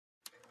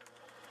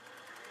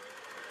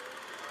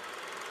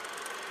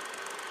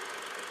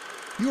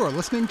You are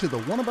listening to the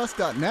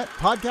oneofus.net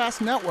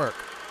podcast network.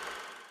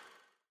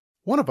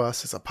 One of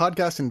Us is a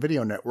podcast and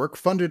video network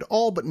funded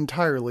all but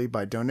entirely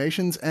by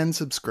donations and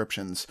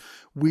subscriptions.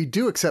 We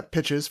do accept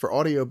pitches for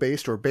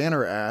audio-based or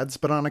banner ads,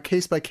 but on a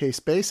case-by-case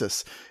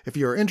basis. If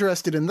you are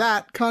interested in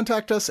that,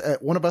 contact us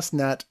at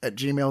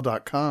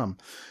oneofusnet@gmail.com.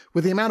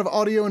 With the amount of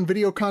audio and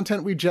video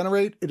content we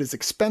generate, it is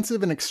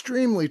expensive and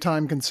extremely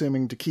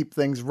time-consuming to keep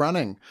things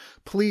running.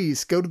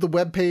 Please go to the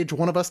webpage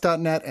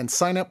oneofus.net and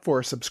sign up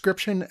for a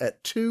subscription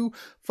at $2,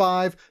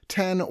 $5,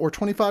 $10, or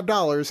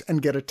 $25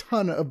 and get a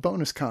ton of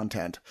bonus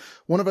content.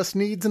 One of Us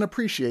needs and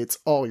appreciates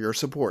all your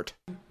support.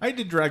 I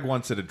did drag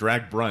once at a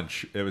drag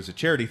brunch. It was a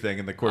charity thing,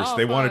 and of course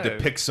they wanted to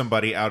pick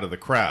somebody out of the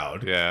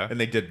crowd. Yeah, and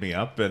they did me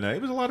up, and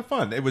it was a lot of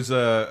fun. It was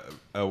like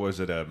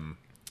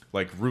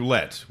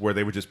roulette, where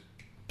they would just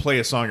play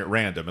a song at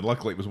random, and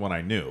luckily it was one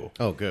I knew.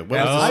 Oh, good.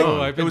 What was the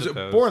song? It was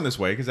Born This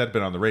Way, because that had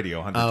been on the radio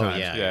 100 times.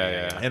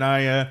 Yeah. And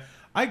I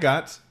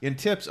got in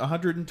tips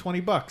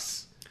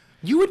 $120.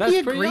 You would be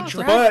a great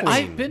drag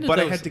queen. But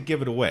I had to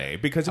give it away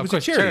because it was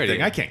a charity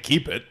thing. I can't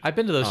keep it. I've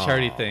been to those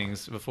charity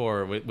things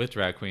before with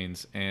drag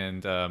queens,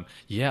 and I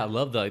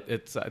love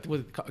it's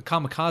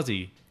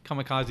kamikaze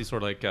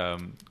sort of like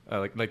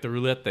the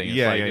roulette thing. It's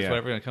it's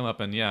whatever going to come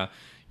up, and you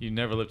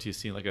never live to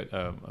see like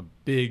a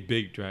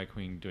big drag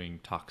queen doing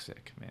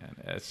Toxic, man.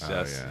 It's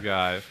just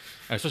God,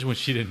 especially when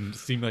she didn't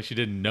seem like she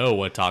didn't know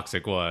what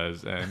Toxic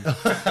was, and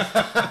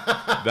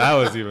that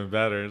was even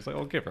better. It's like,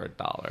 well, give her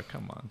 $1.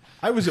 Come on.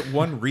 I was at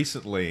one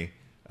recently,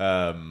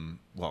 I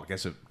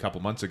guess a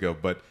couple months ago,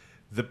 but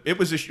it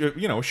was a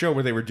show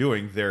where they were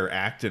doing their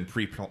act and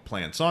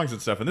pre-planned songs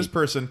and stuff, and this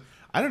person,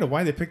 I don't know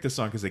why they picked this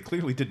song, because they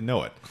clearly didn't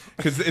know it.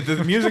 Because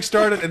the music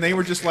started, and they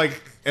were just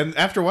like... And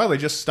after a while, they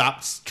just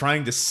stopped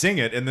trying to sing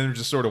it, and then they're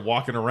just sort of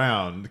walking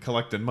around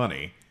collecting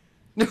money.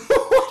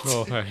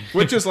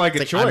 Which is like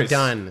a choice. I'm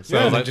done.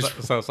 So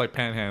it's like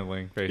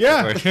panhandling, basically.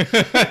 Yeah.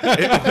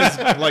 It was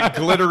like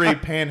glittery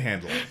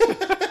panhandling.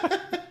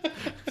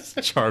 It's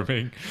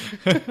charming.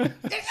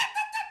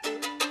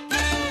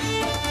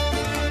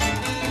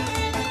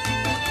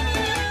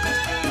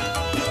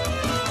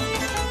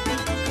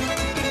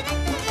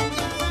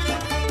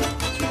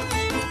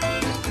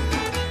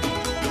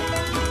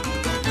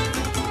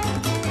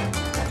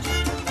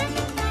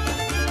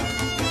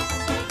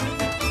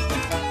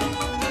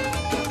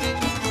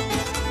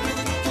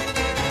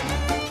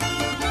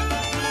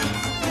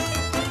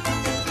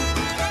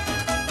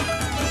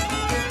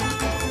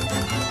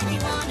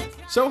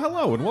 So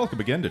hello and welcome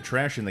again to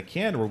Trash in the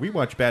Can, where we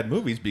watch bad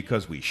movies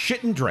because we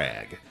shit and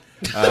drag.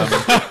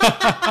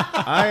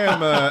 I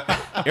am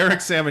Eric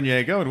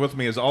Samaniego, and with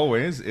me as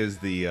always is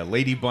the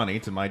Lady Bunny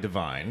to my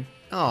divine,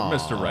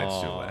 Mr. Wright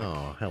Sulek.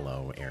 Oh,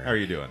 hello, Eric. How are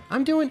you doing?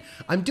 I'm doing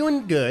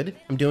good.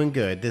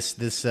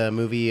 This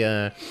movie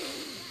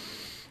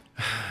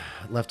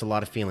left a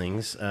lot of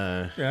feelings.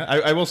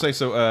 I will say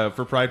so.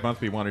 For Pride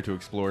Month, we wanted to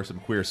explore some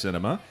queer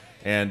cinema,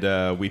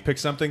 and we picked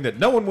something that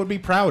no one would be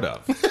proud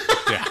of.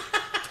 Yeah.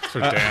 For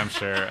damn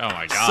sure. Oh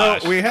my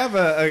gosh. So we have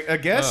a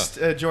guest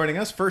joining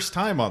us, first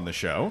time on the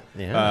show.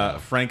 Yeah.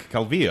 Frank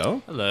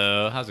Calvillo.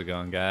 Hello. How's it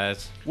going,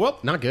 guys? Well,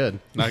 not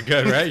good. Not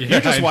good, right? You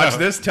just watched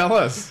this. Tell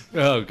us.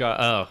 Oh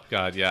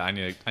god. Yeah, I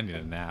need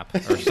a nap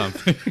or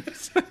something.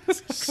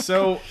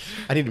 So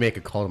I need to make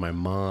a call to my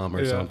mom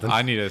or something.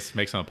 I need to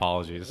make some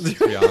apologies.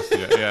 To be honest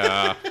with you.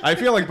 Yeah. I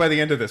feel like by the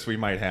end of this, we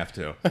might have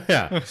to.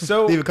 Yeah.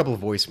 So leave a couple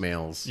of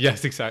voicemails.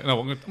 Yes, exactly. No,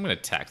 I'm going to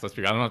text. Let's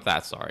be. I'm not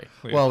that sorry.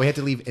 Please. Well, we had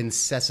to leave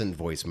incessant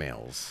voicemails.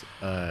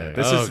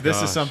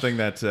 This is something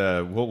that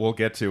we'll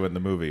get to in the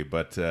movie,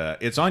 but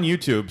it's on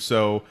YouTube.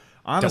 So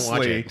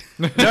honestly,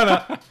 don't watch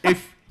it. No.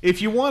 If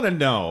you want to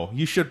know,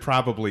 you should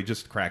probably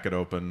just crack it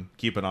open,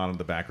 keep it on in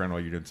the background while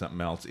you're doing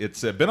something else.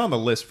 It's been on the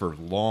list for a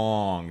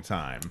long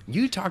time.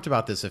 You talked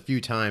about this a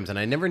few times, and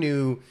I never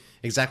knew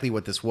exactly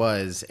what this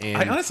was. And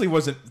I honestly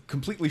wasn't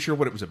completely sure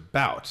what it was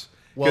about.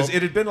 Because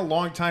it had been a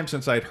long time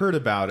since I'd heard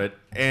about it,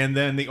 and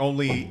then the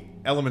only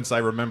elements I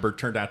remember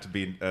turned out to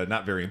be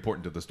not very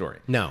important to the story.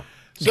 No.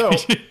 So,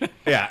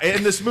 yeah,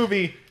 and this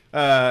movie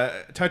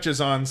touches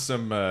on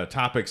some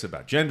topics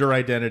about gender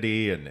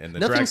identity and the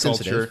Nothing drag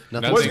sensitive.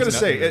 culture. I was going to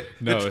say...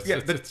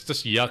 it's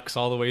just yucks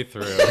all the way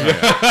through.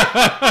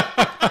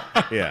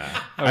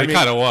 Yeah. I mean, it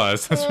kind of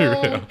was. Let's be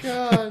real.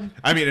 God.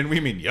 I mean, and we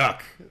mean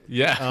yuck.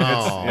 Yeah.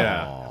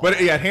 Yeah.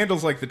 But it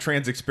handles like the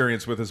trans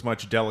experience with as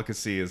much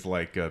delicacy as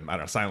like, I don't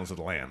know, Silence of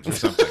the Lambs or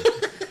something.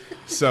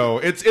 So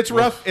it's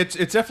rough. It's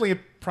definitely a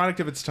product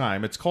of its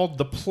time. It's called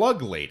The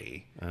Plug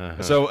Lady.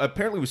 So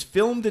apparently it was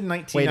filmed in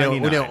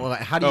 1999. Wait, no.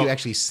 How do you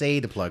actually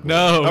say The Plug Lady?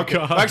 No, okay.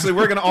 God. Actually,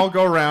 we're going to all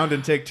go around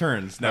and take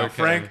turns. Now, Okay.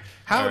 Frank,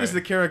 how All does right.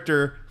 the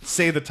character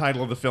say the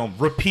title of the film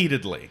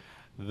repeatedly?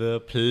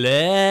 The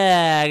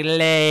Plug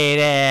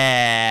Lady.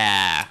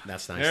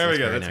 That's nice. There we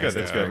go. very That's nice.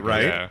 good. That's good.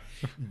 Right? Yeah.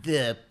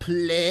 The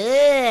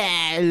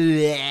play.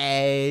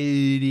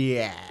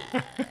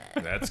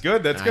 That's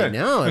good. That's I good.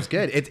 know, it's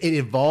good. It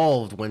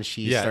evolved when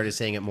she Yeah. started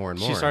saying it more and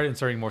more. She started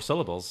inserting more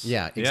syllables.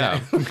 Yeah,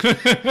 exactly.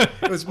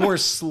 It was more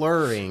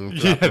slurring.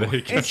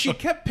 And she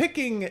kept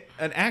picking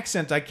an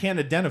accent I can't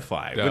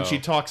identify when she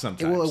talks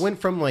sometimes. Well, it went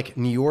from like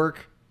New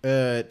York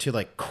to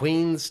like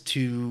Queens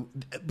to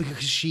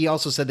because she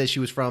also said that she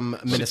was from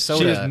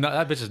Minnesota. She is not,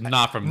 that bitch is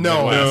not from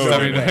no, Midwest. no I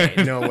mean, way,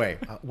 no way.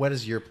 What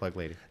is your plug,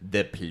 lady?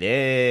 The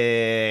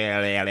play.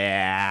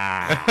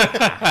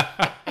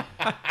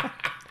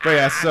 But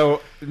yeah,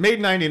 so made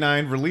in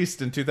 '99,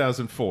 released in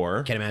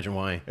 2004. Can't imagine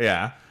why.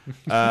 Yeah,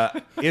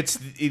 it's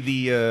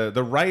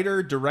the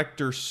writer,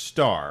 director,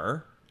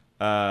 star.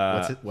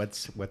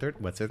 What's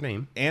his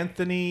name?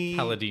 Anthony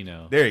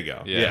Palladino. There you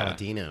go. Yeah.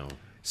 Palladino.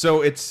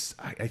 So it's,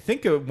 I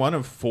think, one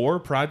of 4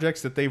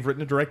 projects that they've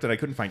written and directed. I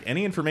couldn't find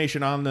any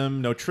information on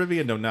them. No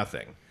trivia, no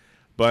nothing.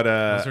 But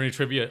Is there any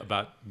trivia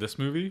about this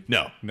movie?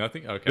 No.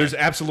 Nothing? Okay. There's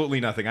absolutely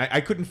nothing. I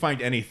couldn't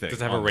find anything.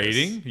 Does it have a on this.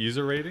 rating?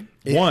 User rating?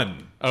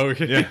 1. Oh,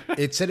 okay. Yeah.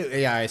 It said,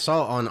 I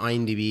saw on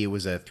IMDb it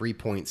was a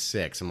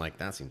 3.6. I'm like,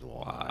 that seems a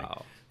little high.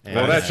 Wow. And,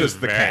 Well, that's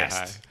just the Very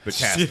cast. high. The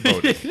cast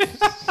voted.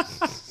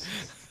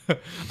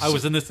 I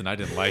was in this and I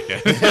didn't like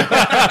it.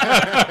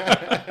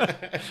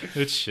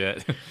 It's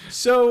shit.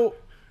 So,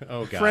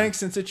 oh god, Frank,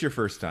 since it's your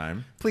first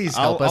time, please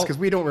help us because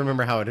we don't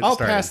remember how it I'll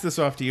started. pass this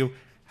off to you.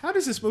 How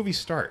does this movie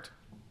start?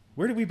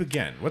 Where do we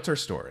begin? What's our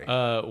story?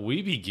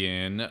 We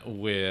begin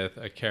with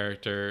a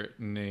character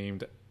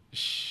named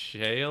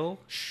Shawl.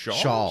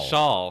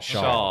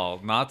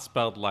 Shawl. Not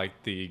spelled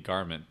like the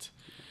garment.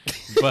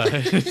 But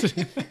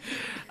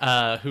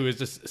who is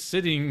just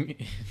sitting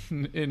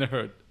in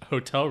a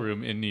hotel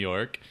room in New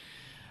York,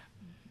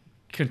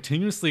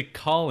 continuously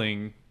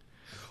calling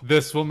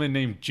this woman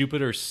named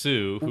Jupiter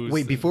Sue.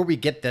 Wait, before we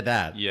get to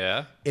that,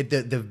 Yeah.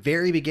 the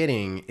very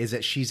beginning is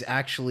that she's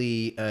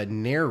actually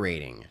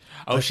narrating.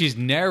 Oh, she's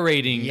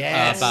narrating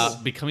Yes.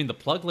 about becoming the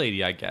plug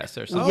lady, I guess,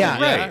 or something.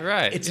 yeah,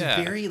 right. It's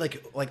yeah. very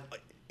like,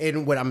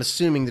 and what I'm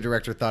assuming the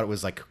director thought it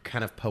was like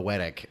kind of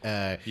poetic.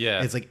 Yeah.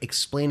 It's like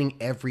explaining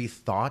every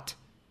thought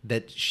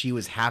that she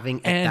was having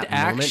at And that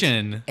moment.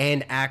 action.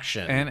 And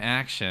action. And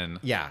action.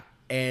 Yeah,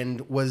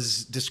 and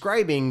was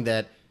describing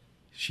that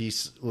she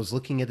was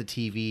looking at the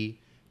TV,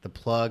 the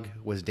plug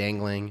was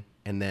dangling,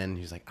 and then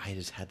he's like, I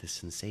just had this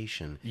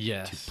sensation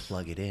Yes. to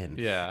plug it in.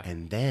 Yeah.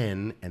 And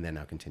then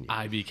I'll continue.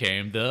 I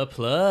became the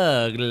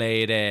plug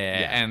lady,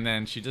 and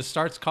then she just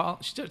starts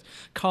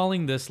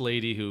calling this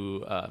lady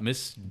who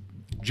Miss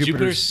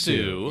Jupiter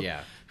Sue,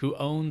 Yeah. who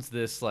owns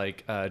this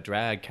like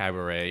drag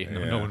cabaret.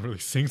 No one really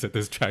sings at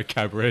this drag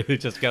cabaret. They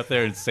just get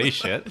there and say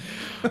shit.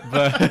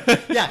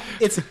 But Yeah,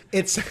 it's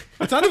it's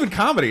not even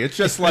comedy. It's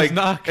just like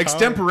not comedy.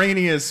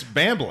 extemporaneous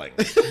bambling.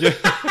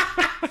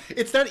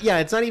 it's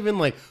not even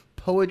like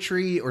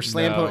poetry or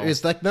slam No. poetry.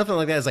 It's like nothing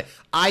like that. It's like,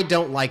 I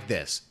don't like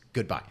this.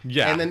 Goodbye.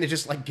 Yeah. And then they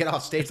just like get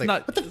off stage like,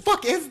 not- what the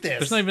fuck is this?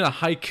 there's not even a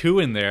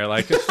haiku in there.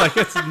 Like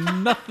it's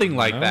nothing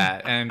like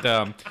that.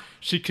 And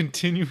she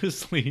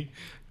continuously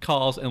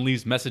calls and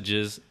leaves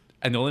messages,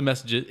 and the only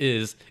message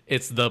is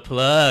 "It's the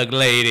plug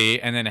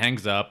lady," and then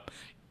hangs up.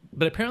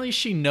 But apparently,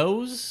 she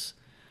knows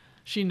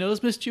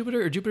Miss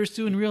Jupiter or Jupiter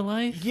Sue in real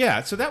life.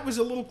 Yeah, so that was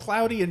a little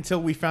cloudy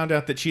until we found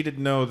out that she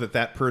didn't know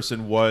that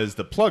person was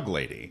the plug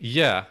lady.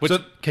 Yeah, which,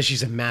 Because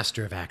she's a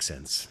master of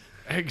accents.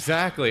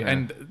 exactly,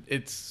 and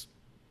it's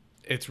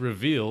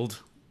revealed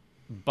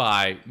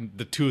by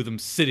the two of them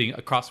sitting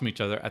across from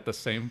each other at the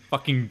same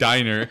fucking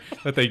diner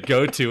that they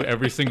go to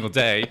every single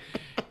day.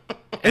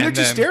 And they're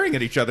just then- staring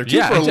at each other, too,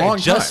 Yeah, for a and long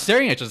just time.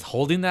 staring at, just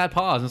holding that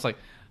pause. And it's like,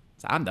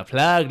 I'm the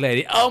plug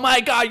lady. Oh my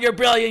God, you're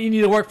brilliant. You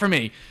need to work for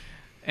me.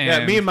 And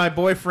Yeah, me and my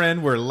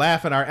boyfriend were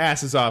laughing our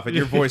asses off at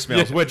your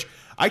voicemails, which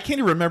I can't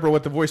even remember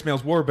what the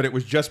voicemails were, but it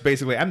was just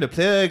basically, I'm the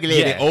plug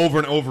lady, Yeah. over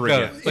and over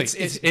So, again. like,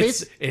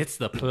 It's it's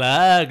the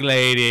plug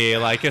lady.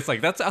 Like it's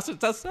like that's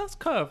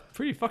kind of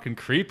pretty fucking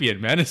creepy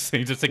and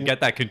menacing just to get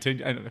that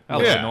continue.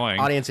 Hell, Yeah. annoying.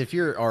 Audience, if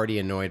you're already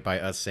annoyed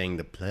by us saying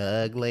the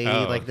plug lady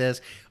Oh. like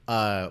this,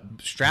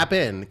 strap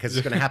in because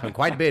it's going to happen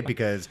quite a bit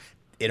because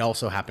it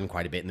also happened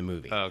quite a bit in the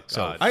movie. Oh,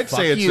 So God. I'd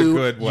fuck say it's a you,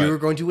 good, what? You're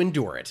going to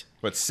endure it.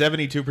 But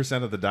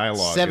 72% of the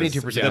dialogue 72%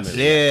 is of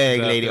the it. plug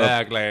The lady.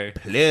 plug lady.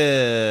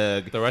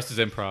 Plug. The rest is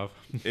improv.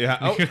 Yeah,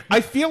 oh, I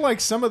feel like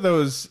some of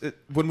those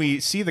when we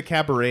see the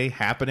cabaret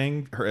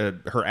happening,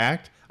 her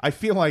act. I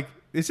feel like,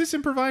 is this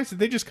improvised? Did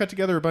they just cut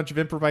together a bunch of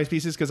improvised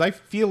pieces? Because I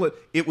feel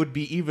it would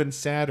be even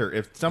sadder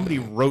if somebody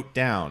wrote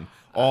down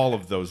all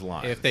of those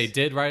lines. If they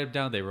did write them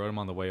down, they wrote them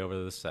on the way over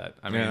to the set.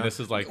 I mean, Yeah. this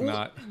is like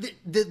not.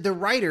 The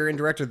writer and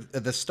director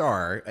of The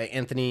Star,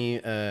 Anthony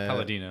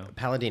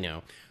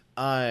Palladino.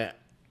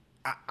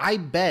 I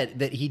bet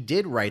that he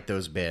did write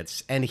those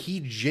bits, and he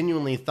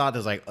genuinely thought that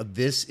was like,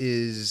 this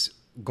is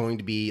going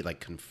to be like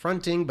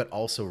confronting, but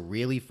also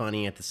really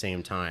funny at the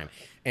same time.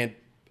 And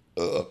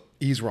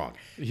he's wrong.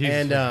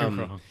 He's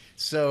wrong.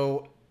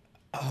 So,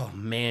 oh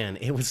man,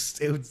 it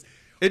was.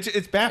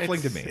 It's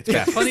baffling to me. It's It's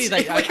baffling. funny.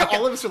 Like, Like,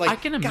 all of us are like, I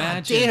can "God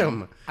imagine.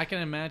 damn." I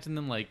can imagine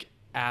them like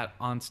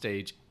on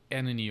stage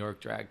in a New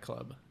York drag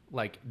club,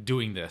 like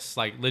doing this,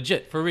 like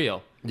legit for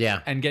real.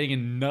 Yeah. And getting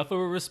enough of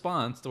a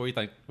response to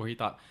where he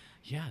thought,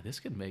 yeah,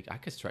 I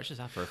could stretch this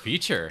out for a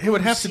feature. It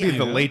would have to be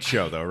the Late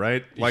Show, though,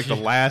 right? Like the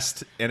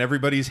last, and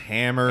everybody's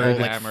hammered.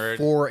 Like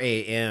 4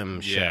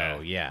 a.m.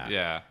 show. Yeah.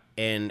 Yeah.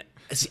 And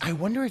see, I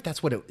wonder if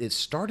that's what it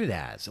started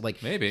as.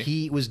 Like, maybe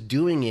he was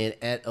doing it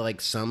at like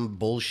some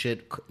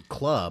bullshit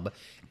club,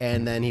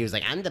 and then he was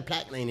like, "I'm the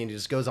Plug Lady," and he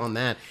just goes on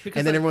that,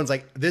 and then everyone's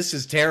like, "This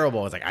is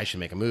terrible." It's like, I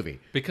should make a movie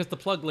because the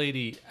Plug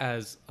Lady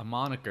as a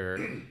moniker,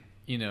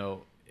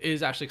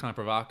 is actually kind of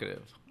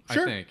provocative.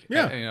 Sure. I think.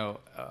 Yeah.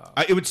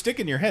 It would stick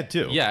in your head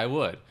too. Yeah, it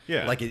would.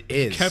 Yeah. like it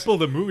is. Can't pull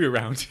the movie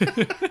around.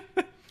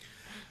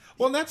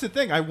 Well, and that's the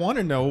thing. I want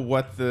to know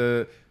what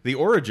the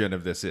origin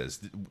of this is.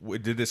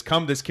 Did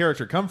this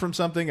character come from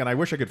something? And I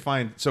wish I could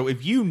find. So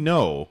if you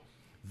know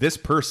this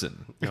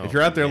person, if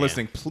you're out there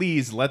listening,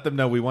 please let them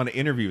know. We want to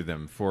interview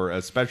them for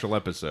a special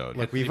episode.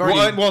 Like we've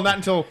already. Not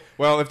until.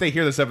 Well, if they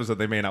hear this episode,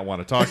 they may not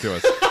want to talk to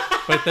us.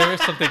 But there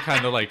is something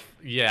kind of like,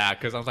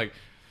 because I was like,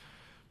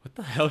 what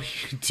the hell are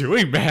you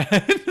doing, man?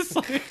 It's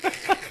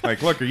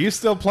like, look, are you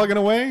still plugging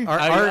away?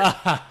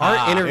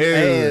 Our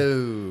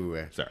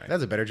interview. Sorry.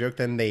 That's a better joke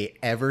than they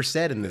ever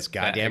said in this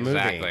goddamn movie.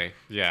 Exactly.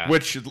 Yeah.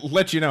 Which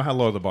lets you know how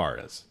low the bar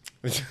is.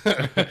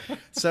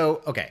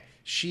 So, okay.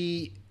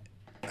 She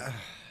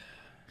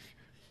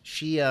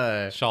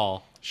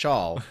Shawl. She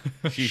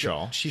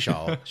sees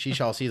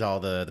all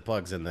the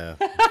plugs in the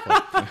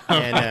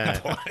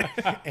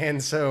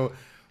and so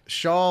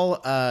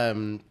Shawl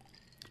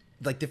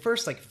like the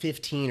first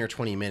 15 or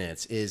 20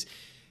 minutes is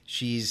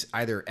she's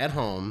either at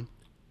home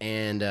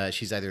and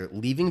she's either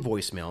leaving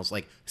voicemails.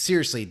 Like,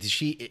 seriously,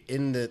 she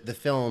in the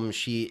film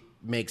she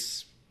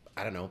makes,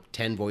 I don't know,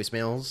 10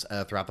 voicemails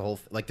throughout the whole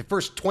the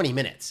first 20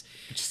 minutes.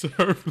 Just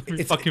her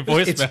fucking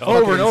voicemail. It's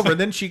over and over. And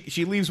then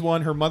she leaves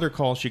one. Her mother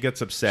calls. She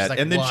gets upset. Like,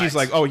 and then she's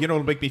like, "Oh,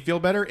 it'll make me feel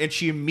better." And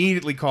she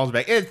immediately calls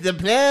back. It's the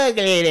Plug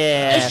Lady.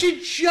 And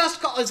she just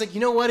calls. It's like,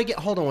 you know what? Again,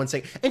 hold on one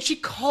second. And she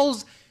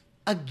calls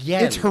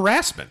again. It's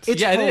harassment.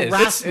 It's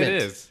harassment.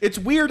 It is. It's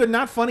weird and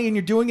not funny, and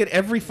you're doing it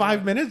every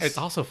 5 minutes. It's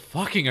also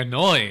fucking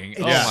annoying.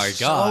 It's oh my gosh.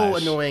 so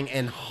annoying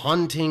and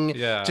haunting.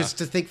 Yeah. Just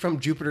to think from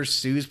Jupiter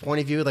Sue's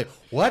point of view, like,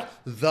 what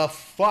the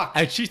fuck?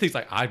 And she thinks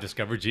I've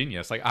discovered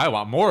genius. I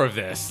want more of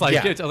this.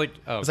 Yeah. It's like,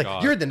 oh it's god.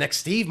 like, you're the next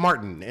Steve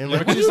Martin. And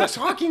like, what are you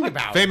talking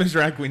about? Famous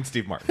drag queen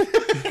Steve Martin.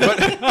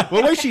 But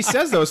the way she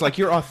says though is like,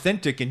 you're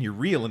authentic and you're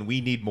real, and we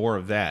need more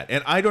of that.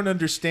 And I don't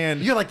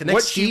understand. You're like the next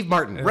what Steve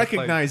Martin.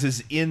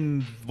 Recognizes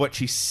in what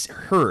she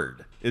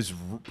heard is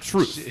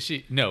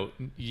truth. No.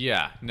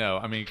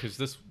 I mean, because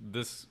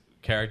this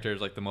character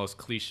is like the most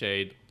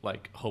cliched,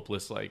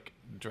 hopeless,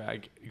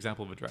 drag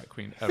example of a drag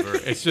queen ever.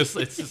 It's just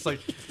like,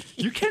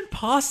 you can't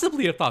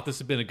possibly have thought this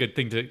had been a good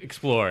thing to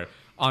explore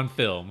on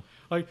film.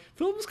 Like,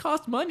 films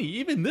cost money.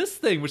 Even this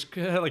thing, which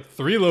had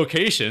 3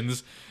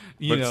 locations,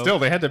 but still,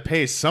 they had to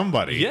pay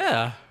somebody.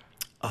 Yeah.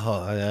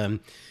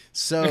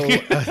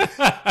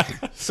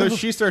 So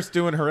she starts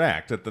doing her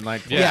act at the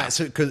nightclub. Yeah.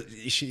 So because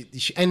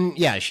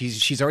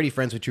she's already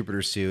friends with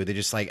Jupiter Sue. They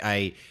just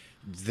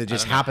they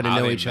just happen to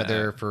know each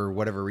other for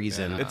whatever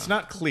reason. It's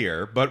not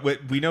clear, but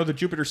we know that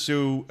Jupiter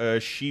Sue,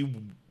 she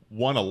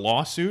won a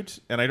lawsuit,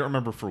 and I don't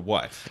remember for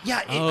what.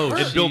 Yeah,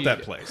 it built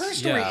that place. Her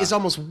story is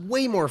almost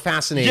way more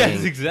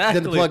fascinating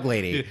than the Plug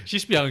Lady. She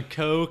used to be on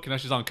coke, and now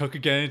she's on coke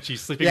again.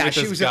 She's sleeping with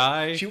this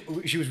guy. She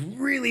was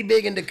really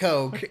big into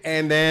coke,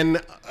 and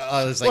then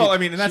was well, I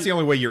mean, and that's the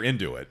only way you're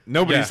into it.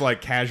 Nobody's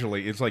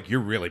casually. It's like, you're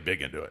really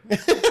big into it.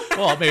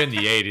 Well, maybe in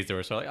the 80s they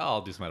were sort of like,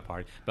 I'll do some at a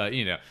party, but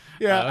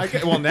Yeah,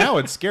 well, now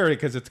it's scary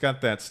because it's got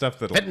that stuff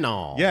that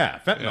fentanyl. Yeah,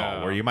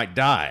 fentanyl, where you might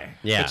die.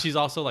 Yeah, but she's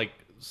also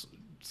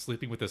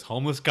sleeping with this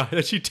homeless guy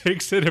that she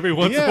takes in every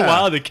once in a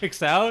while that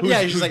kicks out.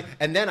 Yeah, she's like,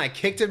 and then I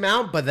kicked him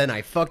out, but then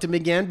I fucked him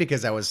again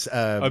because I was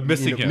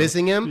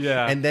missing him.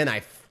 Yeah, and then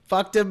I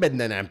fucked him, and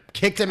then I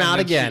kicked him out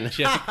again.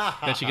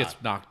 Then she gets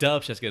knocked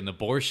up. She has to get an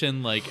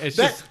abortion. I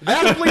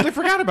completely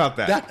forgot about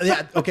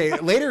that. Okay,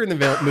 later in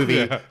the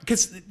movie,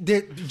 because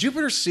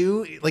Jupiter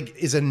Sue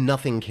is a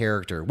nothing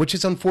character, which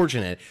is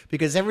unfortunate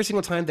because every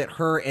single time that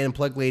her and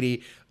Plug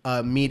Lady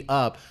meet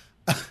up,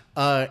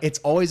 it's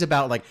always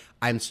about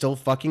I'm still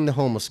fucking the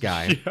homeless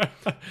guy.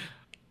 Yeah.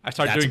 I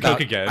started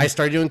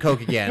doing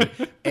coke again.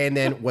 And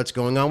then what's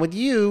going on with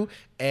you?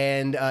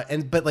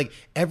 But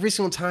every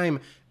single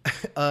time,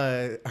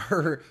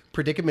 her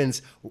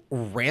predicaments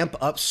ramp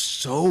up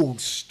so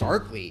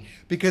starkly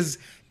because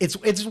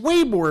it's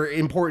way more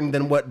important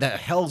than what the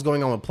hell's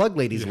going on with Plug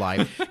Lady's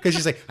life. Because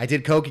she's like, I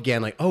did coke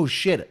again. Oh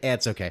shit,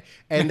 it's okay.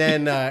 And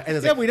then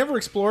we never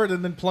explored.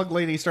 And then Plug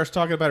Lady starts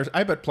talking about her.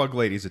 I bet Plug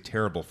Lady's a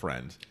terrible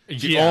friend.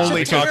 She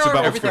only talks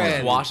about everything.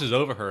 Friend. Washes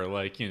over her,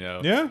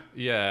 Yeah.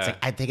 It's like,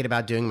 I'm thinking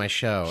about doing my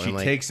show. She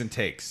takes and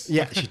takes.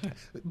 Yeah.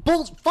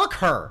 Fuck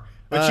her.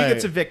 But she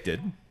gets evicted.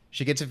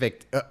 She gets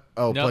evicted.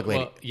 Plug Lady.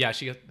 Well,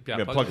 she gets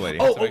Plug Lady.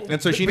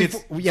 And so she needs.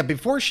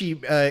 Before she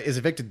is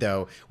evicted,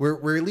 though,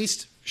 we're at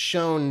least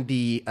shown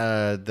the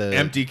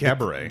Empty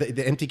cabaret.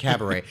 the empty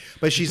cabaret,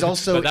 but she's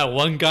also But that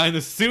one guy in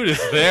the suit is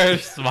there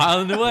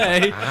smiling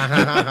away.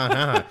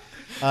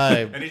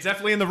 And he's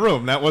definitely in the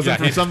room. That wasn't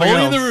from He's something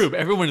totally else. in the room.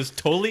 Everyone is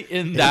totally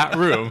in that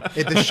room.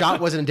 if the shot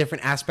wasn't a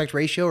different aspect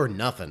ratio or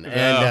nothing.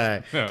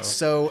 And No.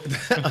 so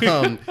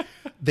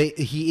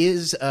he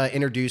is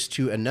introduced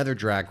to another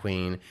drag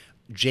queen,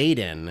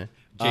 Jaden.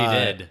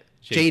 Jaded.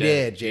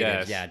 Jaded.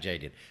 Yes. Yeah,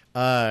 Jaded.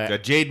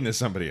 Jaden is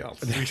somebody else.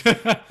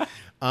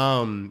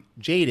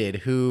 Jaded,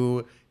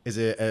 who is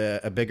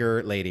a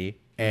bigger lady,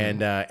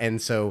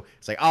 and so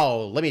it's like,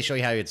 oh, let me show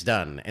you how it's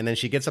done. And then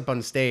she gets up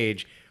on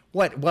stage.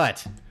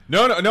 What?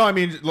 No. I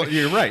mean,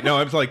 you're right. No,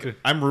 I was like,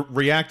 I'm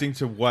reacting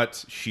to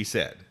what she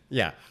said.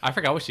 Yeah. I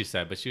forgot what she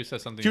said, but she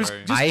said something She was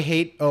very... I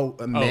hate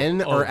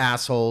men are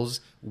assholes,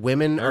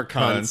 women are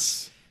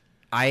cunts.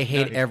 I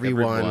hate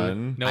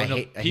everyone. No,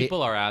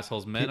 people are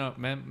assholes. Men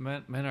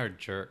are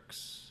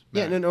jerks.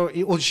 Yeah, no.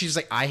 Well, she's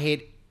like, I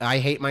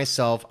hate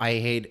myself. I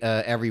hate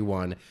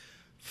everyone.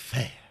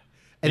 Fair.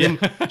 And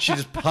then she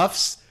just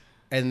puffs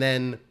and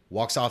then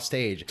walks off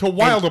stage To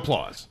wild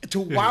applause.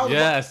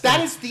 Yes.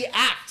 That is the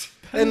act.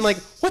 And like,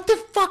 what the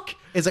fuck?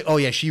 It's like, oh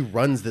yeah, she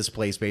runs this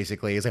place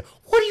basically. It's like,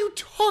 what are you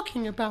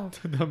talking about?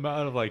 The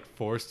amount of like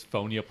forced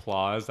phony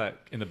applause that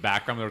in the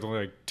background there was only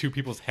like two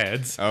people's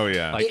heads. Oh,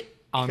 yeah. Like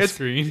on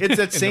screen. It's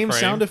that in the same frame.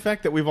 sound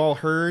effect that we've all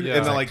heard, Yeah.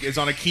 and then like it's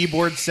on a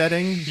keyboard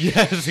setting.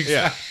 Yes,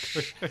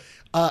 exactly.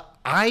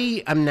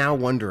 I am now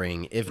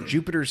wondering if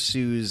Jupiter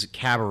Sue's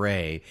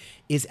Cabaret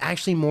is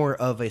actually more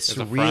of a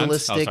front? Oh,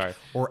 surrealistic sorry.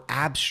 or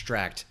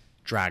abstract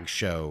drag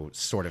show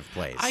sort of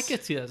place. I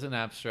could see it as an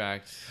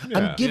abstract.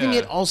 I'm giving Yeah.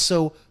 it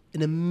also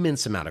an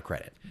immense amount of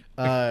credit.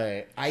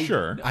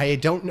 Sure. I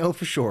don't know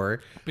for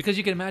sure. Because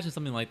you can imagine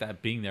something like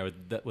that being there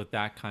with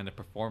that kind of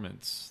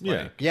performance.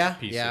 Like, Yeah,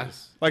 pieces. yeah.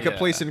 Like a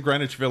place in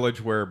Greenwich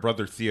Village where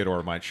Brother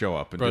Theodore might show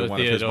up and Brother do one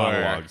Theodore. of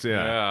his monologues.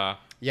 Yeah.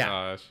 Yeah.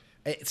 Gosh.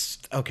 It's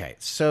okay.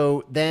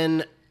 So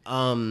then,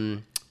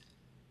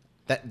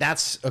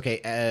 that's okay.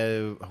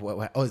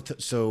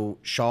 So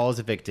Shaw is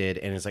evicted,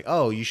 and it's like,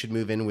 oh, you should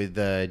move in with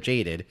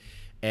Jaded,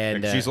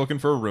 and She's looking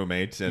for a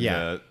roommate, and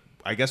Yeah.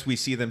 I guess we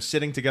see them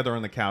sitting together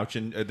on the couch.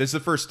 And this is the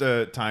first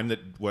time that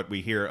what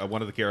we hear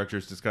one of the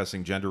characters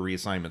discussing gender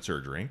reassignment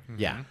surgery.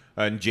 yeah.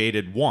 And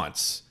Jaded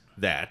wants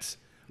that.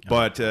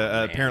 But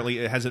apparently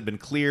it hasn't been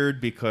cleared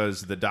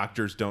because the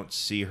doctors don't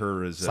see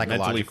her as mentally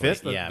Psychologically,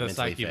 fit. yeah. The mentally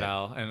psyche fit.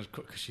 val, and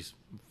because she's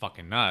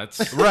fucking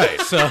nuts. Right.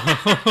 So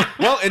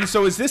Well, and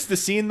so is this the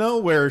scene, though,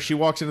 where she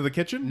walks into the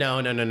kitchen? No.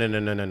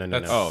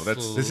 Oh,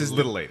 this is a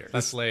little later.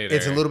 that's later.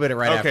 It's a little bit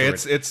right Okay,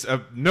 afterwards. it's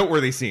a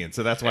noteworthy scene,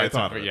 so that's why I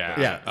thought of it. Yeah.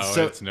 Yeah, Oh,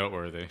 so- it's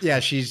noteworthy.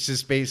 Yeah, she's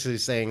just basically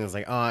saying it's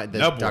like, oh, the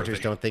Noteworthy. doctors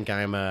don't think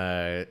I'm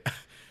I'm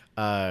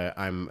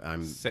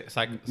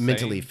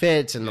mentally Sane.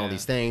 fit and all Yeah.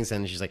 these things,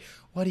 and she's like,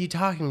 what are you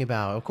talking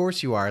about? Of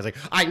course you are. I was like,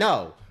 I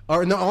know.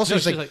 Or no, also No,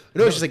 she's she's like,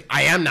 like, she's like,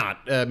 I am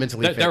not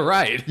mentally fit. They're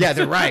right. Yeah,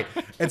 they're right.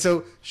 And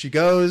so she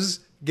goes,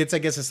 gets, I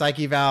guess, a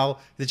psyche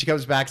eval. Then she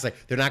comes back. It's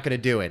like, they're not going to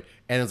do it.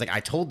 And it's like, I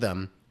told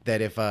them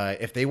that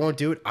if they won't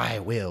do it, I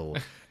will.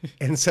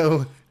 And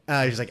so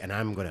she's like, and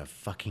I'm going to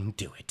fucking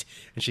do it.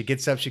 And she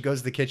gets up, she goes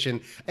to the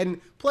kitchen, and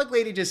Plug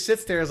Lady just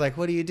sits there, is like,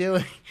 what are you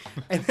doing?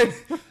 And then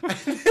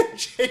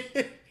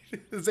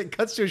it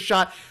cuts to a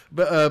shot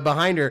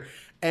behind her,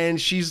 and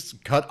she's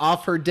cut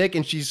off her dick,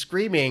 and she's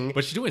screaming.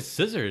 But she's doing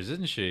scissors,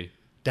 isn't she?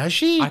 Does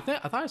she? I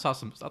thought I saw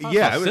some. I thought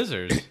Yeah, I saw it was-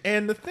 scissors.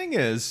 And the thing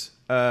is,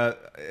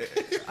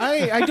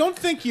 I don't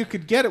think you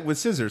could get it with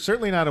scissors.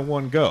 Certainly not in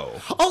one go.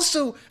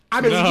 Also,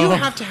 I mean, No. you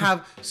have to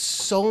have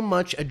so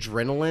much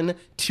adrenaline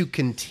to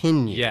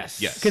continue.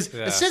 Yes. Yes. Because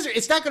Yeah. the scissor,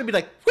 it's not going to be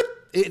like, whoop.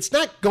 It's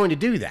not going to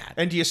do that.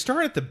 And do you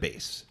start at the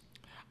base?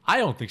 I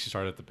don't think she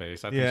started at the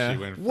base. I think Yeah. she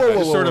went. Whoa,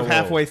 Just sort of whoa, whoa.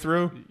 halfway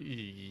through.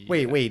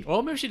 Wait.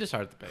 Well, maybe she did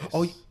start at the base. Oh,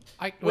 wait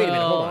a minute,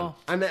 hold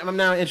on. I'm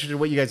now interested in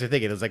what you guys are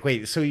thinking. It's like,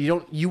 wait, so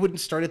you wouldn't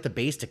start at the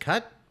base to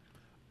cut?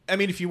 I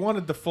mean, if you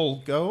wanted the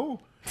full go,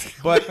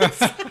 but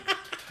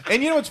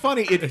and you know what's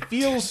funny? It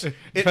feels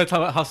Depends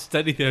how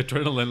steady the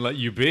adrenaline let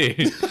you be.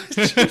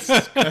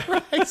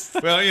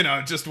 well, you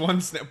know, just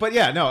one. But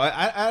yeah, no,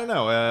 I don't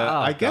know.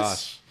 I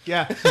guess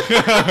yeah,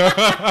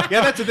 yeah.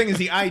 That's the thing is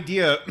the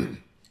idea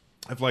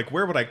of like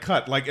where would I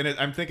cut? Like, and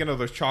I'm thinking of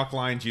those chalk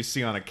lines you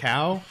see on a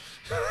cow.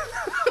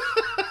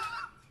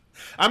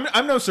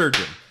 I'm no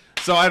surgeon,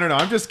 so I don't know.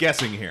 I'm just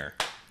guessing here.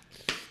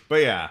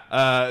 But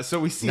yeah, so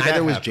we see Neither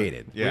that was happen.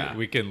 Jaded. Yeah,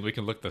 we can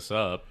look this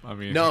up. I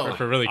mean, No. if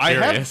we're really I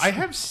curious.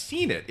 have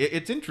seen it.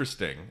 It's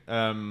interesting.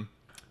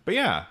 But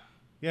yeah.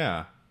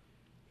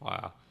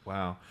 Wow.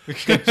 Wow.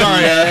 Ugly.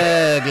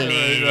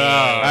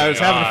 I was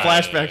having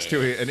flashbacks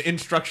to an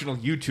instructional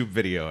YouTube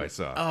video I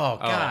saw. Oh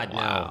God,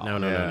 wow.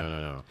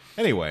 No.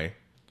 Anyway,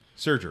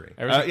 surgery.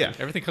 Everything,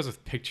 everything comes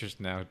with pictures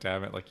now.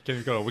 Damn it! Like you can't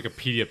even go to a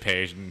Wikipedia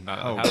page and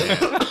not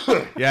have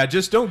it. Yeah,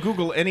 just don't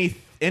Google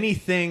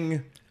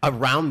anything.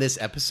 Around this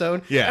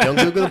episode, Yeah. Don't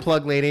Google the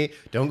Plug Lady.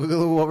 Don't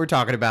Google what we're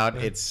talking about.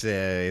 It's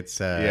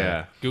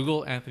Yeah.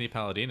 Google Anthony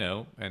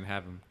Palladino and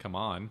have him come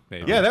on.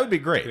 Maybe. Yeah, that would be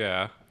great.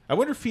 Yeah. I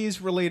wonder if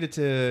he's related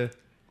to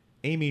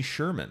Amy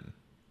Sherman.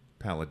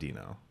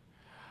 Palladino,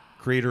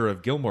 creator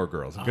of Gilmore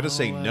Girls. I'm going to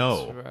say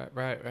no.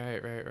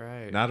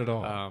 Right. Not at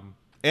all.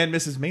 And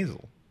Mrs.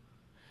 Maisel.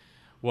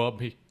 Well,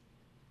 he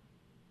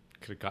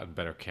could have gotten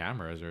better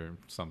cameras or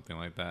something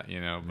like that,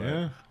 you know. But,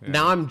 Yeah.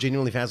 Now I'm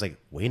genuinely fast. Like,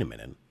 wait a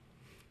minute,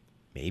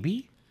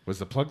 maybe. Was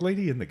the plug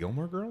lady in the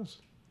Gilmore Girls?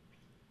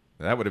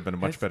 That would have been a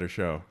much better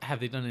show.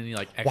 Have they done any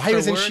like extra Why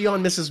isn't work? she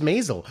on Mrs.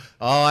 Maisel?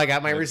 Oh, I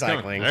got my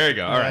recycling. There you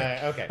go. All right.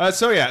 Okay.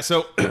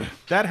 So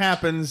that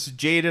happens.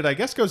 Jaded, I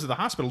guess, goes to the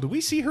hospital. Do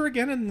we see her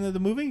again in the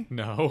movie?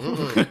 No.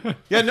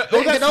 Yeah. No.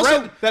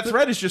 That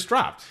thread is just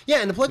dropped.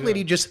 Yeah, and the plug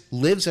lady just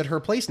lives at her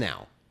place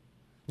now.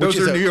 Those Which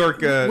is are New York.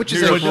 which New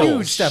is a York huge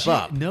rules. step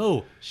up.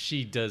 No,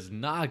 she does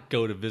not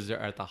go to visit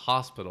her at the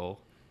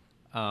hospital.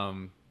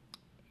 On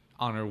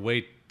her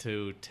way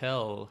to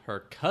tell her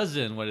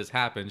cousin what has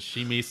happened,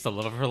 she meets the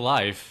love of her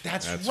life.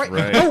 That's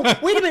right. Oh,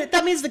 wait a minute.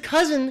 That means the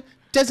cousin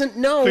doesn't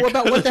know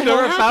about what the hell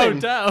Never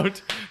happened. found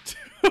out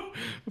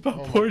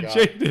about poor God.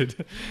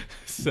 Jaded.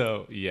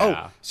 So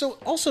yeah. Oh, so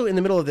also in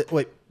the middle of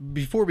the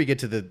before we get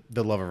to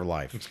the love of her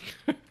life,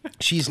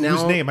 she's now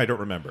Whose name I don't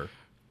remember.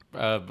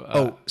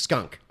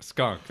 Skunk.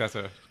 Skunk. That's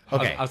a.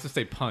 Okay. I was gonna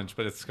say punch,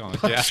 but it's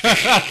skunk.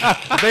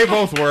 Yeah. They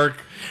both work.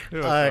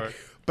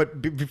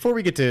 But before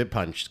we get to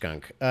Punch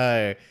Skunk,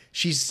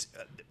 she's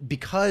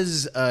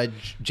because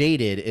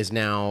Jaded is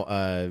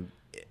now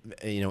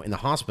in the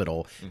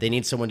hospital. They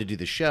need someone to do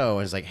the show,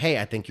 and it's like, hey,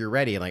 I think you're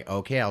ready. And like,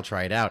 okay, I'll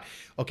try it out.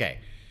 Okay.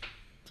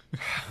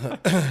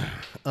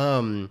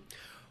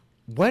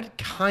 What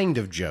kind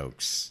of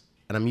jokes?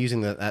 And I'm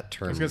using that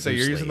term. I was going to say,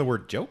 you're using the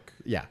word joke?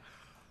 Yeah.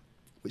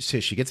 So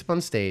she gets up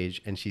on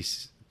stage and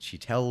she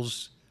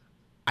tells,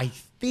 I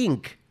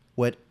think,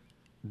 what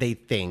they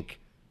think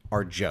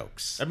are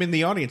jokes. I mean,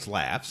 the audience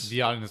laughs.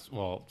 The audience.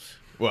 Well,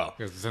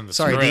 it's in the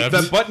Sorry, script.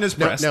 The button is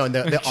pressed. No,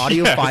 the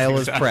audio Yes, file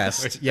exactly. is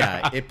pressed.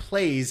 Yeah, it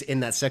plays in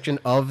that section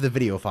of the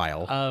video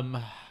file.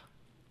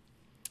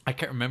 I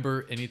can't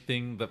remember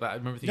anything that I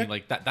remember thinking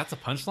like that. That's a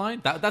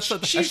punchline. That's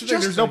She's the thing,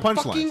 just there's no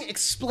punchlines. fucking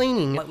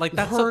explaining like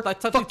that's her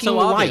that's something fucking so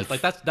obvious.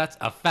 life. Like that's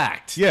a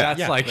fact. Yeah,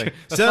 that's like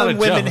that's some not a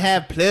women joke.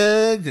 have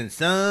plugs and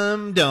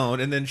some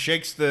don't, and then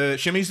shimmies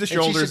the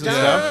shoulders says, and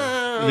stuff.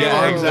 "Ah."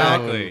 Yeah, Oh.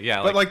 exactly.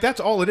 Yeah, But like that's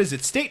all it is.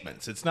 It's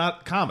statements. It's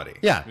not comedy.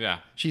 Yeah, Yeah.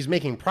 She's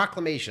making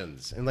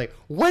proclamations and like,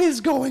 what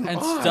is going and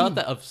on?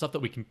 stuff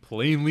that we can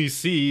plainly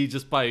see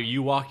just by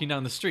you walking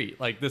down the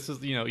street. Like this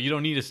is you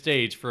don't need a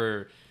stage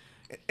for.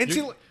 And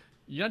see,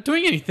 You're not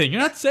doing anything.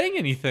 You're not saying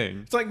anything.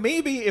 it's like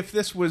maybe if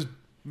this was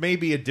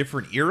maybe a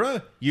different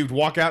era, you'd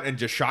walk out and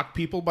just shock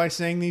people by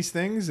saying these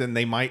things, and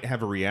they might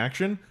have a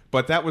reaction.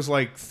 But that was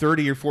like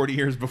 30 or 40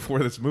 years before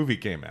this movie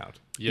came out.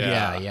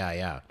 Yeah.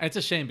 And it's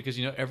a shame because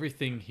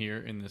everything here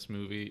in this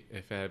movie,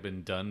 if it had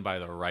been done by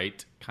the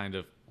right kind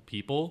of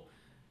people,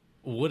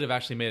 would have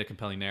actually made a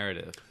compelling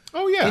narrative.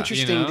 Oh yeah,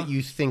 Interesting that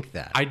you think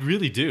that. I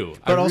really do.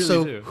 but I also,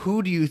 really do.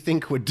 who do you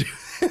think would do?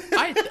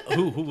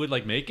 who would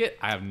like make it?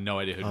 I have no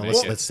idea who'd make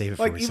let's, it. let's save it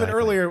for like even recycling.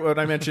 earlier when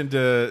I mentioned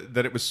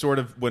that it was sort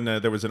of when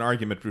there was an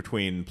argument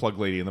between Plug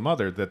Lady and the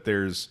Mother that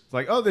there's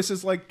like, oh, this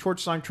is like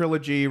Torch Song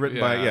Trilogy written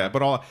by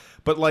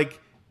but like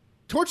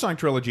Torch Song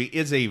Trilogy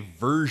is a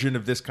version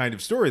of this kind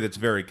of story that's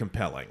very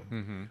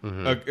compelling.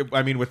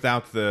 I mean,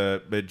 without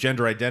the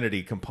gender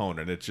identity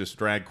component, it's just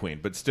drag queen.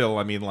 But still,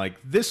 I mean, like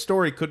this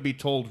story could be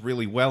told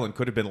really well and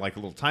could have been like a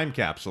little time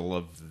capsule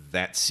of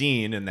that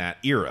scene in that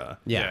era.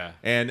 Yeah.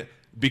 And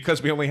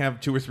because we only have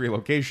 2 or 3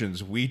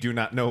 locations, we do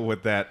not know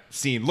what that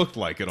scene looked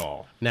like at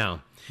all. No.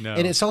 No.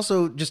 And it's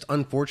also just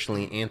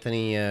unfortunately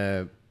Anthony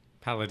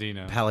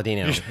Palladino.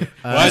 Palladino.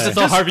 Why is it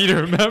so hard for you to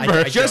remember?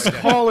 I Just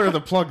call her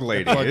the Plug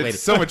Lady. Plug It's Lady.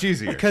 so much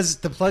easier. Because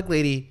the plug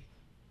lady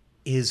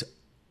is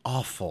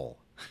awful.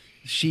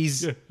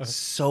 She's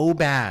so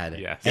bad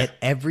Yes. at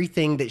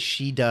everything that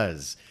she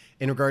does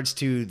in regards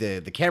to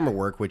the camera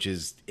work, which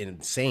is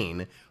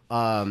insane.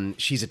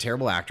 She's a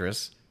terrible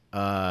actress.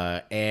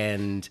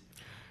 And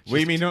What do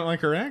you mean you don't like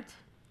her act?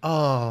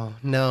 oh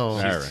no,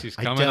 All right. She's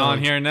I coming on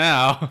don't. here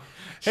now.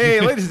 Hey,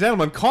 ladies and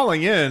gentlemen,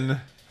 calling in.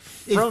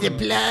 it's the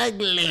plug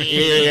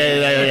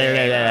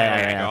lady.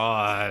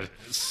 God.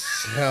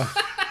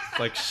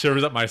 Like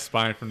shivers up my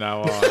spine from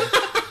now on.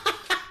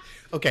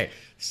 Okay,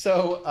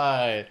 so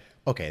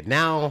okay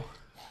now.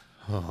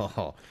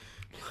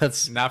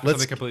 Let's Now for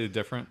something completely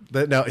different.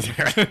 no.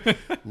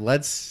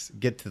 Let's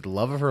get to the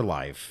love of her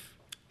life,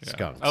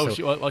 Skunk. Oh,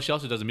 So- she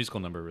also does a musical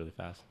number really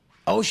fast.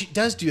 oh, she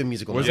does do a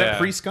musical. Was number. Yeah. that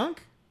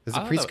pre-skunk? Is I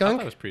it thought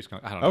pre-skunk? it was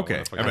pre-skunk. I don't know. Okay.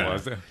 What the fuck I mean, it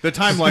was. the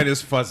timeline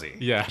is fuzzy.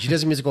 Yeah. She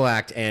does a musical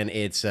act, and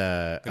it's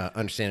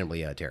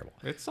understandably terrible.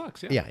 It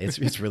sucks. Yeah,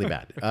 it's really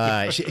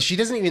bad. She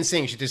doesn't even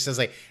sing. She just says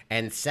like,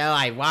 and so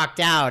I walked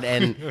out,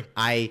 and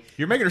I.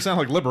 You're making her sound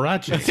like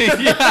Liberace.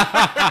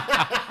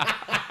 yeah.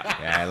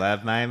 I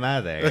love my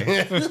mother.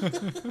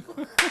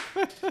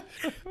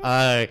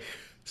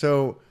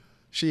 So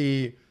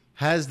she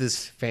has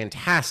this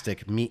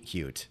fantastic meet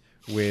cute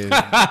with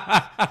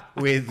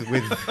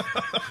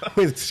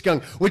with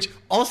Skunk, which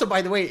also,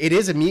 by the way, it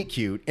is a meet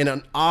cute in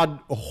an odd,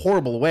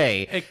 horrible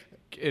way.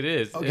 it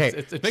is. Okay.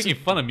 It's making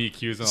fun of me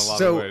cues in a lot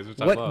So of ways,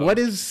 which I love. what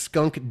is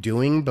Skunk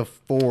doing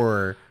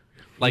before?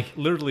 Like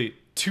literally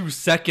 2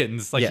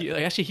 seconds. Like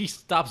Yeah. he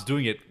stops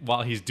doing it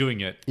while he's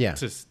doing it. Yeah.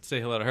 To say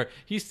hello to her.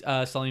 He's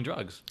selling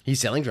drugs. He's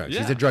selling drugs.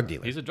 He's Yeah. a drug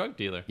dealer. He's a drug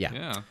dealer.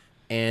 Yeah.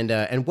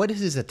 And what is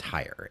his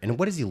attire? And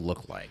what does he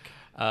look like?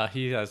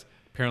 He has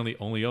apparently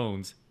only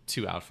owns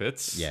 2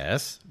 outfits.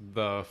 Yes.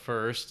 The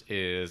first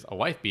is a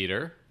wife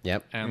beater.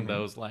 Yep. And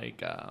those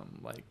like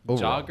Overalls.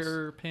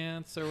 jogger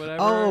pants or whatever.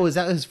 Oh, is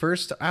that his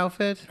first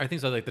outfit? I think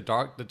so. Like the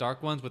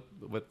dark ones with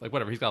like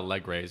whatever. He's got a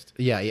leg raised.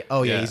 Yeah.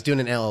 Oh, yeah. Yeah. He's doing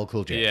an LL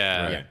Cool J.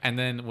 Yeah. Right. And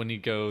then when he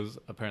goes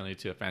apparently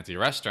to a fancy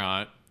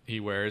restaurant, he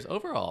wears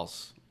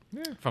overalls.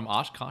 Yeah. From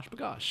Oshkosh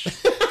Bagosh.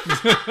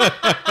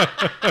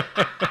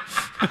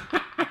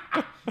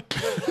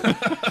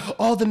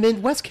 Oh, the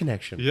Midwest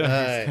connection.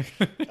 Yeah.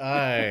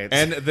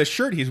 And the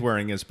shirt he's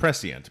wearing is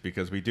prescient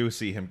because we do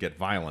see him get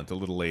violent a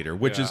little later,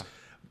 which is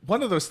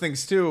one of those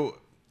things too.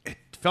 It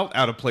felt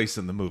out of place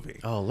in the movie.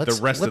 Oh, the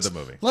rest of the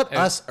movie. Let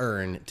us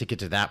earn to get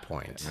to that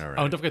point. All right.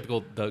 Oh, and don't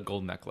forget the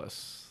gold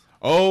necklace.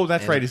 Oh,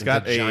 that's right. And He's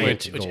got the a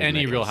giant Which gold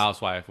any real necklace.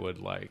 housewife would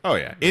like. oh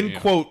yeah, in Yeah.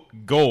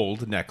 quote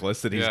gold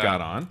necklace that he's Yeah.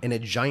 got on. And a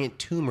giant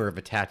tumor of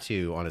a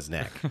tattoo on his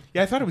neck.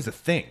 Yeah, I thought it was a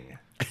thing.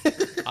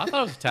 I thought it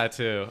was a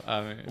tattoo.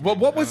 I mean, Well,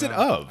 what was it I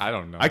don't know. of? I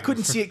don't know. I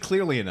couldn't see it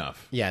clearly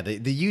enough. Yeah, the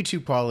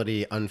YouTube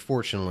quality,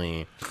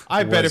 unfortunately,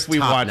 I bet was if we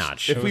top watched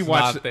notch. if It we was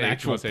watched not an the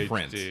actual H1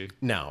 print, HD.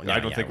 No, I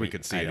don't think we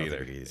could see I it don't either.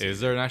 think we could see Is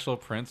there an actual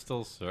print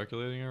still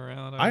circulating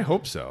around? I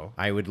hope so.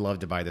 I would love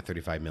to buy the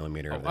 35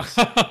 millimeter of this.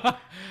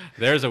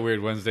 There's a weird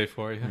Wednesday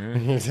for you.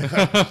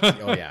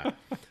 Oh yeah.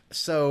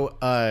 So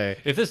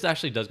If this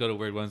actually does go to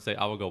Weird Wednesday,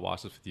 I will go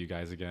watch this with you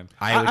guys again.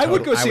 I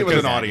would go see it with do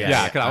an that, audience.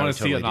 Yeah, because I would want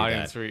to see totally an do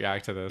audience that.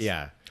 react to this.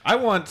 Yeah. I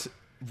want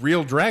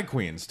real drag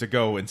queens to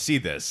go and see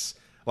this.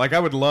 Like, I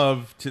would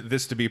love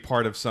this to be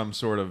part of some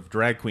sort of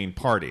drag queen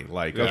party.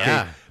 Like, okay,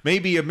 Yeah.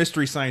 maybe a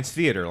Mystery Science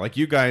Theater. Like,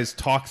 you guys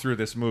talk through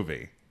this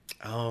movie.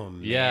 Oh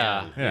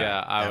man.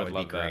 Yeah, I That would would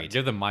love be that. great.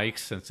 Give them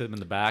mics and sit them in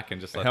the back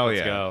and just like, Hell let's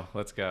yeah. go,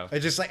 let's go.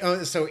 It's just like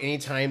so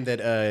anytime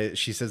that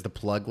she says the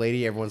plug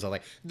lady, everyone's all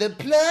like the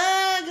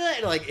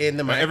plug like in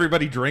the mic.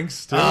 Everybody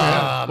drinks, too.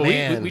 Oh, But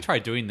man. we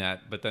tried doing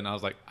that, but then I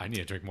was like, I need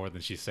to drink more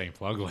than she's saying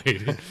plug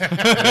lady.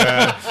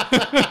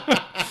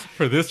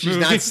 For this She's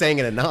movie. not saying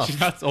it enough. She's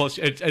not, well,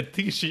 I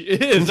think she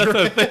is. That's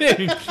the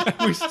thing.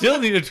 We still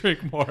need to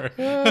drink more.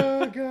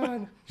 Oh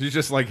god. She's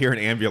just like hearing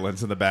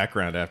ambulance in the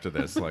background after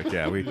this. Like,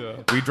 yeah, we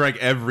drank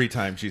every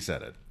time she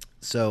said it.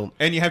 So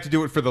And you have to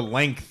do it for the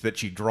length that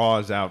she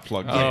draws out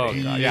plug Oh,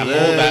 lady. God. Yeah, hold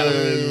that.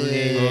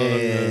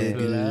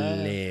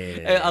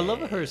 And I love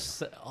her,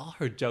 all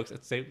her jokes.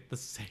 It's the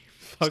same.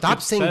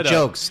 stop saying setup.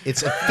 jokes.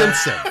 It's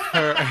offensive.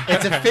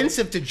 It's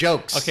offensive to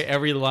jokes. Okay,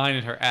 every line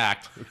in her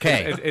act.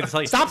 Okay. It's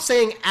like Stop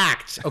saying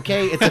act,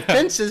 okay? It's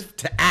offensive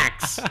to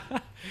acts.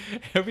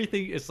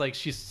 everything is like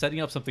she's setting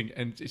up something,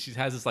 and she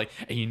has this like,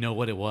 and you know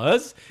what it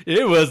was?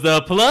 It was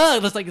the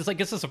plug. It's like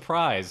it's a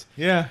surprise.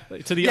 Yeah.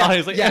 Like, to the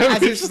audience, like, yeah,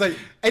 as it's just like,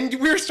 and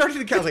we were starting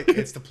to count like,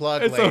 it's the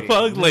plug it's lady. the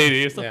plug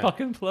lady. It's the Yeah.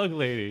 fucking plug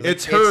lady.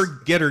 It's her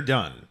get her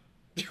done.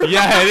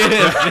 Yeah, it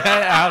is.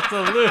 Yeah,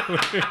 absolutely.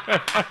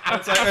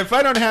 It's like, if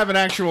I don't have an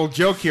actual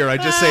joke here, I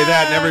just say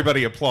that and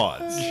everybody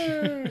applauds.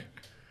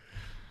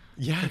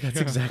 Yeah, that's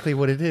exactly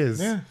what it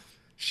is. Yeah.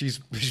 She's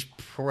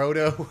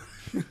proto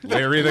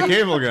Larry the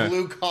Cable Guy.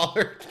 blue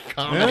collar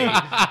comedy.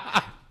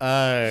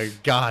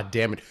 God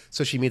damn it.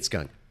 So she meets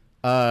Skunk.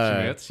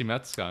 She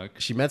met Skunk.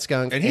 She met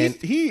Skunk, And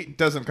he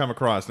doesn't come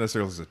across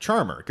necessarily as a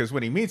charmer because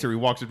when he meets her, he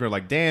walks up to her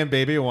like, "Damn,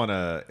 baby, I want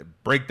to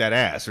break that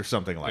ass" or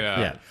something like Yeah.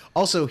 that. yeah.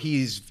 Also,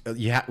 he's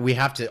we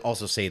have to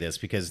also say this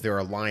because there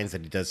are lines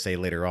that he does say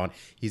later on.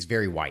 He's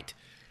very white.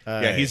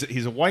 Yeah,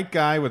 he's a white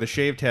guy with a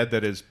shaved head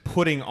that is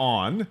putting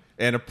on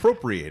and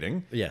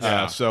appropriating.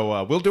 Yes.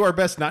 So we'll do our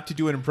best not to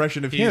do an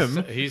impression of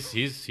him. He's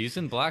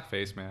in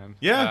blackface, man.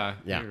 Yeah.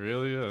 Yeah. He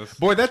really is.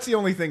 Boy, that's the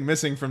only thing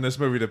missing from this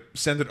movie to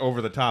send it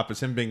over the top is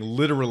him being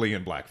literally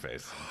in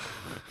blackface.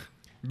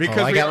 Because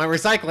I got my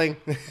recycling.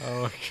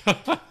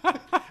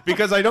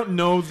 because I don't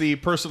know the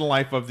personal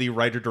life of the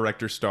writer,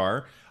 director,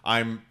 star.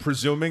 I'm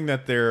presuming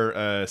that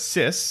they're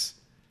cis.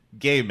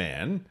 Gay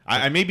man.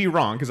 I may be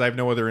wrong because I have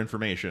no other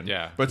information.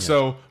 Yeah. But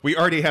so we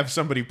already have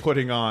somebody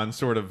putting on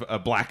sort of a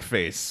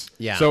blackface.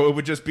 Yeah. So it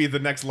would just be the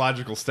next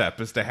logical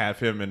step is to have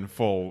him in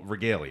full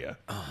regalia.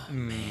 Oh,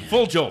 man.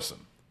 Full Jolson.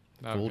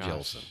 Oh, Full gosh.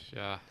 Jolson.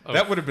 Yeah. Oh,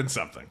 That would have been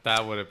something.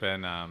 that would have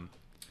been.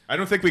 I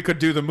don't think we could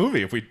do the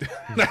movie if we.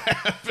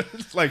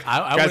 It's like,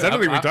 guys, I don't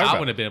think we talked I about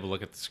wouldn't it. have been able to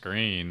look at the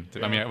screen.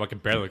 I mean, I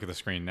could barely look at the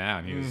screen now,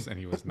 and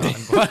he was not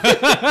in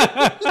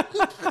black.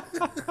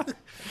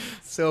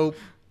 So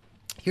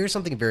here's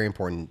something very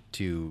important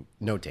to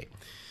notate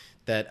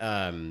that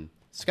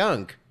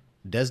Skunk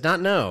does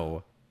not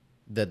know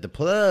that the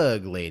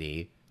plug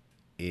lady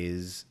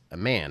is a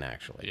man,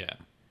 actually. Yeah.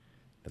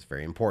 That's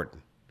very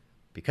important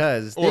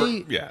because Or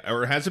they,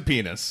 or has a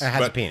penis. Or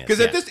has a penis, Because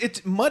yes.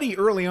 it's muddy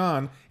early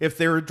on if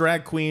they're a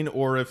drag queen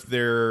or if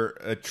they're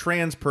a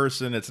trans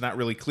person. It's not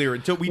really clear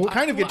until we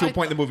kind of get to a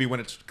point in the movie when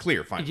it's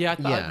clear. Finally, Yeah, I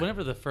thought Yeah.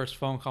 whenever the first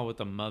phone call with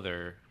the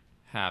mother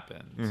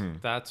happened,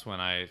 that's when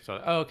I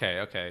thought, oh,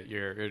 okay,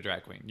 you're a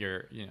drag queen.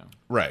 You're,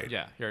 Right.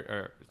 Yeah, you're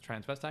a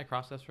transvestite,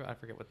 crossdresser. I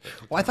forget what the.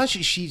 Well, I thought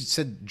she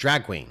said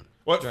drag queen.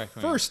 Well, Drag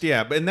queen. first,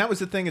 yeah, and that was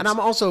the thing. And I'm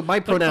also, my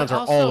pronouns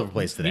are all over the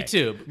place today.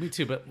 Me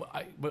too.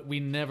 But we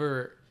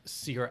never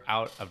see her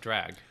out of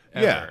drag.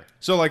 Ever. Yeah.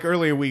 So like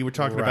earlier we were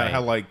talking about Right.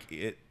 how like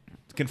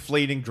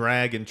conflating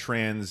drag and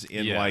trans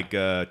in like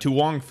Tu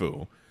Wong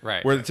Fu.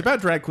 Right. Where it's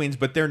about drag queens,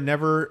 but they're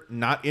never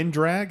not in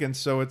drag, and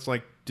so it's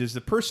like, does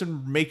the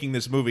person making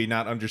this movie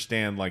not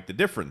understand like the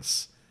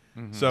difference?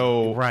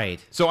 So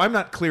Right. So I'm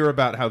not clear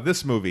about how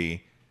this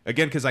movie,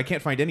 again, because I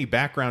can't find any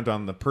background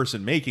on the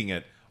person making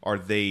it. Are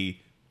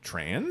they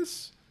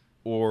trans?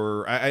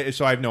 Or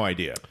so I have no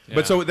idea. Yeah.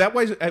 But so that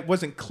was it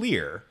wasn't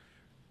clear.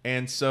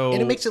 And so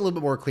And it makes it a little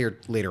bit more clear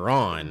later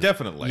on.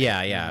 Definitely.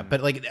 Yeah.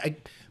 But like,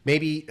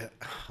 maybe,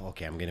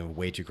 okay, I'm giving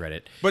way too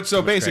credit. But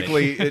so Too much credit.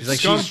 basically, It's like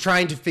Skunk, she's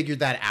trying to figure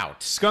that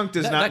out. Skunk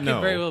does That not could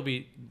know. very well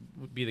be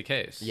the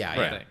case. Yeah, I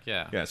yeah. think.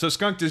 Yeah. Yeah, so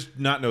Skunk does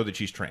not know that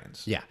she's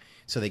trans. Yeah.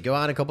 So they go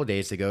out a couple of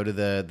days. They go to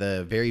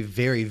the very,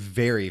 very,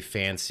 very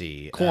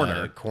fancy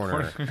Corner.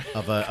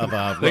 of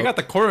a. They got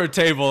the corner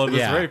table of this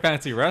Yeah. very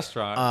fancy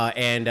restaurant.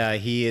 and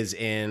he is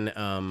in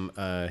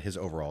his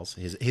overalls,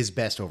 his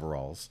best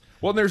overalls,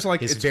 Well, there's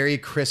like his it's, very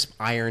crisp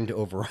ironed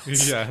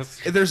overalls. yes.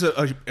 there's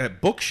a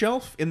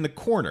bookshelf in the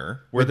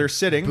corner where they're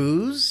sitting.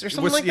 Booze or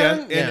something With- like yeah,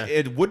 that.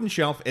 and a wooden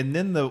shelf, and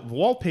then the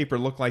wallpaper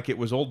looked like it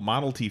was old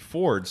Model T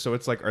Ford. So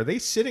it's like, are they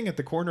sitting at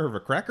the corner of a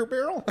Cracker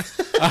Barrel?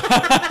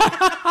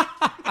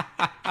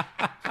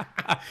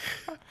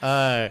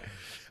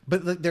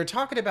 But like, they're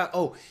talking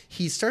about,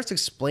 he starts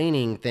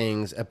explaining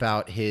things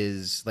about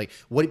his, like,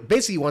 what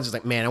basically he wants is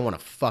like, man, I want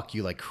to fuck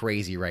you like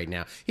crazy right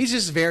now. He's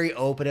just very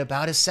open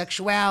about his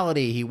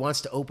sexuality. He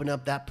wants to open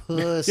up that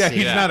pussy. Yeah,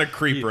 he's Yeah. not a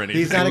creep or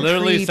anything. He's not He a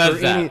literally creep says or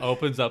that. any-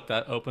 Opens up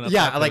that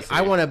Yeah, like, pussy.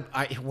 I want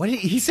to, what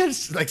he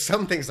says, like,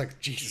 some things like,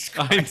 Jesus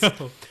Christ. I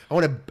know. I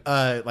want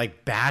to,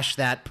 like, bash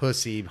that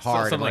pussy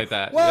hard. something I'm like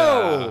that.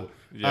 Whoa!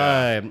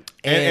 Yeah.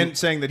 and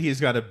saying that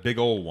he's got a big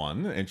old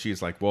one, and she's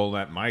like, "Well,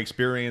 that my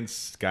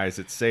experience, guys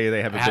that say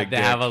they have a big They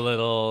dick." have a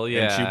little,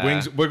 yeah.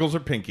 And she wiggles her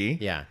pinky.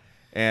 Yeah.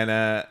 And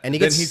he then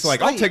gets he's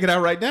like, "I'll take it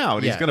out right now,"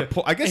 and Yeah. he's gonna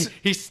pull. I guess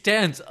He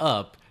stands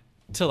up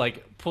to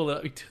like pull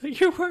it.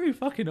 You're wearing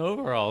fucking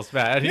overalls,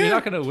 man. Yeah. You're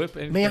not gonna whip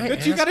anything. May I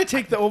but you got to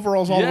take the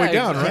overalls all the Yeah, way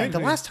down, exactly. right? The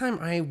last time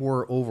I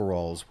wore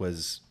overalls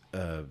was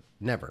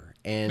never.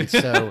 And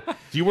so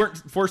You weren't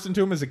forced into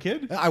them as a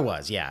kid. I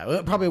was,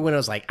 yeah. Probably when I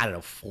was like, I don't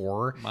know,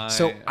 4.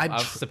 So I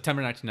was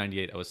September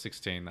 1998. I was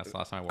 16. That's the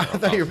last time I wore I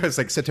thought overalls. it was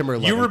like September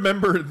 11th. You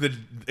remember the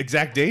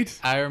exact date?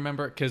 I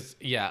remember because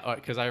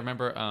I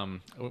remember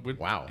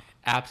Wow.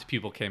 Apt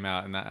People came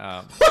out and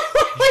that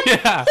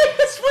yeah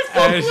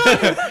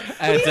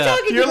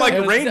and, You're like It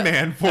was Rain that-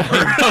 Man for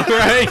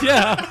right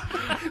yeah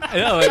I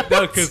know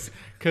no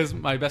because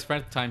my best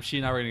friend at the time, she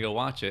and I were gonna go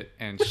watch it,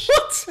 and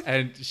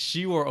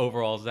she wore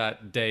overalls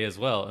that day as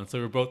well, and so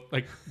we were both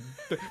like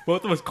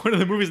both of us going to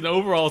the movies in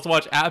overalls to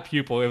watch Apt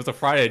Pupil. It was a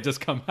Friday, it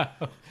just come out.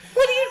 What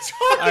are you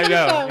talking I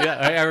know. about? Yeah,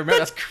 I remember.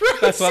 That's crazy.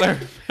 That's what I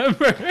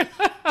remember.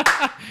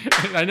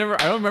 I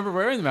don't remember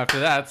wearing them after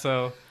that.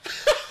 So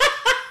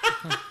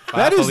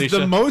That is Felicia.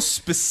 the most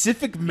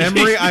specific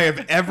memory I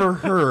have ever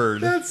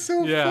heard. That's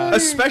so Yeah. funny.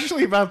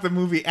 Especially about the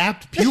movie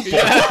Apt Pupil.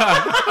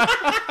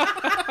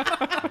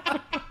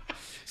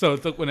 So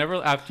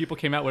whenever Apt People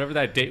came out, whatever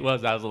that date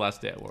was, that was the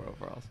last day I wore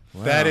overalls.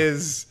 That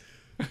is.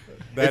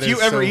 That if you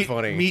is ever so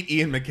funny. meet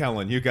Ian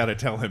McKellen, you got to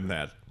tell him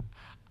that.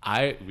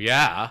 I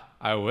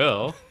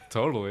will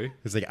totally.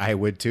 It's like, I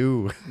would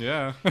too.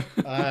 Yeah. Or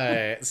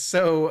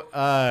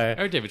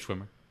David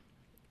Schwimmer.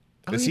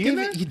 Is he in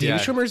David, there? David Yeah.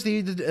 Schwimmer's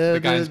the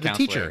guidance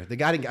teacher. counselor. The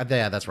guy.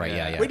 Yeah, that's right.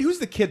 Yeah. Yeah. Wait, who's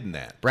the kid in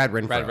that? Brad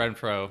Renfro. Brad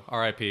Renfro,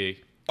 R.I.P.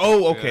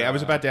 Oh, okay. Yeah. I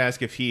was about to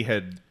ask if he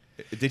had.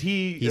 Did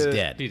he? He's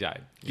dead. He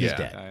died. He's Yeah.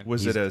 dead.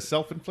 Was it a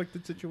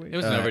self-inflicted situation? It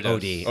was an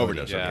overdose. OD.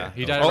 Overdose, Yeah, okay.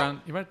 he died Oh.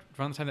 around the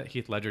time that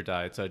Heath Ledger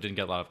died, so it didn't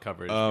get a lot of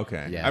coverage.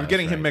 Okay. Yeah, I'm that's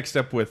getting him right. mixed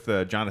up with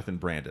Jonathan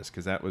Brandis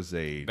because that was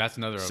a That's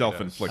another overdose.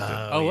 self-inflicted.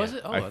 Oh, was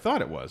it? Oh, I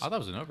thought it was. I thought it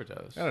was an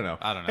overdose. I don't know.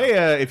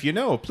 Hey, if you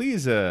know,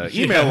 please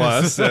email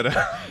us at,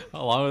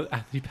 along with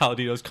Anthony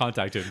Palladino's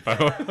contact info.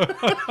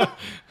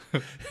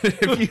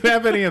 if you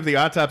have any of the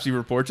autopsy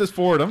reports, just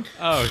forward them.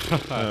 Oh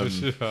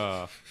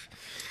gosh.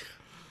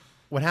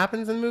 What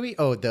happens in the movie?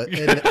 Oh, in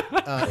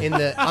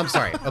the. I'm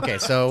sorry. Okay,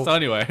 so. So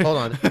anyway. hold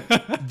on.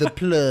 The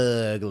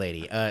plug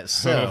lady.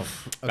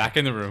 Back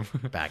in the room.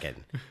 Back in.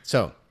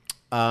 So,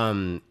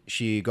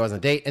 she goes on a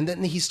date, and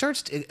then he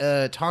starts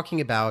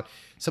talking about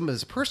some of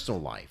his personal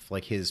life,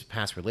 like his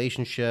past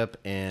relationship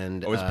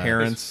and his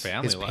parents. His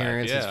family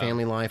life, his yeah.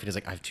 family life. And he's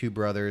like, I have 2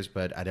 brothers,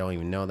 but I don't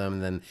even know them.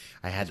 And then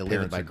I had to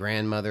live with my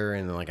grandmother,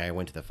 and then like I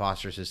went to the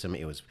foster system.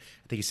 It was,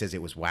 I think he says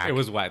it was whack. It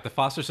was whack. The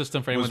foster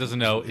system, for anyone who doesn't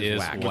know, is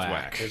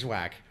whack. It was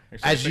whack.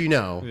 As you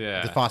know,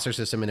 Yeah. the foster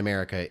system in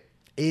America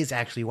is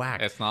actually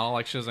whack. It's not all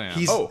like Shazam.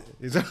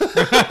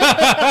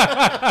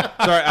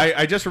 Sorry,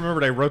 I just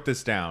remembered I wrote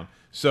this down.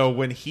 So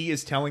when he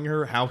is telling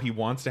her how he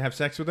wants to have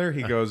sex with her,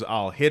 he goes,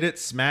 I'll hit it,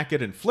 smack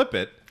it, and flip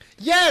it.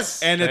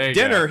 Yes. And There at you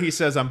dinner, go. he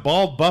says, "I'm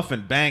bald, buff,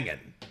 and banging."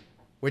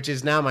 Which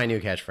is now my new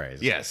catchphrase.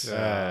 Yes.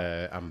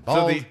 I'm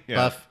bald, yeah.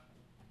 buff,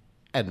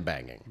 and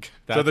banging.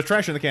 So the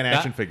trash in the can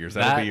action figures.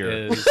 That'll be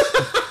your.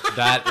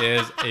 That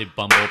is a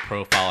Bumble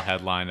profile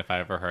headline if I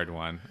ever heard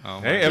one.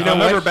 Oh my Hey, if God.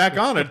 I'm ever back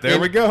on it, there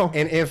we go.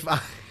 And if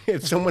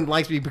someone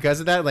likes me because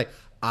of that, like,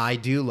 I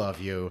do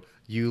love you.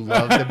 You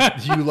love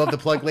the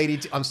plug lady.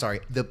 I'm sorry,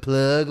 the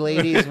plug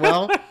lady as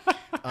well.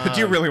 Do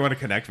you really want to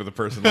connect with a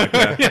person like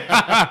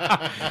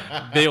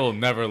that? They will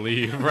never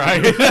leave,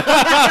 right?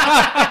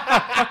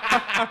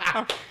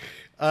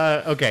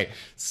 Okay,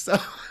 so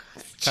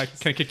Can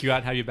I kick you out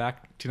and have you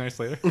back 2 nights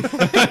later?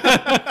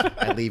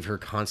 I leave her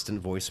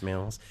constant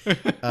voicemails.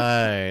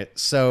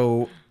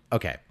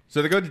 Okay.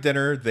 So they go to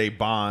dinner. They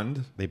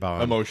bond.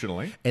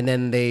 Emotionally. And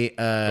then they Go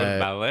to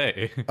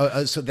ballet.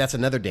 so that's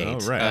another date. Oh,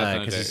 right.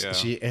 That's another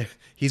date,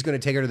 he's going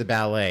to take her to the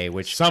ballet,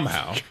 which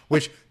Somehow.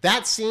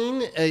 that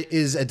scene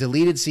is a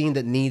deleted scene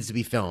that needs to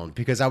be filmed,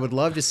 because I would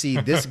love to see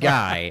this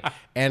guy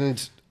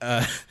and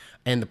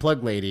the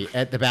plug lady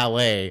at the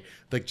ballet,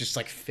 like just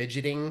like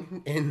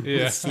fidgeting in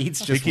the seats,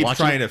 He just keeps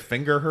watching. trying to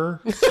finger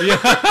her. Yeah.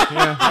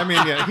 I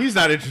mean, he's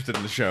not interested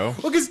in the show.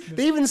 Well, because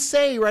they even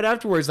say right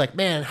afterwards, like,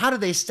 man, how do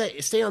they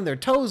stay on their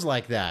toes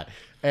like that?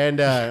 And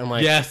I'm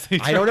like, Yes,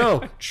 I don't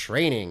know,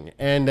 training.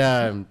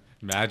 And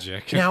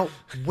Magic. now,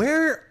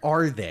 where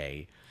are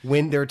they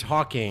when they're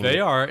talking? They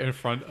are in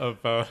front of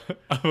a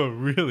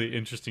really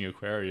interesting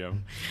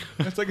aquarium.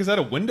 It's like, is that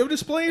a window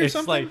display or It's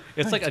something?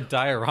 like a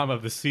diorama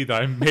of the sea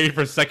that I made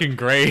for 2nd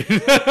grade.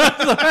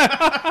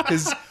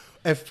 Because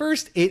at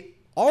first it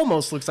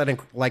almost looks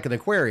like an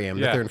aquarium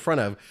that Yeah. they're in front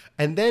of,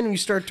 and then you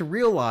start to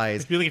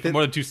realize If you look at it for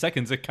more than 2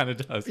 seconds, it kind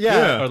of does.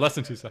 Yeah. Or less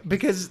than 2 seconds.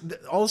 because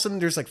all of a sudden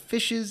there's like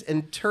fishes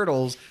and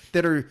turtles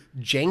that are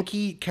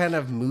janky, kind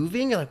of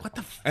moving. You're like, what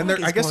the fuck? And they're,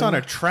 is I guess, going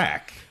on a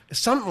track.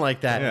 something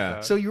like that.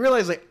 Yeah. So you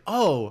realize, like,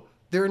 oh,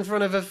 they're in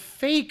front of a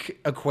fake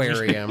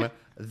aquarium.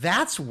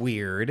 That's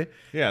weird.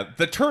 Yeah,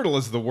 the turtle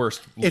is the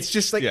worst. It's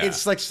just like Yeah.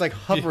 it's like just like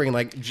hovering,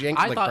 like jank.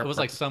 I like, thought it was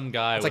like some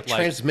guy it's with like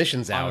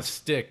transmissions on a out.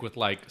 stick with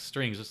like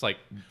strings, just like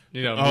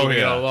moving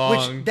yeah. it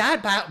along. Which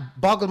that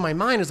boggled my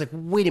mind. Is like,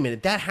 wait a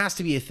minute, that has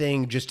to be a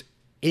thing just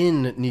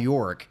in New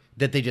York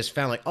that they just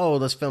found. Like, oh,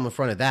 let's film in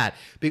front of that.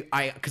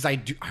 Because I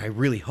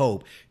really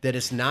hope that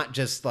it's not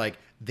just like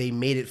they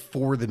made it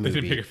for the didn't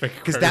movie, make a fake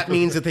because that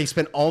aquarium. means that they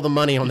spent all the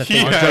money on the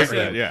fake Yeah,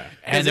 aquarium. yeah.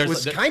 And it there's-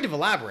 was kind of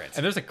elaborate.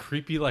 And there's a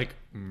creepy like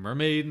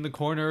mermaid in the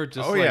corner.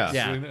 Just Oh, like, yeah.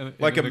 Yeah.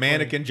 Like a the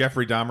mannequin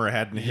Jeffrey Dahmer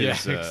had in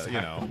his, Yeah,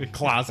 exactly.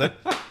 closet.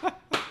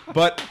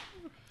 But,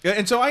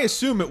 and so I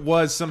assume it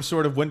was some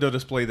sort of window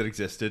display that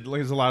existed. Like,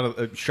 there's a lot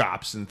of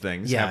shops and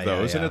things Yeah, have yeah,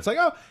 those. And yeah. it's like,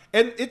 oh,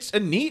 and it's a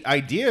neat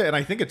idea, and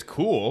I think it's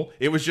cool.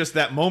 It was just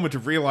that moment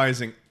of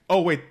realizing,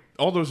 oh, wait,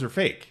 all those are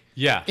fake.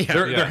 Yeah,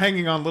 They're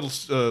hanging on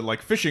little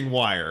like fishing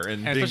wire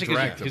and And being especially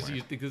dragged because somewhere.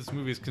 you think this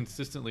movie is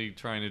consistently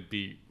trying to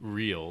be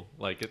real,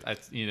 like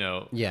it's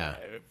Yeah.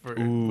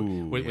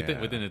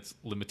 within its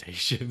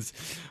limitations,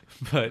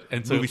 but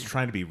and so Movie's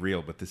trying to be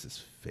real, but this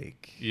is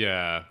fake.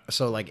 yeah,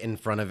 So like in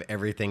front of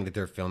everything that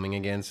they're filming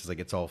against, is like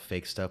it's all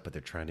fake stuff, but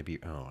they're trying to be.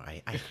 Oh,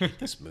 I hate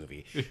this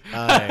movie.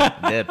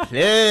 The plug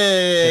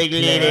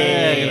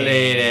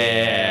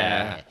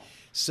lady.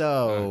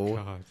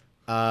 So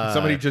God.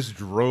 Somebody just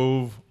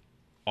drove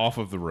off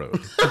of the road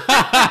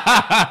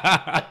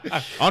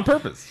on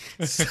purpose.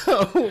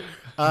 so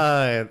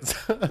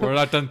We're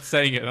not done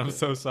saying it. I'm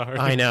so sorry.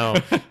 I know.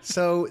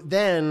 So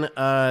then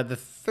the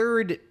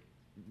third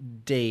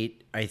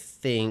date, I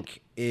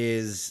think,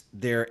 is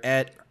they're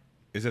at.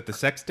 Is it the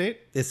sex date?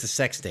 It's the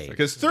sex date.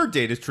 Because third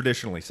date is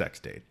traditionally sex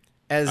date.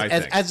 As I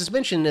think. is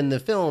mentioned in the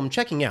film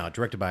Checking Out,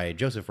 directed by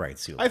Joseph Wright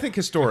Sewell. I think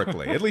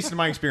historically, at least in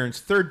my experience,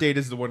 third date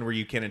is the one where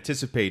you can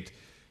anticipate,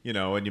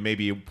 and you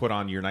maybe put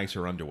on your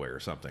nicer underwear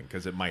or something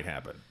because it might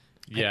happen.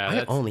 Yeah, I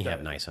that's- only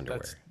have nice underwear.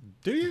 that's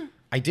Do you?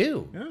 I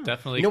do.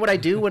 definitely. You know what I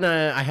do when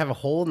I have a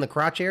hole in the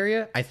crotch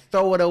area? I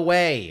throw it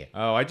away.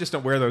 Oh, I just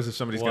don't wear those if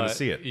somebody's going to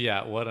see it.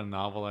 Yeah, what a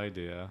novel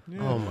idea.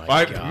 Oh my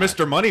god.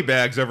 Mr.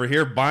 Moneybags over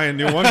here buying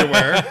new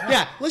underwear.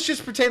 Yeah, let's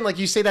just pretend like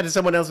you say that to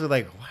someone else. We're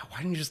like, why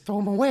didn't you just throw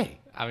them away?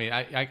 I mean,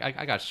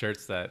 I got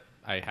shirts that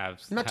I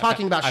have. I'm not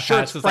talking about I've had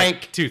shirts, since, Frank.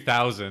 Like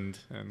 2000.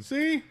 And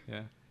See?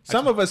 yeah.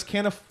 Some of us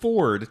can't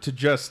afford to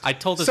just. I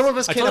told Some of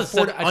us I can't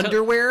told afford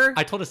underwear.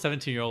 I told a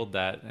 17-year-old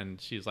that, and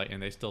she's like,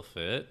 and they still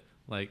fit.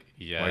 Like,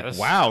 yes. like,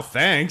 wow,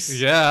 thanks.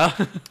 Yeah.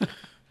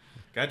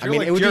 God, I you're mean,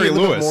 like it would Jerry be a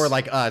little Lewis. bit more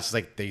like us.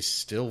 Like, they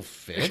still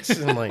fit.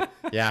 And like,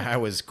 yeah, I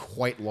was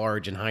quite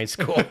large in high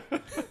school.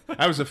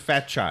 I was a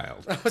fat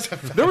child.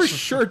 There were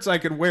shirts I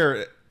could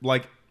wear,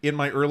 like in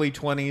my early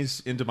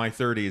 20s into my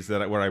 30s,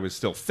 where I was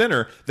still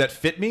thinner, that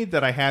fit me,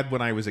 that I had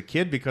when I was a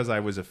kid because I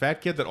was a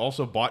fat kid that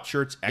also bought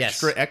shirts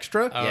extra,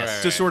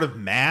 Yes. to sort of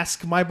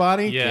mask my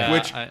body, Yeah,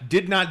 which I-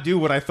 did not do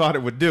what I thought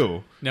it would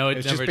do. No, it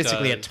It's never just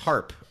basically does. a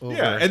tarp over.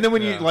 Yeah, and then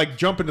when you like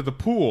jump into the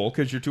pool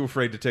because you're too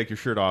afraid to take your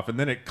shirt off, and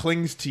then it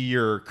clings to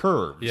your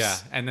curves. Yeah,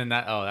 and then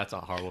that's a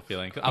horrible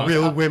feeling.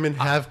 Women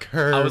have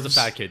curves. I was a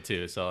fat kid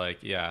too, so like,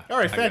 yeah. All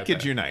right, fat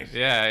kids unite.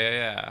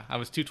 Yeah. I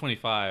was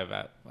 225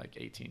 at like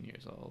 18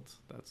 years old.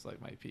 That's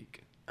like my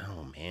peak.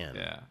 Oh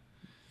man.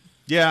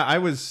 Yeah, I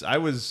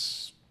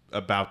was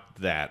about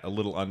that, a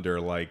little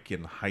under, like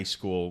in high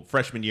school,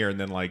 freshman year, and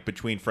then like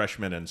between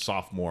freshman and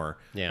sophomore,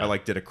 I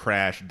like did a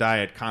crash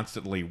diet,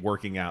 constantly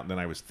working out, and then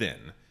I was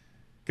thin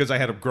because I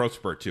had a growth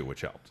spurt too,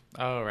 which helped.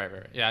 Oh, right.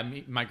 Yeah,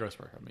 my growth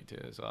spurt helped me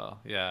too as well.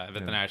 Yeah,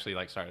 but then I actually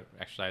like started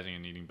exercising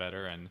and eating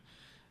better, and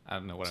I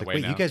don't know what I weigh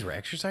wait, now. you guys were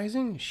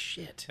exercising?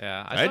 Shit.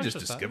 Yeah, I just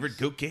discovered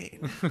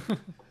cocaine.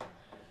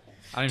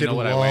 I don't even know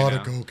what I weigh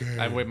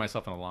now. I weighed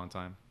myself in a long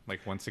time, like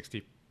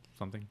 160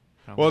 something.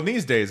 Well,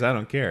 these days I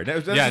don't care.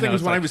 That's the thing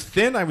was when I was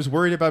thin, I was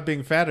worried about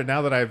being fat, and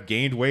now that I've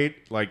gained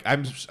weight, like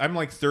I'm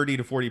like 30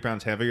 to 40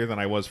 pounds heavier than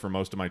I was for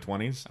most of my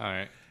 20s. All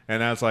right.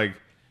 And now it's like,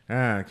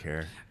 I don't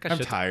care. I'm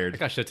tired. I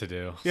got shit to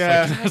do.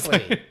 Yeah,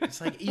 exactly.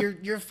 It's like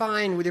you're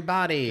fine with your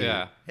body.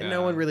 Yeah, and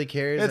no one really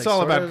cares. It's like,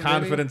 all about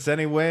confidence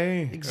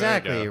anyway.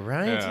 Exactly.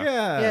 Right.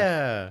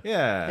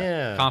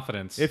 Yeah.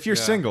 Confidence. If you're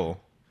single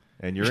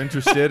and you're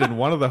interested in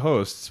one of the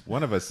hosts,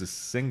 one of us is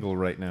single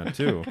right now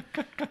too.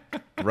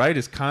 Wright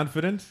is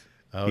confident.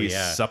 Oh, he's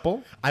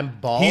supple. I'm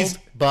bald,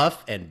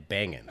 buff, and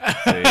banging.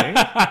 See?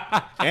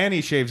 And he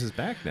shaves his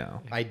back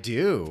now. I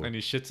do. And he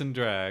shits in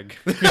drag.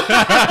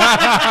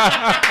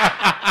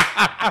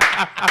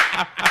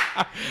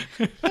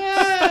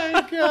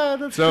 Oh,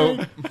 God,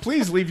 so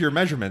please leave your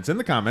measurements in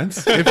the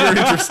comments if you're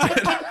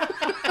interested.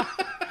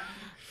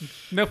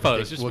 No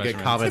photos. Just we'll get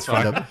comments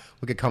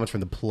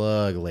from the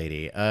plug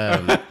lady.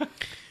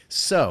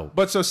 So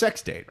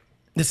sex date.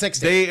 The sex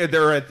date.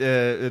 They're at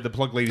the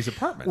plug lady's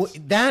apartment. Well,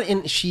 that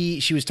and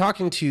she was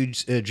talking to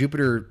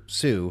Jupiter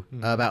Sue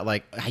about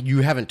like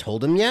you haven't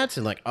told him yet,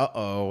 and like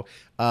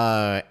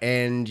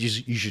and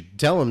you should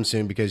tell him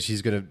soon because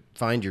he's gonna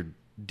find your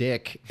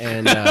dick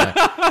and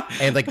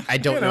and like I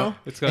don't know.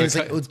 It's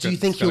like, do you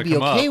think he'll be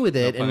okay with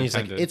it? And he's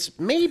like, it's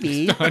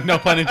maybe. No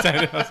pun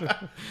intended. It's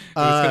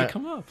gonna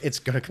come up. It's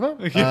gonna come up.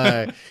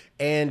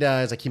 And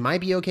it's like he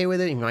might be okay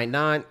with it. He might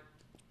not.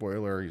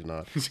 Spoiler, he's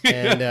not.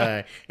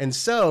 And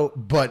so,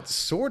 but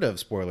sort of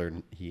spoiler,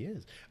 he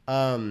is.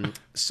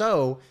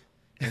 So,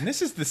 and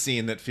this is the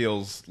scene that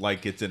feels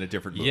like it's in a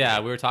different movie. Yeah,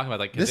 we were talking about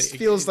like this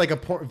feels like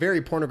a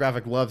very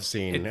pornographic love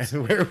scene.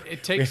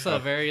 It takes a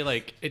very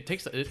it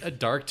takes a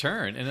dark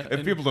turn. And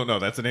if people don't know,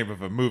 that's the name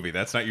of a movie.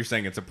 That's not you're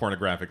saying it's a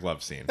pornographic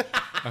love scene.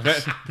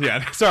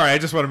 Sorry, I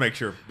just want to make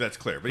sure that's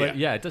clear. But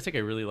yeah, it does take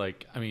a really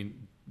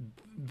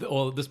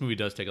this movie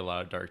does take a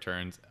lot of dark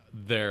turns.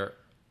 They're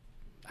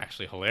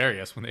actually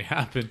hilarious when they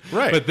happen,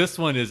 right? But this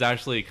one is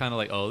actually kind of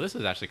like, oh, this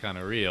is actually kind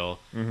of real,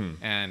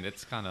 and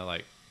it's kind of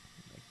like,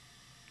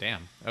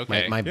 damn,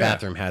 okay. My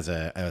bathroom has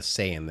a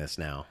say in this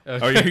now.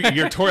 Oh,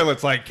 your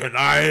toilet's like, can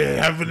I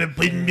have an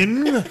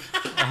opinion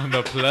on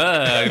the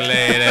plug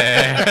lady?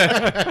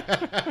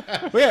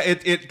 Well, yeah,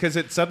 it because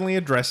it suddenly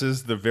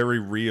addresses the very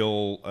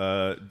real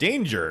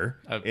danger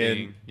of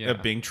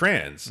being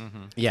trans.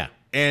 Yeah,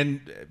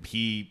 and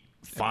he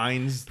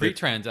finds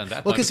pre-trans on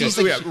that point because she's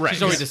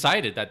already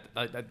decided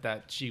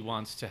that she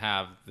wants to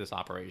have this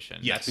operation.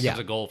 Yes, it's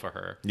a goal for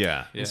her.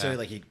 Yeah. And so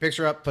like he picks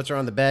her up, puts her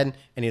on the bed,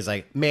 and he's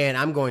like, "Man,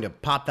 I'm going to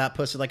pop that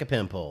pussy like a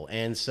pimple."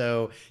 And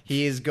so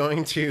he is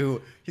going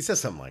to. He says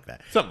something like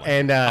that.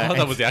 And I thought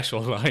that was the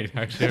actual line.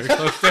 Actually,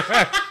 close to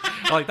it.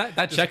 Like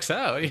that checks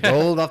out. Yeah.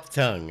 Rolled off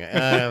the tongue.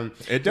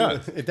 It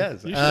does. It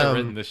does. You should have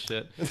written this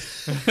shit.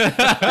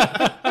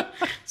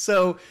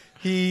 So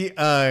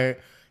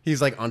he's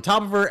like on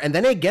top of her, and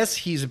then I guess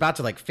he's about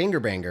to like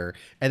finger bang her,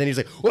 and then he's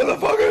like, "What the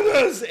fuck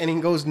is this?" And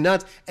he goes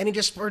nuts, and he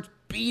just starts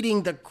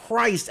beating the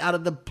Christ out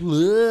of the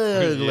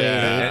plug lady,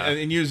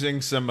 and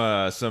using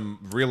some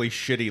really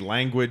shitty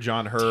language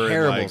on her.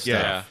 Terrible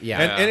stuff.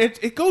 Yeah. And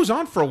it goes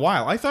on for a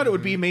while. I thought it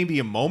would be maybe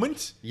a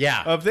moment.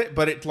 of it,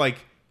 but it like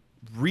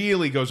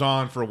really goes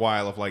on for a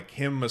while of like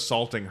him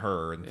assaulting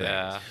her and things.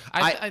 Yeah,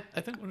 I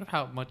think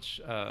how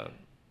much how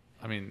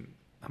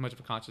much of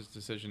a conscious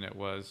decision it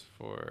was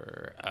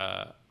for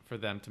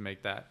them to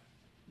make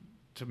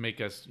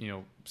us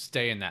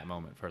stay in that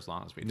moment for as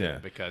long as we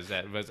did, because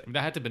that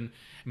had to been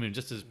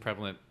just as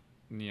prevalent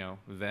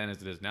then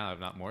as it is now,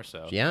 if not more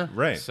so. Yeah,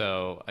 right.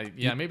 So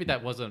maybe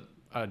that wasn't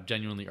a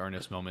genuinely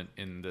earnest moment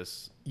in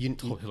this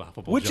totally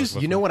laughable. Which is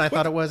what I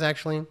thought it was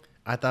actually.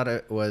 I thought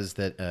it was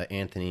that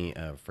Anthony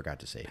forgot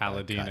to say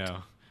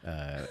Palladino.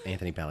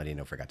 Anthony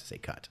Palladino forgot to say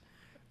cut.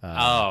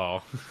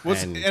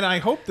 And I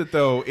hope that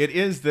though it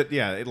is that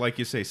like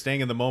you say,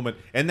 staying in the moment,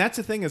 and that's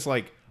the thing is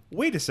like,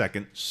 wait a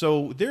second,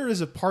 so there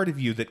is a part of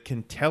you that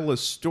can tell a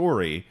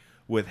story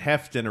with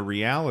heft and a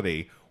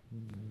reality.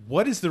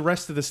 What is the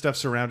rest of the stuff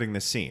surrounding the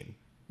scene?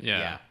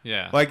 Yeah.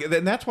 Like,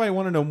 and that's why I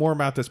want to know more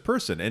about this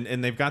person,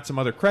 and they've got some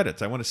other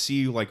credits. I want to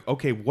see like,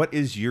 okay, what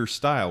is your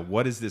style?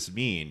 What does this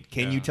mean?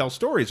 Can you tell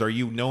stories? Are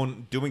you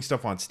known doing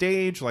stuff on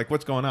stage? Like,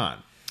 what's going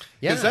on?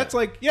 Because that's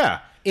like,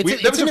 that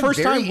was the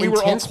first time we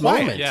were all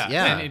quiet.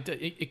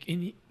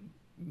 And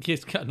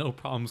he's got no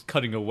problems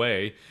cutting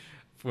away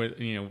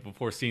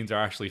before scenes are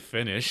actually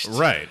finished.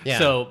 Right. Yeah.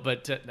 So,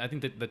 but I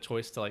think that the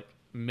choice to like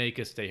make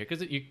us stay here,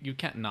 because you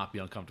can't not be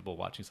uncomfortable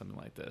watching something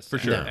like this. For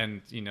sure.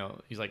 And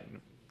he's like,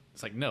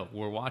 it's like, no,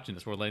 we're watching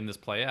this. We're letting this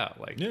play out.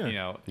 Like,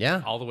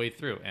 Yeah. all the way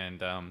through. And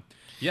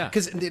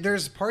Because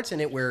there's parts in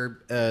it where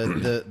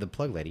the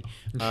plug lady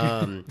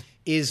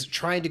is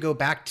trying to go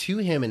back to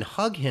him and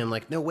hug him,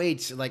 like, no,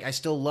 wait, like, I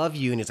still love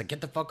you. And he's like, get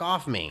the fuck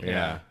off me.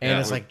 Yeah. And Yeah.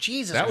 it's like,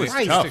 Jesus That was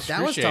Christ, tough.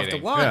 that was tough to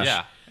watch.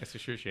 Yeah, it's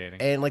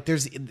excruciating. And like,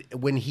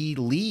 when he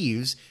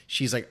leaves,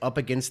 she's like up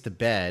against the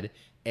bed,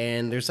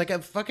 and there's like a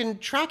fucking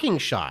tracking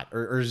shot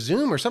or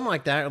zoom or something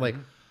like that. Like,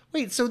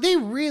 wait, so they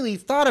really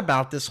thought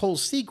about this whole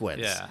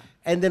sequence. Yeah.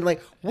 And then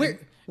like,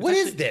 what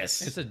is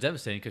this? It's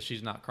devastating because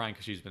she's not crying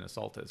because she's been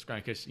assaulted. It's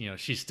crying because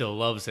she still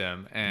loves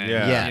him, and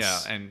Yeah.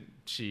 Yes. and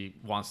she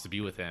wants to be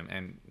with him,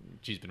 and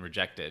she's been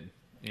rejected.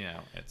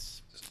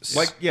 It's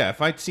Like, yeah, if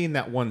I'd seen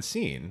that one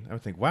scene, I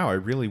would think, wow, I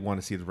really want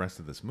to see the rest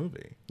of this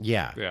movie.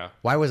 Yeah. Yeah.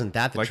 Why wasn't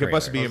that the Like, trailer? it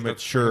must be a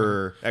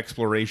mature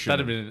exploration.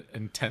 that'd have been an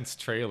intense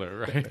trailer,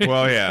 right?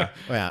 Well, yeah.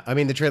 Yeah, I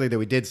mean, the trailer that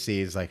we did see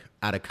is like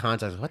out of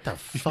context. What the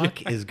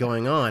fuck is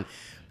going on?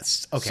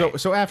 Okay.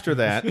 So after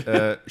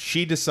that,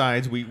 she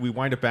decides we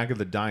wind up back at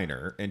the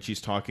diner, and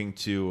she's talking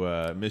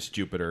to Miss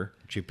Jupiter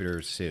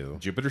Jupiter Sue.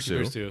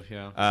 Too,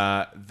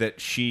 yeah. that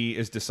she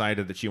has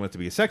decided that she wants to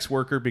be a sex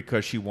worker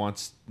because she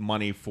wants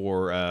money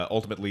for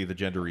ultimately the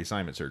gender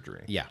reassignment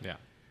surgery. Yeah. Yeah.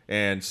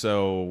 And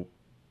so,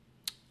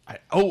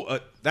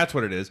 that's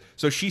what it is.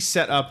 So she's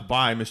set up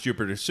by Miss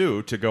Jupiter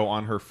Sue to go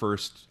on her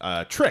first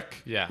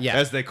trick, Yeah. Yeah.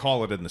 as they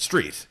call it in the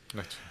street,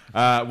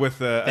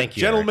 with a Thank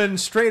you, gentleman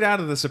straight out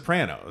of The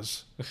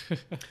Sopranos.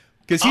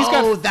 Because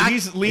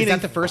he's leaning. Is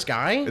that the first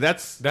guy?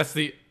 That's That's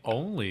the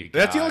only guy.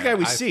 That's the only guy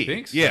we I see.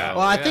 think so. Yeah.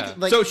 Well, I think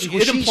like so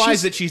well, it implies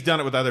she's- that she's done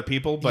it with other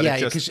people, but yeah, it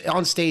just because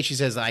on stage she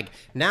says like,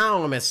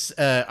 now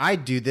I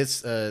do this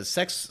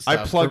sex stuff. I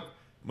plug.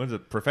 What is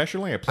it?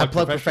 Professionally, I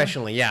plug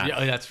professionally. Yeah.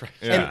 Yeah, that's right.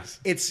 Yeah. And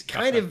it's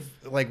kind of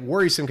like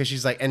worrisome because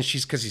she's like, and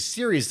because she's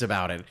serious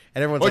about it,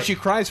 and everyone's Or like, she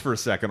cries for a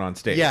second on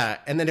stage. yeah,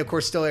 and then of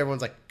course still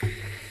everyone's like,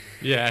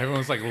 Yeah,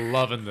 everyone's like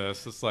loving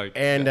this. It's like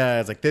and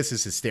it's like this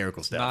is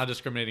hysterical stuff. not a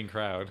discriminating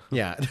crowd.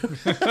 Yeah.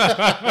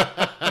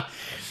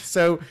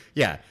 So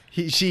yeah,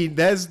 she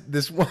does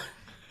this one.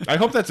 I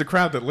hope that's a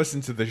crowd that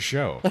listens to this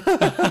show.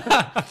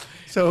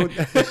 So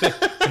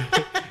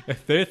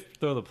If they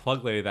throw the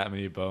plug lady that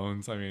many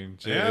bones, I mean,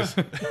 jeez.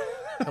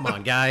 Yeah. come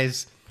on,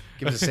 guys,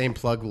 give us the same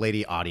plug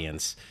lady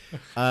audience.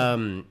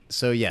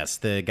 So yes,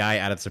 the guy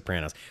out of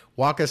Sopranos.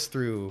 Walk us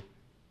through,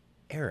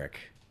 Eric,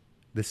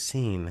 the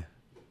scene,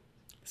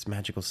 this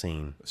magical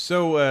scene.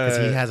 So Because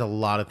he has a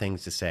lot of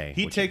things to say.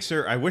 he takes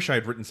her. I wish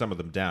I'd written some of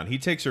them down. He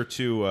takes her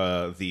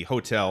to the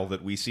hotel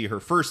that we see her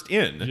first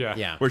in. Yeah.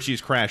 Yeah. Where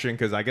she's crashing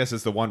because I guess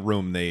it's the one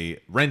room they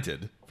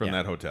rented from Yeah.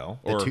 that hotel.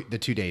 the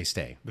 2-day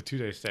stay. The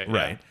 2-day stay.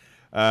 Right.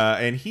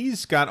 And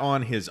he's got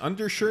on his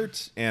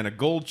undershirt and a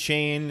gold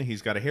chain.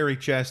 He's got a hairy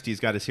chest. He's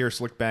got his hair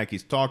slicked back.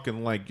 He's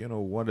talking like,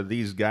 one of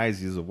these guys.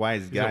 He's a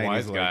wise guy. a And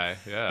wise he's guy, Like,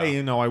 yeah.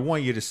 Hey, I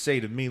want you to say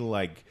to me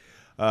like,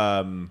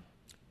 So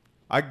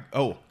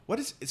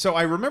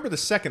I remember the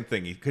second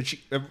thing because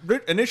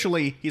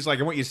initially he's like,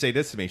 I want you to say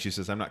this to me. She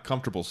says, I'm not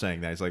comfortable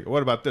saying that. He's like,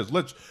 what about this?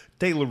 Let's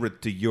tailor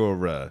it to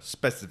your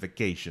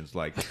specifications.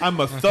 Like, I'm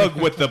a thug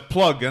with a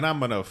plug and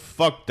I'm gonna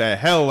fuck the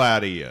hell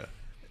out of you.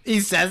 He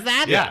says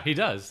that? Yeah, he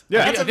does.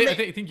 Yeah. I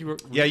That's think you were.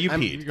 Yeah, you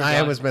I'm- peed.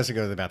 I was messing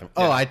go to the bathroom.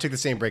 Oh, I took the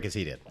same break as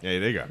he did. Yeah,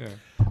 there you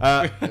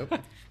go.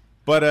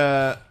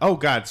 But oh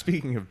god,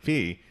 speaking of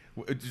pee,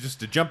 just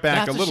to jump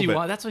back a little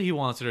bit. That's what he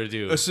wants her to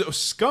do. So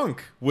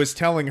Skunk was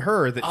telling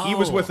her that he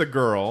was Oh. with a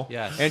girl,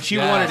 Yes. and she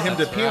Yes, wanted him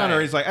to that's pee on her.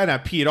 right. He's like, and I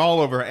peed all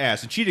over her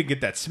ass, and she didn't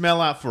get that smell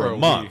out for For a a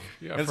month. week.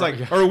 Yeah, And it's for- like,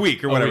 yeah. or a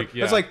week or A whatever. week,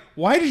 yeah. It's like,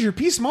 why does your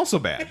pee smell so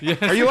bad?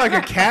 Are you like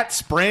a cat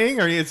spraying,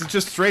 or is it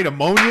just straight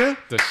ammonia?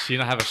 Does she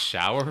not have a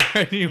shower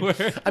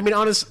anywhere? I mean,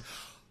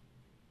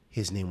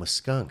 his name was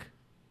Skunk.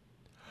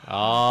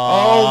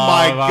 Oh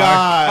my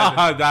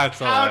god! That's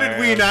How did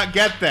we hilarious. not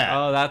get that?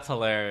 Oh, that's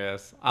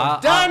hilarious.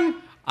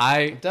 done.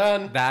 I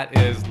Done. That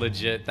is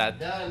legit. That's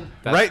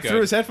right good. threw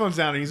his headphones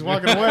down, and he's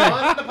walking away.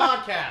 On the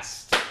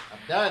podcast. I'm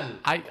done.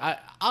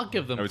 I'll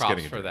give them I was props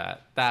getting for into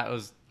that. That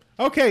was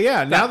Okay,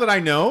 yeah. Now that I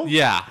know,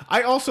 yeah.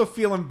 I also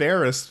feel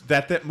embarrassed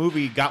that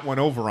movie got one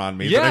over on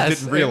me that I Yes,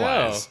 didn't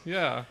realize. know.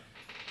 Yeah.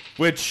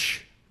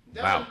 Which,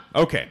 wow.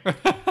 Okay,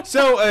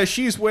 so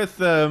she's with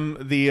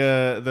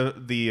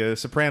the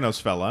Sopranos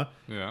fella.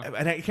 Yeah.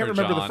 And I can't Her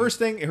remember the John. first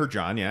thing. Her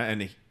John, yeah,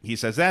 and he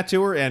says that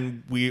to her,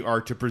 and we are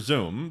to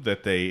presume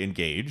that they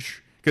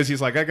engage because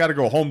he's like, I got to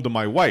go home to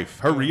my wife.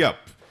 Hurry up.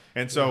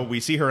 And so we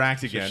see her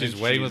act again. She's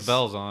and waiting with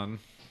bells on.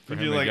 For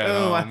And him you're to like, get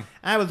oh, home.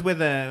 I was with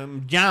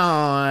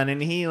John,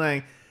 and he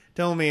like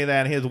told me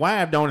that his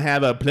wife don't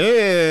have a plug.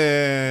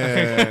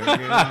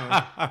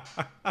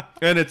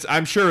 And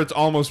I'm sure it's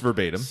almost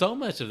verbatim. So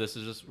much of this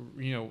is just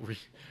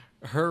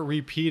her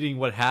repeating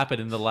what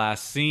happened in the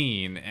last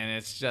scene, and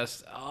it's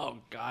just oh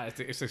god,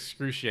 it's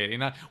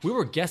excruciating. We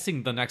were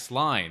guessing the next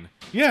line.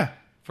 Yeah.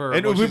 for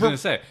what she's going to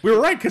say. We were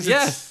right because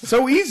it's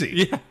so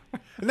easy. Yeah.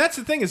 And that's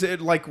the thing is,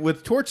 like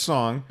with Torch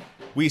Song,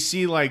 we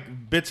see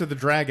like bits of the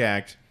drag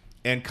act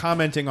and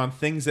commenting on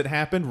things that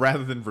happened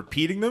rather than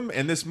repeating them.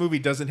 And this movie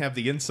doesn't have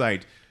the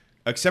insight,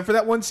 except for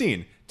that one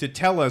scene, to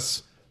tell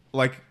us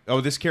like,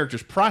 oh, this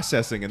character's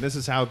processing and this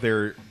is how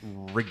they're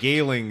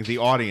regaling the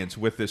audience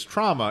with this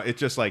trauma. It's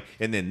just like,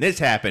 and then this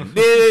happened. What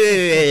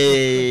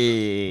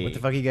the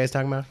fuck are you guys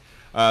talking about?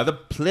 The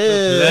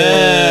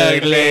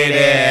plug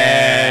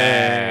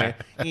lady.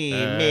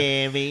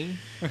 Maybe.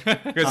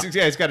 Because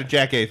it's got a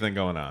Jack A thing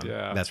going on.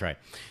 Yeah. That's right.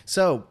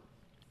 So,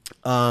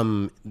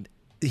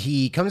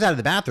 he comes out of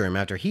the bathroom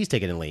after he's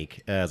taken a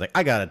leak. It's like,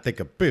 I gotta take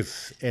a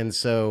piss. And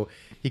so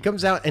he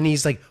comes out and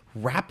he's like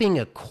wrapping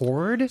a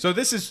cord. So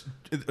this is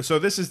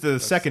the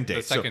second date.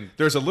 the second- So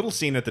there's a little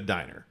scene at the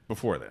diner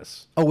before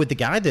this. Oh, with the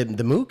guy,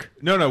 the mook?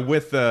 No,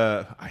 with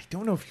I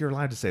don't know if you're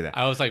allowed to say that.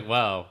 I was like,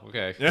 wow,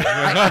 okay.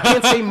 I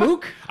can't say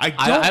mook. I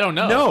don't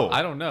know. know.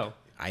 I don't know.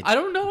 I- I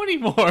don't know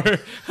anymore.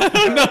 I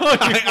don't know.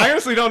 I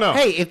honestly don't know.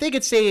 Hey, if they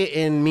could say it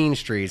in Mean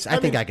Streets, I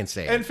think I can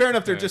say And it. fair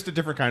enough, they're just a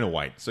different kind of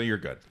white, so you're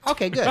good.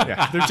 Okay, good.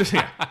 Yeah, they're just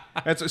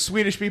That's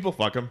Swedish people.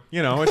 Fuck them.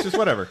 You know, it's just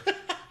whatever.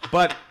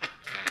 But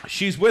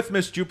she's with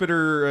Miss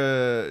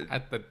Jupiter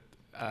at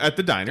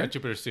the diner.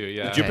 Jupiter Sue,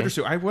 yeah. Jupiter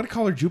Sue. I want to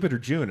call her Jupiter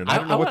June, and I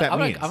don't know what that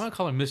means. I'm gonna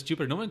call her Miss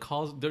Jupiter. No one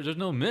calls. There's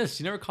no Miss.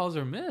 She never calls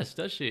her Miss,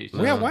 does she?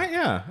 Yeah, why?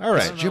 Yeah. All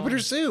right. Jupiter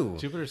Sue.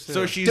 Jupiter Sue.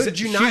 So Did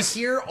you not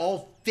hear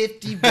all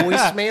 50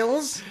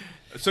 voicemails?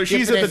 So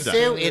she's Jupiter at the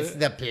diner. Sue, it's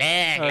the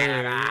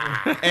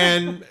plague.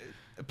 And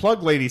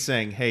Plug Lady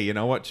saying, hey, you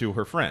know what, to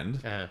her friend,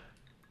 Uh-huh.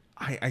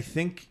 I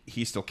think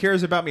he still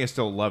cares about me. I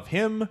still love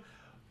him.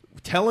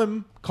 Call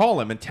him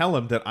and tell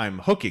him that I'm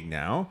hooking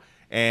now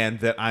and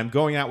that I'm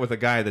going out with a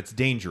guy that's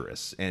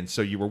dangerous. And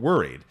so you were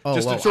worried. Oh,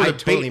 Just well, to sort I of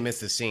totally missed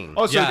the scene.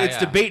 Oh, so Yeah, it's yeah.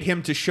 to bait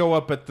him to show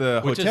up at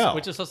the hotel.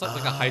 Which is just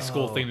like a high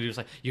school thing to do. It's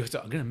like,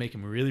 I'm going to make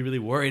him really, really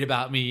worried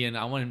about me, and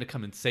I want him to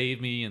come and save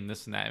me, and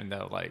this and that. And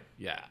they're like,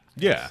 yeah.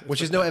 Yeah.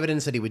 Which is no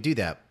evidence that he would do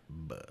that.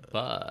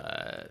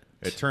 But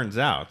It turns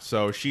out.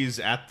 So she's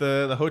at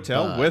the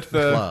hotel with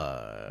the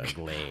Plug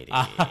lady.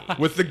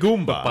 with the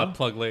Goomba. butt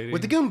plug lady.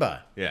 With the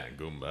Goomba. Yeah,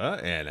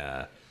 Goomba.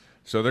 And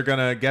so they're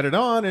gonna get it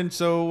on, and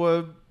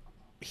so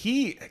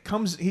he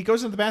goes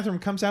into the bathroom,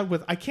 comes out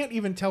with, I can't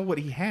even tell what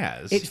he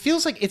has. It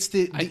feels like it's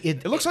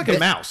it looks like a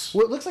mouse.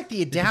 Well, it looks like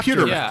the adapter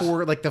computer mouse.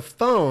 for like the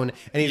phone,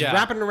 and he's Yeah.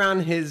 wrapping it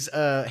around his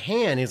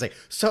hand. He's like,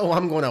 "So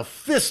I'm going to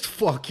fist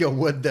fuck you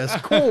with this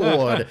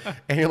cord,"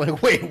 and you're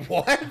like, "Wait,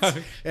 what?"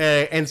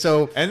 And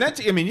so, And that's,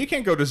 I mean, you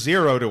can't go to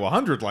 0 to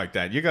 100 like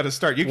that. You got to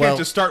start. You Well, can't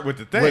just start with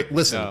the thing.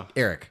 listen, No.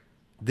 Eric,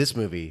 this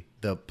movie,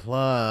 the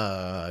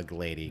plug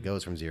lady,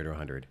 goes from 0 to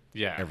 100.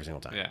 Yeah. every single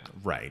time. Yeah.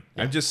 Right.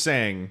 I'm just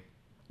saying.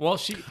 Well,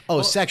 she. Oh,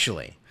 well,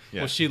 sexually.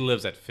 Yeah. Well, she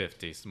lives at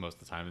 50 most of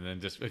the time, and then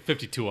just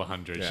 50 to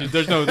 100. Yeah.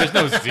 There's no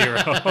 0.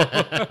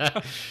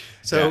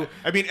 So Yeah.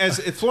 I mean, as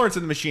Florence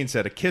and the Machine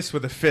said, a kiss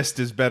with a fist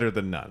is better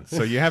than none.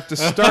 So you have to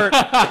start. You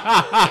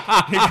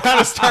got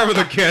to start with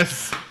a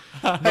kiss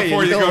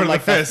before you go to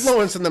like the fist.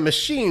 Florence and the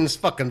Machine's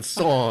fucking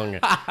song.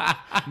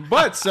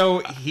 But so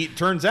he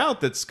turns out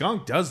that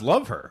Skunk does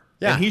love her.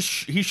 Yeah. And he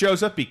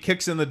shows up, he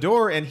kicks in the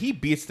door, and he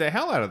beats the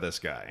hell out of this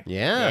guy.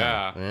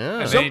 Yeah.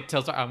 And So- then he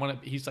tells her,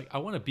 he's like, I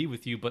want to be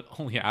with you, but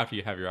only after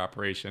you have your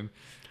operation.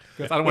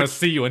 Because I don't want to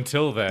see you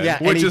until then. Yeah.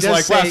 And Which he is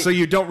does like, wow, say- so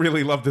you don't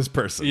really love this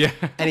person. Yeah.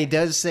 And he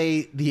does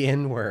say the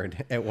N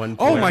word at one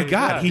point. Oh my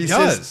God, he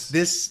says,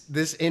 does.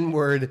 this N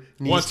word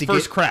needs Wants to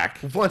first get, crack.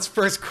 Wants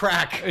first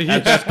crack.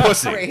 That's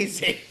pussy.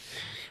 Crazy.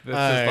 This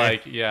is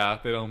like, yeah,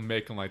 they don't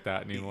make them like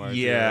that anymore.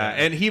 Yeah,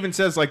 and he even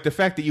says, like, the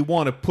fact that you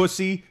want a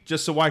pussy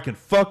just so I can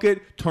fuck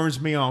it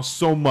turns me on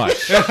so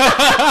much.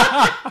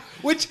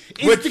 Which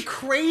is the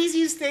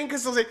craziest thing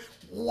because I was like,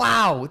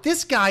 wow,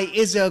 this guy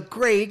is a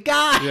great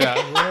guy. Yeah.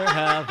 Where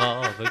have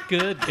all the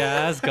good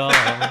guys gone?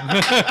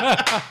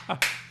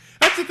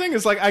 That's the thing,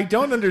 is like, I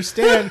don't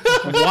understand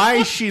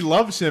why she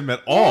loves him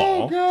at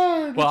all.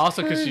 God. Well,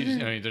 also because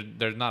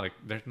there's not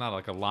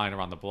like a line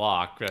around the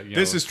block.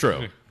 This is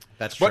true.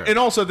 That's true. But and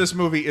also this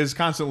movie is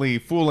constantly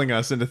fooling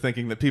us into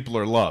thinking that people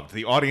are loved.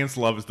 The audience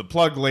loves the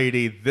plug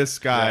lady. This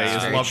guy That's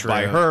is very loved true.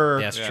 by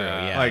her. That's true.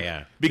 Yeah, Like,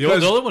 yeah.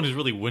 because the only one who's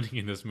really winning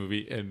in this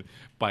movie, and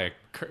by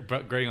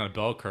grading on a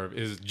bell curve,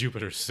 is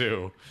Jupiter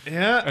Sue.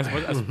 yeah, As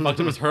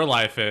fucked up as her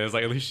life is,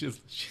 like at least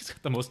she's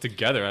got the most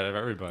together out of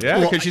everybody. yeah,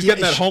 Well, because she's yeah,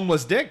 getting that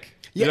homeless dick.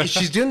 Yeah,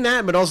 she's doing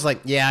that, but also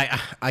like, yeah,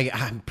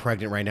 I'm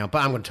pregnant right now,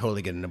 but I'm going to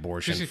totally get an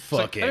abortion. She's Fuck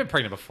like, I've been it.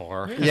 pregnant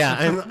before.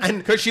 Yeah, and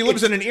Because she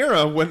lives in an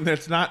era when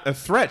there's not a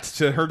threat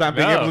to her not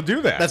being No. able to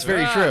do that. that's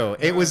very true.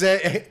 It was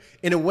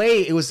in a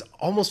way, it was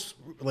almost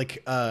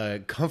like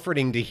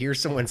comforting to hear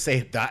someone say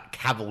that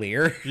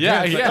cavalier.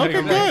 Yeah, it's like, yeah. okay,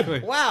 exactly.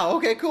 good. Wow.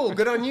 Okay. Cool.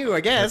 Good on you.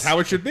 I guess. That's how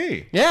it should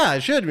be. Yeah,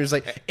 it should. It was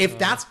like if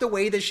that's the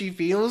way that she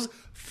feels,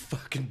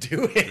 fucking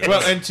do it.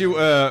 Well, and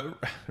to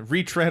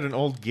retread an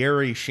old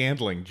Gary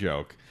Shandling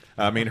joke,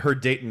 I mean, her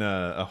dating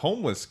a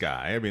homeless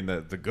guy. I mean,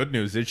 the good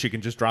news is she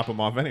can just drop him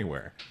off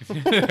anywhere.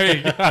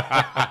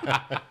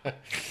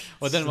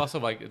 Well, then also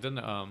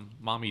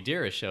Mommy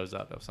Dearest shows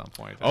up at some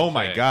point. Oh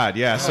my God,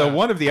 yeah. So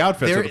one of the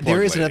outfits.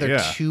 There is another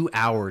 2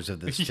 hours of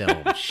this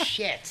film.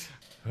 Shit.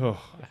 Oh,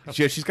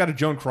 she's got a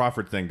Joan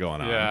Crawford thing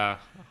going on. Yeah.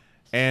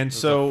 And It's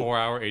so a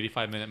 4-hour,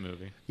 85-minute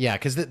movie. Yeah,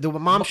 because the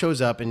mom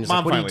shows up and is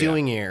like, "What are you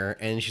doing here?"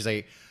 And she's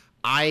like,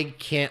 I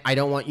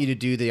don't want you to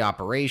do the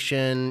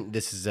operation.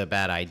 This is a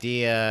bad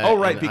idea. Oh,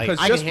 right, And, because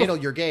I just can handle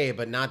your gay,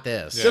 but not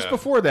this. Just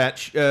before that,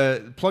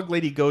 Plug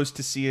Lady goes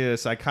to see a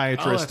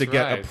psychiatrist to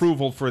get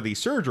approval for the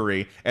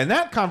surgery, and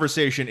that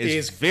conversation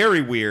is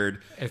very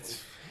weird.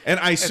 And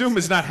I assume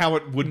it's not how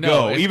it would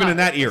go, even in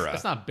that era.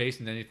 It's not based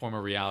in any form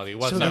of reality So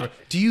whatsoever.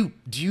 do you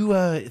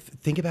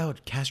think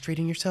about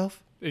castrating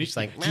yourself? It's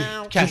like,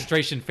 well,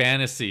 castration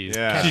fantasies.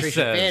 Yeah. She Castration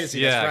says. fantasy,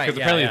 Yeah, that's right. because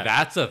Yeah, apparently yeah.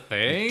 that's a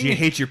thing. Do you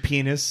hate your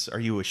penis? Are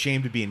you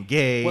ashamed of being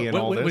gay and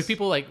all this?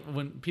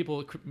 When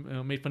people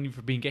made fun of you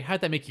for being gay, how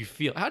did that make you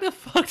feel? How the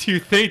fuck do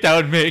you think that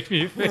would make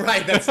me feel?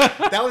 right.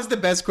 That was the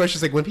best question.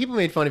 It's like when people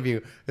made fun of you,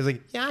 it was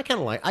like, yeah, I kind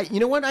of like. You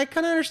know what? I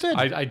kind of understood.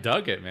 I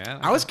dug it,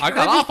 man. I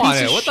got off on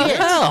it. What the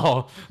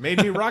hell?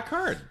 Made me rock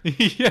hard.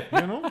 Yeah.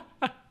 You know?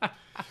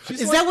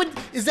 Is that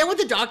what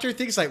the doctor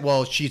thinks? Like,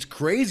 well, she's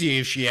crazy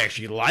if she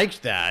actually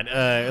liked that.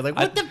 Like,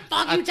 what the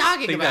fuck are you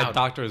talking I think about? that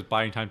doctor was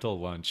buying time till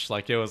lunch.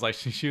 Like it was like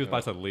she was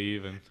about to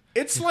leave, and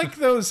It's like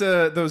those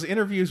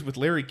interviews with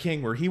Larry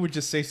King where he would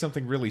just say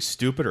something really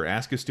stupid or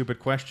ask a stupid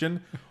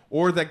question,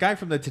 or that guy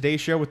from the Today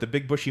Show with the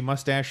big bushy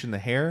mustache and the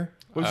hair.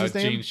 What was his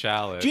name? Gene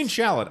Shalit. Gene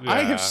Shalit.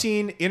 I Yeah. have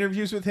seen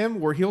interviews with him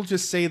where he'll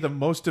just say the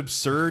most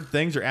absurd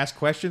things or ask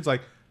questions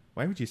like,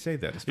 "Why would you say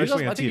that?"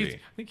 Especially on TV. I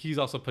think he's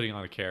also putting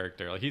on a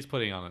character. Like he's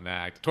putting on an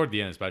act toward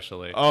the end,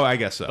 especially. Oh, I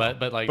guess so. But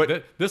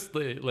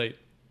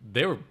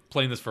they were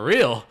playing this for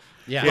real.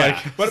 Yeah.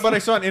 Yeah, but I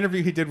saw an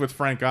interview he did with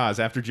Frank Oz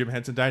after Jim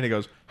Henson died. And he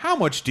goes, "How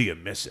much do you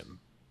miss him?"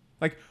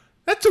 Like,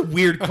 that's a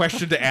weird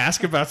question to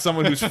ask about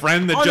someone whose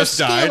friend that On just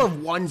a died. scale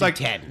of 1 It's to like,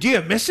 10. do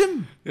you miss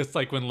him? It's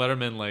like when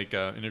Letterman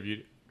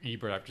interviewed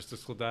Ebert after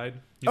Siskel died.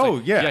 He's Oh,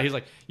 like, yeah. He's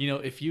like,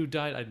 if you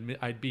died,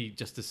 I'd be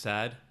just as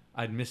sad.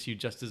 I'd miss you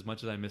just as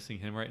much as I'm missing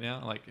him right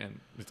now. And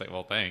it's like,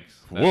 well, thanks.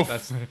 Woof.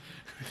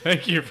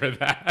 Thank you for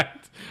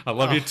that. I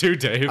love you too,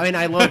 Dave. I mean,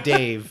 I love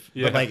Dave,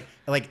 Yeah. but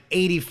like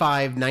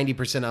 85,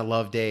 90% I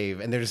love Dave.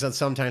 And there's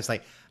sometimes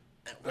like,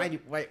 why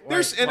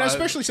There's and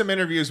especially some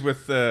interviews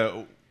with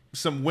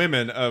some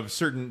women of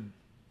certain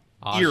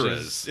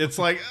eras. It's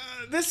like,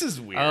 this is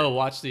weird. Oh,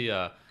 watch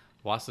the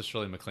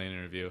Shirley MacLaine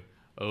interview.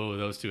 Oh,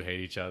 those two hate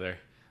each other.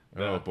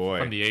 Oh, boy.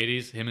 From the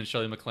 80s, him and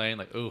Shirley MacLaine,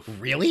 like, oof.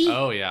 Really?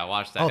 Oh, yeah,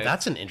 watch that. Oh,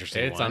 that's an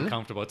interesting It's one.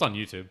 uncomfortable. It's on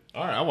YouTube.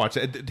 All right, I'll watch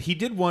it. He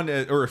did one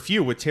or a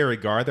few with Terry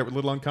Garr that were a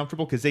little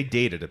uncomfortable because they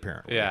dated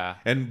apparently. Yeah.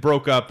 And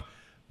broke up.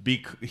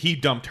 He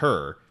dumped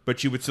her, but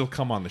she would still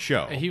come on the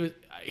show. And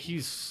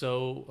he's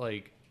so,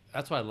 like,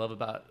 that's what I love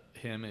about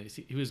him. Is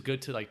he was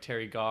good to, like,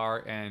 Terry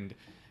Garr and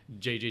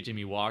JJ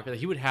Jimmy Walker.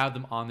 He would have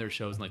them on their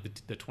shows in, like,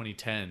 the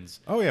 2010s.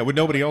 Oh yeah, when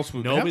nobody else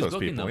would have Nobody's those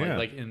booking people. them. Yeah.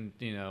 Like, in,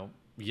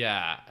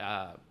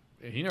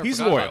 he never He's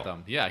forgot loyal. about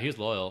them. Yeah, he's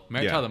loyal.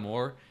 Mary Yeah. Tyler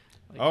Moore.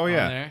 Oh on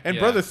yeah, there. and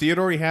Yeah. Brother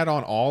Theodore he had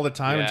on all the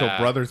time until Yeah.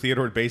 Brother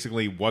Theodore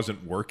basically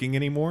wasn't working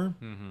anymore.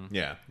 Mm-hmm.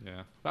 Yeah,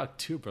 Yeah, about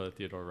 2 Brother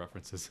Theodore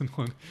references in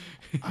one.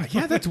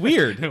 yeah, that's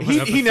weird. One he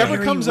episode. never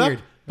Very comes weird.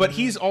 up, but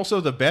he's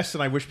also the best,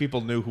 and I wish people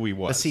knew who he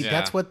was. But see, Yeah.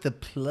 that's what the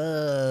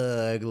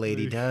plug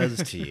lady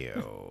does to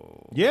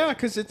you. yeah,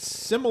 because it's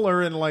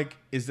similar in like,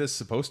 is this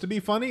supposed to be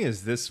funny?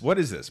 What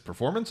is this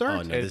performance art?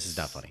 Oh, no. This is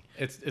not funny.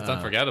 It's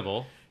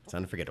unforgettable. It's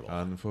unforgettable.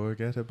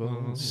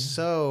 Unforgettable.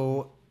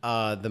 So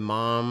the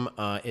mom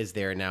is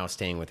there now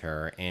staying with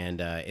her, and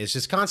it's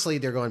just constantly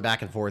they're going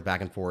back and forth.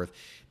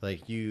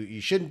 Like, you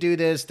shouldn't do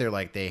this. They're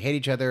like, they hate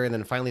each other. And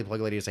then finally, Plug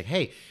Lady is like,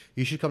 hey,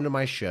 you should come to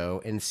my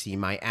show and see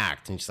my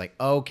act. And she's like,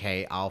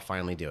 okay, I'll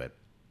finally do it.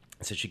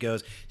 So she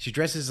goes, she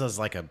dresses as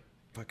like a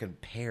fucking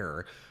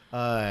pear.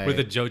 With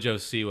a JoJo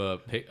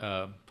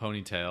Siwa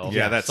ponytail.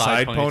 Yeah, that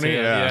side pony,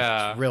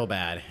 yeah. Yeah. Real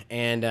bad.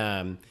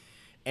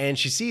 And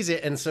she sees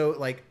it, and so,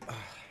 like...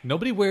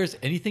 Nobody wears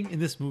anything in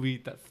this movie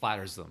that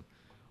flatters them.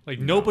 Like,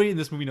 nobody in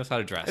this movie knows how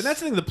to dress. And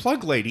that's the thing, the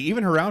Plug Lady,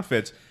 even her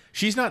outfits,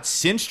 she's not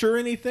cinched or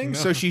anything,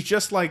 so she's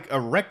just like a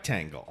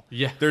rectangle.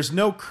 Yeah. There's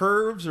no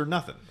curves or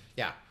nothing.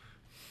 Yeah.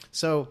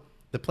 So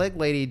the Plague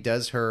Lady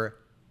does her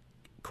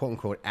quote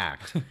unquote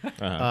act,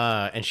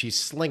 and she's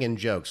slinging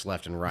jokes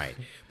left and right.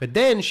 But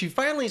then she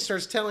finally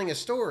starts telling a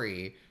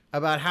story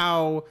about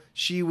how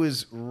she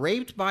was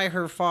raped by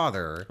her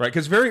father. Right,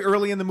 because very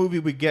early in the movie,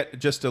 we get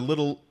just a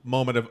little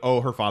moment of,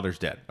 oh, her father's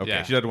dead. Okay,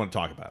 Yeah. she doesn't want to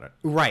talk about it.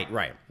 Right.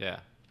 Yeah.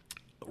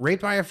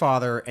 Raped by her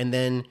father, and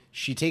then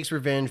she takes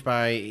revenge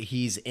by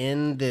he's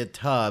in the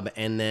tub,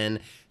 and then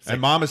And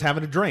mom is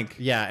having a drink.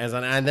 yeah,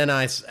 and then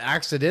I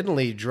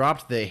accidentally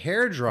dropped the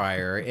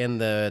hairdryer in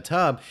the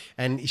tub,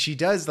 and she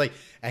does like,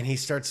 and he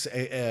starts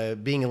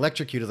being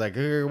electrocuted, like,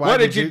 why What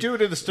did you do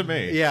to this to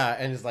me? Yeah,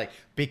 and it's like,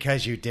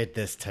 because you did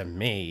this to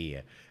me.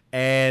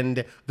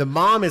 And the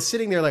mom is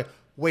sitting there like,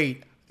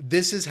 wait,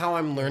 this is how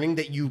I'm learning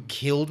that you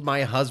killed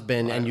my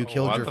husband and you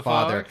killed your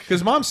father.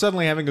 Because mom's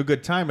suddenly having a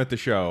good time at the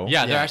show.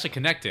 Yeah, they're actually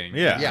connecting.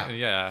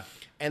 Yeah.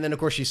 And then, of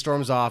course, she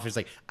storms off. It's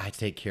like, I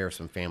take care of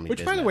some family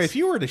business. By the way, if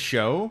you were at a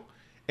show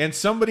and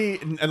somebody,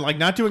 and like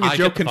not doing a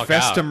joke,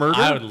 confessed to murder,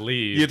 I would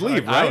leave. You'd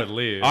leave, right? I would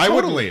leave. I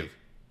wouldn't leave.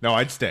 No,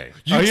 I'd stay.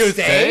 You'd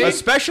stay?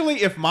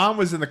 Especially if mom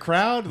was in the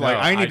crowd. Like,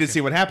 I need to see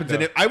what happens.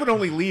 And I would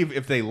only leave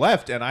if they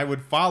left, and I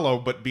would follow,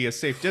 but be a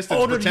safe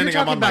distance, pretending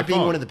I'm on my phone.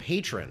 Being one of the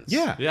patrons.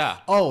 Yeah.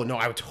 Oh, no,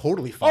 I would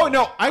totally follow. Oh,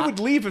 no, I would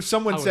leave if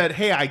someone said,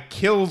 hey, I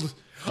killed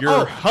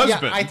your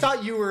husband. Yeah, I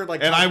thought you were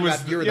like, and I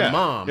was, you were the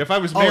mom. If I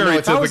was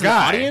married to the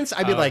guy. Audience,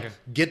 I'd be like,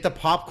 get the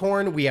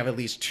popcorn. We have at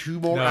least 2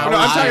 more hours. No,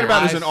 I'm talking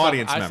about as an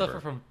audience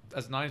member.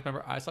 As an audience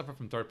member, I suffer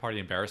from third-party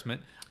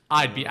embarrassment.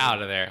 I'd be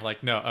out of there.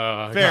 Like, no,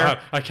 fair. God,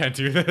 I can't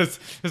do this.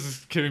 This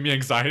is giving me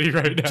anxiety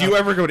right now. Do you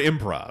ever go to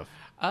improv?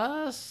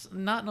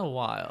 Not in a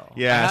while.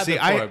 Yeah,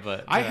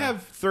 I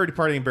have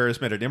third-party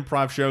embarrassment at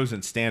improv shows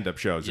and stand-up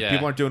shows. If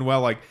people aren't doing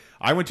well, like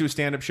I went to a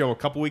stand-up show a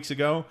couple weeks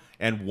ago,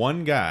 and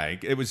one guy,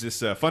 it was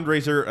this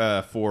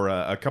fundraiser for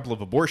a couple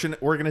of abortion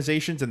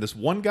organizations, and this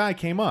one guy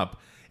came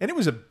up, and it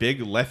was a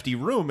big lefty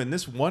room, and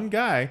this one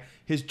guy,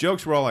 his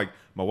jokes were all like,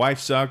 my wife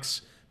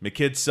sucks, my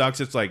kid sucks.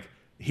 It's like,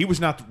 he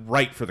was not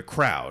right for the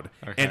crowd,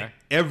 and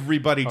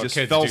everybody just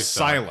fell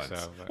silent.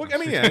 Well, I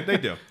mean, yeah, they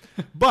do.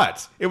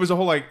 But it was a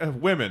whole like,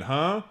 women,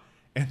 huh?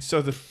 And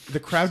so the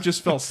crowd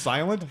just fell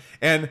silent,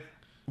 and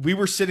we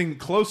were sitting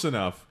close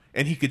enough,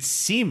 and he could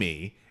see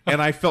me,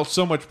 and I felt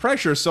so much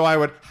pressure, so I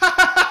would,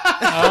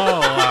 oh,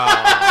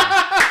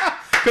 wow.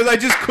 Because I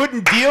just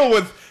couldn't deal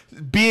with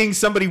being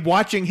somebody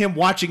watching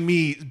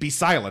me be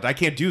silent. I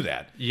can't do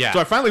that. Yeah. So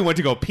I finally went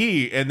to go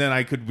pee, and then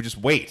I could just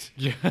wait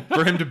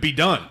for him to be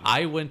done.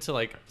 I went to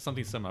like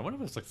something similar. I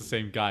wonder if it's like the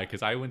same guy,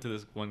 because I went to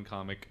this one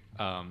comic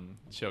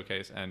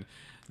showcase, and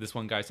this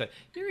one guy said,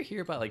 "You ever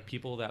hear about like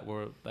people that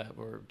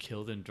were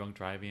killed in drunk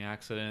driving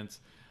accidents?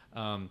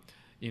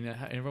 You know,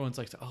 everyone's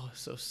like, oh, it's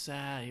so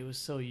sad. He was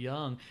so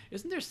young.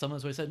 Isn't there someone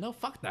who said, no,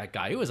 fuck that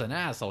guy. He was an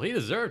asshole. He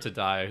deserved to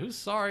die. Who's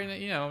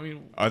sorry? You know, I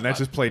mean. And that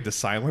just played to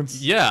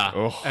silence? Yeah.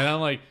 Oh. And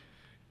I'm like,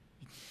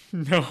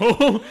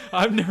 no,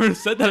 I've never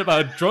said that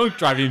about a drunk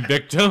driving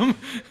victim.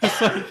 It's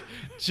like,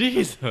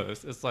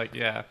 Jesus. It's like,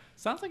 yeah.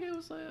 Sounds like it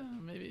was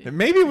maybe.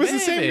 Maybe it was the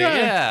same guy.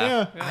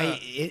 Yeah.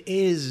 It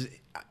is.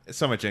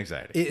 So much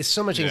anxiety. It's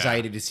so much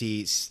anxiety to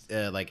see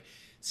like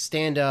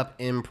stand-up,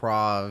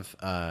 improv,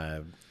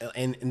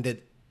 and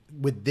that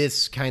with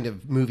this kind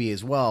of movie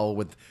as well,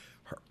 with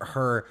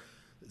her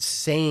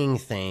saying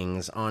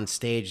things on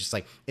stage. It's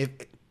like,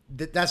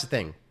 that's the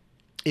thing.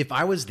 If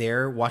I was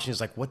there watching,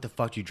 it's like, what the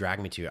fuck do you drag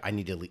me to? I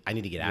need to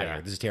get out of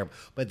here. This is terrible.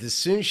 But as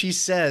soon as she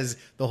says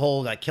the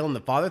whole like killing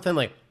the father thing,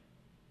 like,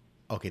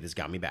 okay, this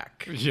got me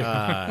back.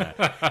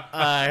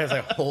 I was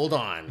like, hold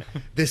on.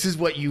 This is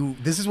what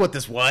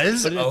this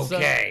was?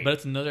 Okay. But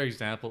it's another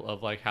example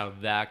of like how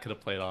that could have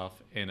played out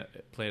in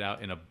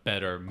a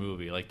better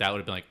movie. Like that would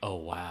have been like, oh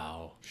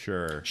wow.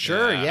 Sure.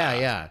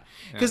 Yeah.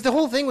 Because the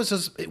whole thing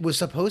was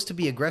supposed to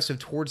be aggressive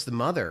towards the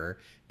mother,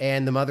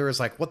 and the mother is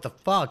like, what the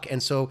fuck?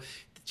 And so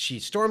she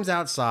storms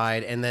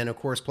outside, and then of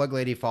course Plug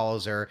Lady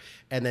follows her,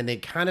 and then they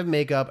kind of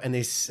make up, and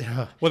they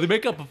they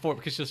make up before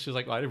because she's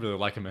like, well, I didn't really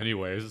like him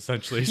anyways,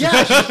 essentially.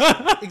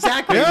 Yeah,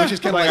 exactly. Yeah. Which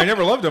is kind of like, I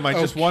never loved him. I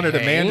just wanted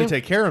a man to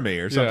take care of me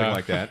or something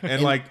like that.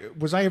 And like,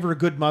 was I ever a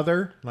good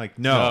mother? Like,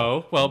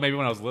 no. Well, maybe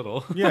when I was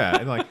little. Yeah,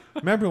 and like,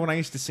 remember when I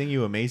used to sing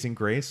you Amazing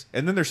Grace?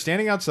 And then they're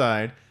standing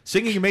outside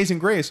singing Amazing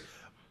Grace.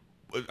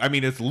 I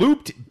mean, it's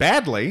looped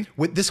badly.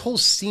 With this whole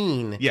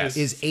scene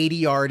is 80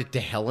 yard to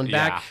hell and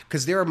back,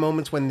 because there are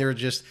moments when they're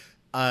just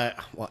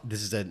well,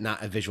 this is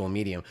not a visual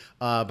medium,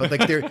 but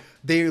like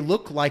they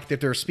look like that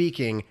they're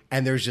speaking,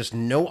 and there's just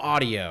no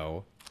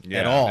audio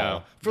at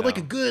all for like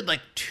a good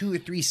like 2 or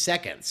 3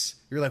 seconds.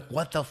 You're like,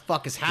 what the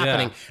fuck is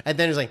happening? And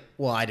then it's like,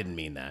 well, I didn't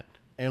mean that,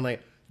 and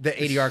like the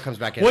ADR comes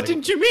back in. What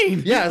didn't you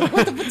mean? Yeah, like,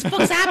 what the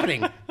fuck's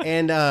happening?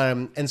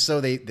 And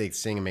so they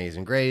sing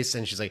Amazing Grace,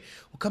 and she's like,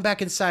 well, come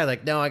back inside.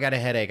 Like, no, I got a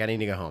headache. I need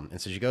to go home.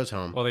 And so she goes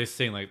home. Well, they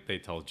sing like they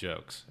tell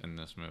jokes in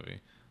this movie.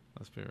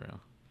 Let's be real.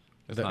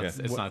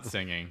 It's not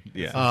singing.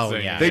 Yeah.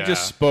 Singing. They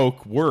just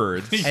spoke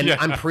words. And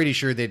I'm pretty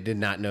sure they did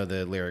not know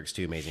the lyrics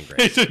to Amazing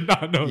Grace. They did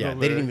not know the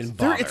lyrics. They didn't even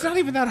bother. It's not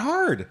even that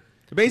hard.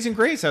 Amazing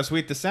Grace, how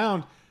sweet the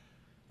sound.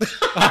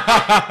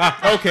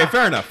 Okay,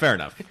 fair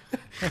enough.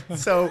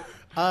 So,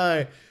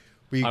 I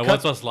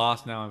once was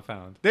lost, now I'm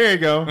found. There you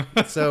go.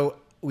 So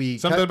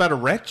something about a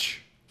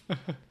wretch?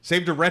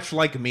 Saved a wretch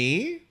like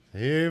me?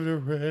 Saved a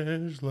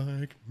wretch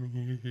like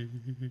me.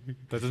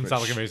 That doesn't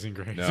sound like Amazing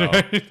Grace. No.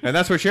 And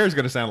that's what Cher's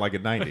going to sound like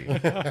at 90.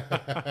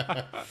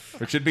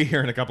 Which should be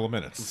here in a couple of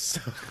minutes.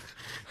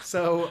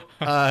 So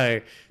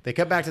they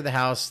come back to the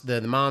house.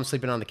 The mom's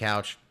sleeping on the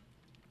couch.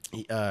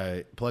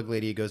 Plug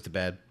Lady goes to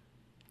bed.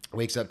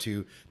 Wakes up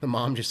to the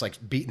mom just like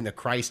beating the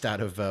Christ out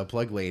of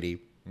Plug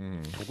Lady.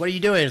 What are you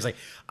doing? It's like,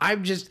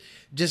 I'm just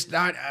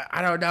not,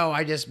 I don't know.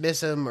 I just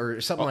miss him or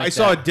something like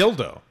that. I saw a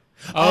dildo.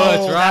 Oh,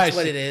 that's right. That's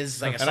what it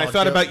is. Like And I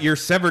thought about your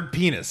severed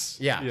penis.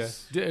 Yeah.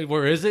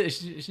 Where is it?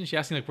 Isn't she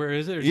asking like where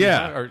is it? Or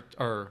Yeah.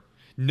 Or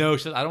no,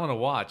 she says, I don't want to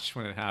watch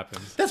when it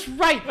happens. That's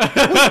right.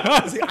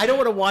 I don't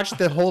want to watch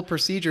the whole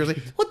procedure. Like,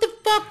 what the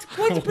fuck?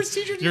 What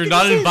procedure? Do you You're think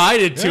not this is?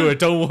 invited to it.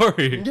 Don't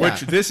worry. Yeah.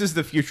 Which this is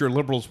the future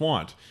liberals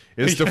want,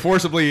 is to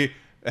forcibly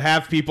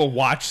have people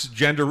watch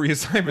gender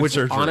reassignment Which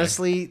surgery.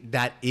 honestly,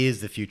 that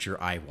is the future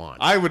I want.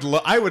 I would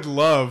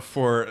love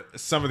for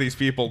some of these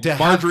people, To have-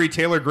 Marjorie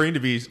Taylor Greene, to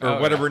be or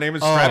whatever her name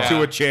is, strapped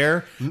to a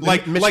chair,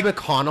 like Mitch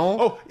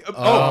McConnell.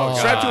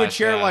 Strapped to a gosh,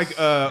 chair yes.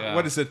 like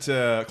what is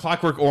it,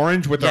 Clockwork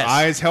Orange, with their Yes.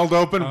 eyes held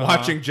open,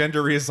 watching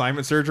gender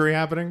reassignment surgery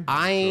happening.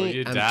 I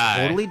you am die.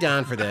 totally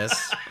down for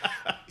this.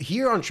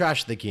 Here on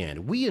Trash the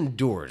Can, we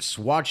endorse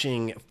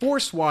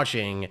forced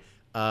watching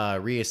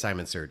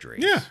reassignment surgery.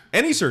 Yeah,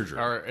 any surgery.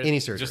 Or Any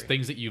surgery. Just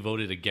things that you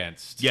voted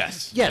against.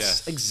 Yes.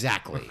 Yes,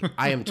 exactly.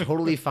 I am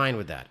totally fine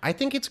with that. I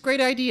think it's a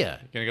great idea.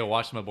 Gonna go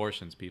watch some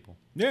abortions, people.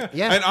 Yeah.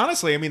 Yeah. And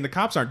honestly, I mean, the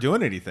cops aren't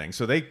doing anything,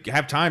 so they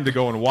have time to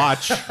go and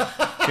watch,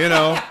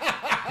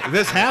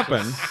 this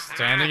happen.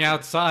 Standing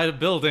outside of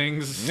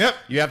buildings. Yep.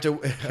 You have to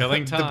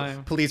Killing the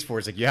time. police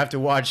force. Like, you have to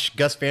watch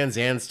Gus Van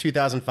Zandt's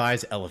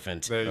 2005's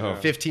Elephant There you go.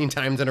 15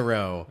 times in a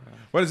row.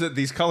 What is it?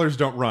 These colors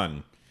don't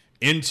run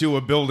into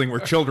a building where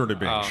children are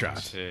being Oh, shot.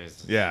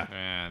 jeez. Yeah.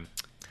 Man.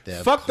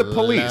 Fuck the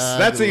police.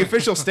 That's the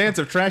official stance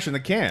of Trash in the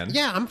Can.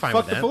 Yeah, I'm fine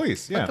Fuck with that. the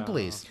police. Yeah. Fuck the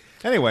police.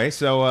 Anyway,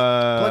 so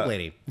Plug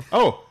lady.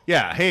 Oh,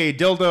 yeah. Hey,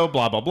 dildo,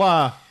 blah blah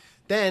blah.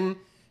 Then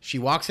she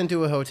walks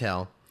into a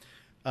hotel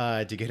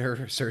to get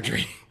her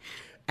surgery.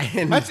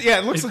 And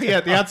It looks like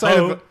the outside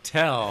of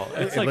Hotel.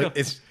 It's like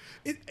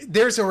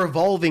there's a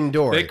revolving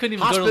door. they couldn't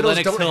even go to Hospitals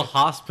Lenox don't- Hill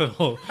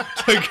Hospital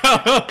to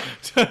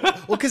go.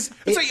 Well, because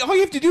It's like all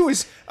you have to do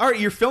is, all right,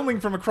 you're filming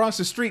from across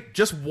the street,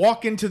 just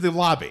walk into the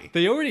lobby.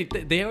 They already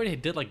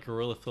did like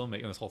guerrilla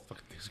filmmaking. This whole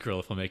fucking thing is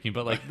guerrilla filmmaking,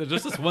 but like there's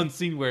just this one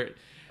scene where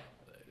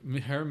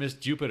her Miss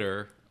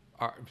Jupiter,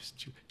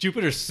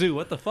 Jupiter Sue,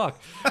 what the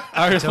fuck?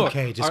 It's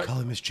okay, just call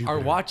her Miss Jupiter.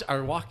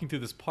 Are walking through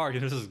this park,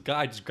 and there's this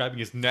guy just grabbing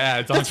his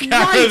nads on That's camera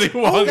right. as he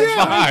walks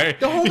by.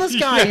 The homeless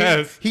guy,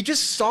 Yes. he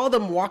just saw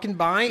them walking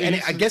by,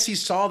 and I guess he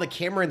saw the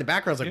camera in the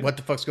background. I was like, what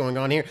the fuck's going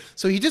on here?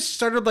 So he just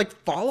started like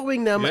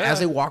following them Yeah. as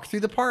they walked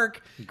through the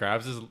park.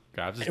 grabs his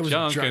It was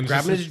junk and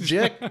grabbing his just,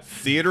 dick.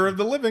 Theater of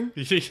the living.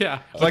 yeah.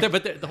 Like-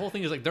 But the whole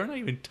thing is like they're not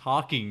even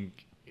talking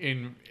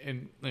in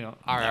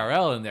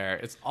IRL in there.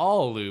 It's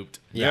all looped.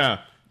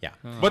 Yeah. Yeah.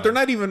 But they're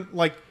not even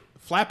like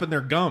flapping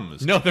their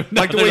gums. No, they're not.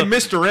 Like the They're way not.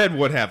 Mr. Ed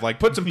would have. Like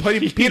put some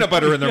peanut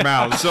butter in their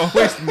mouths. So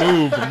always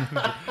move.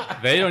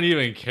 They don't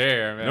even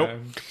care, man. Nope.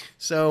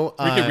 So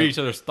We can read each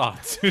other's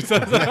thoughts.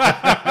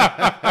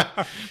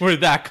 We're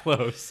that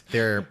close.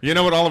 they're You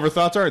know what all of our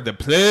thoughts are? The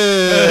plug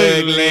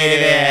I'm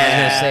lady.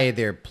 gonna say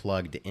they're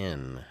plugged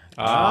in.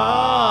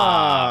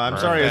 I'm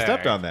sorry I perfect.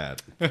 stepped on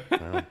that.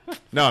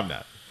 No, I'm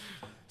not.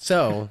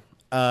 So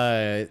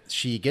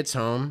she gets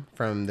home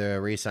from the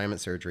reassignment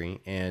surgery,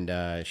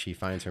 and she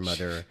finds her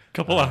mother A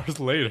couple hours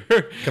later.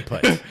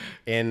 kaput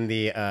in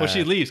the. Well,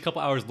 she leaves a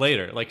couple hours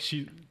later.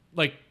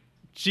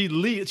 She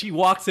leaves. She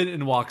walks in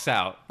and walks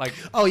out. Like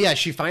Oh yeah,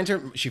 she finds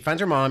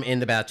her mom in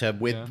the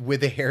bathtub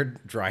with a hair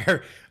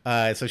dryer.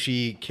 So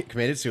she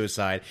committed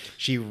suicide.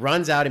 She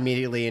runs out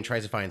immediately and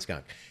tries to find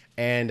Skunk.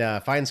 And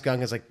finds Skunk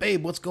and is like,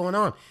 "Babe, what's going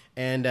on?"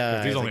 And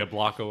he's he's only like, a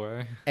block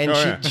away. and Oh,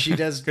 yeah. she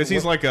does Because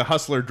he's like a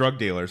hustler drug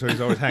dealer, so he's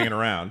always hanging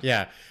around.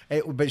 yeah.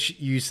 But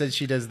you said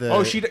she does the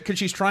Oh, because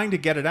she's trying to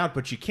get it out,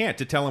 but she can't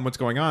to tell him what's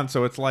going on.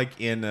 So it's like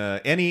in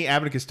any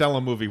Abbott and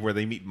Costello movie where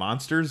they meet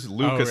monsters.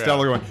 Lou Oh,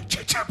 Costello yeah. going.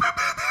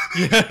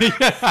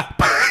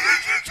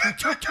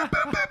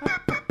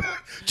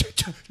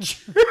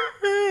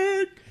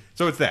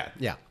 So it's that.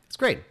 Yeah, it's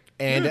great.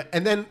 And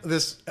then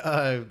this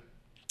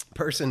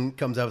person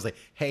comes up and is like,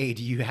 "Hey,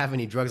 do you have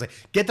any drugs?" Like,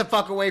 "Get the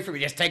fuck away from me!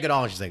 Just take it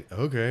all." And she's like,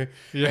 "Okay."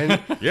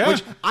 And, Yeah.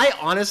 Which I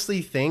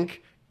honestly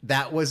think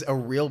that was a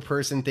real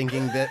person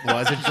thinking that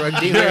was a drug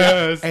dealer.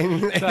 Yes,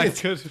 and, that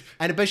could-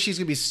 and I bet she's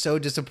gonna be so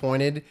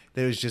disappointed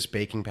that it was just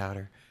baking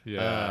powder.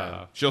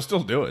 Yeah. She'll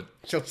still do it.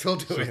 She'll still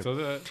do it. So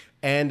that,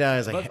 And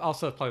it's like, but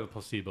also probably the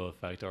placebo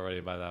effect already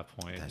by that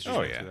point.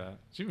 Oh, yeah.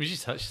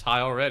 She's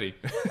high already.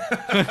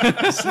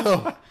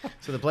 so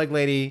the plague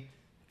lady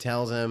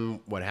tells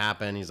him what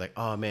happened. He's like,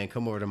 "Oh man,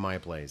 come over to my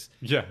place."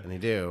 Yeah. And they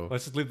do.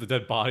 Let's just leave the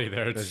dead body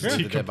there. It's just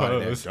leave the dead body there.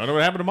 decomposed. Don't know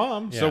what happened to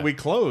Mom. So Yeah. we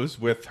close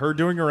with her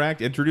doing her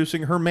act,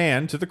 introducing her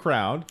man to the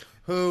crowd.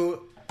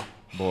 Who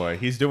Boy,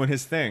 he's doing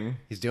his thing.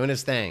 he's doing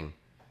his thing,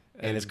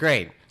 and it's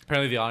great.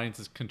 Apparently, the audience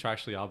is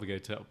contractually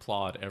obligated to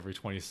applaud every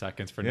 20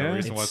 seconds for no Yeah.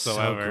 reason It's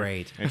whatsoever. so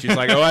great. And she's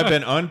like, "Oh, I've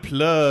been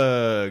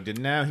unplugged,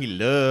 and now he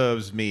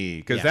loves me."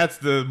 Because Yeah. that's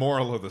the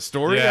moral of the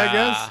story, I Yeah.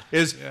 guess.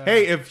 Is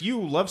hey, if you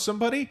love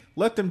somebody,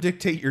 let them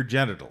dictate your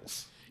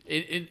genitals.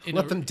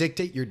 Let them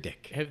dictate your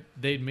dick. Have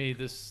they made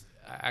this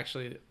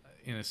actually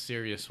in a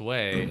serious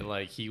way?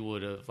 Like he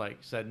would have like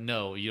said,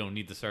 "No, you don't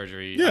need the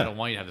surgery. Yeah. I don't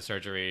want you to have the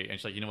surgery." And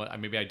she's like, "You know what?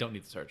 Maybe I don't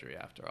need the surgery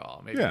after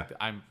all. Maybe Yeah.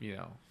 I'm, you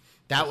know."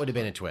 That would have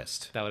been a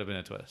twist. That would have been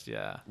a twist.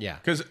 Yeah. Yeah.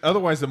 Because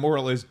otherwise, the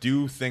moral is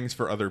do things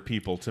for other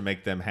people to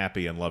make them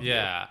happy and love you.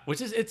 Yeah,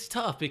 which is it's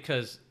tough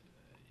because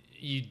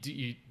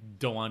you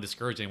don't want to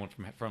discourage anyone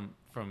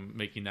from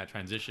making that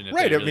transition. If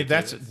Right. they I really mean,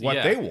 that's do.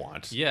 what they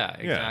want. Yeah,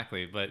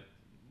 exactly. But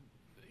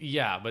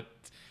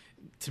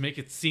to make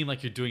it seem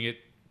like you're doing it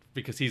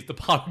because he's the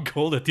pot of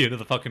gold at the end of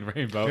the fucking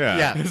rainbow. Yeah.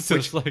 Yeah. It's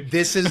just like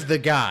This is the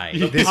guy.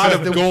 The This pot is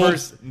of the gold,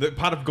 person. the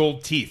pot of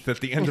gold teeth at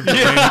the end of the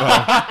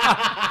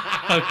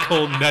rainbow.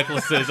 gold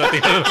necklaces at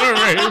the end of the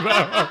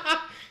rainbow.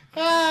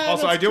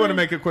 Also, I do want to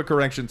make a quick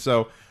correction.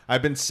 So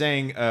I've been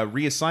saying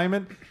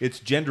reassignment. It's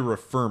gender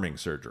affirming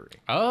surgery.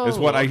 Oh, is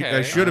what I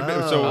okay. should have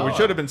been. So we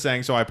should have been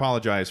saying. So I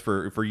apologize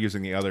for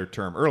using the other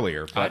term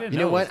earlier. I But didn't You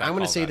know it was what? that I'm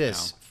going to called say that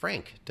this.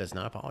 Frank does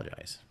not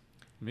apologize.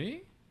 now.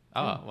 Me?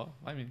 Oh, well,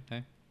 I mean,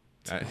 hey.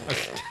 I,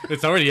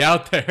 It's already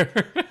out there.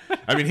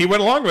 I mean, he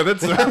went along with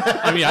it. So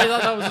I mean, I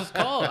thought that was just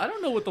called. I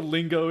don't know what the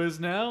lingo is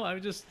now. I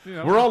just,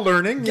 we're all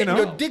learning. You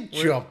know, dick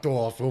chopped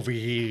off over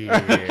here.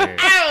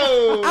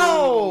 oh,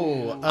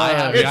 Oh!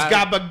 it's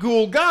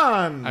gabagool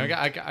gone.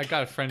 I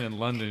got a friend in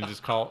London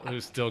who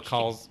still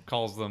calls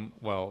them.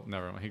 Well,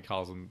 never mind. He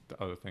calls them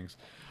other things.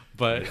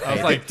 But I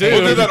was like, dude,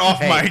 We'll do that off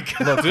Hey, mic.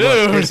 Look,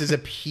 Dude. this is a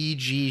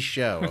PG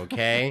show,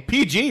 okay?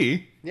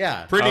 PG.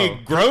 Yeah. Pretty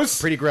gross.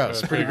 Pretty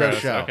gross. Pretty gross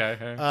show.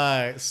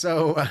 Okay.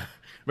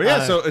 But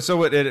yeah,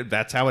 so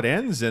that's how it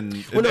ends, and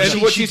Well, no, and she-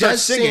 what she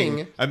starts does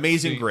sing.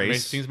 "Amazing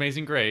Grace" Sings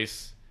Amazing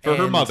Grace. for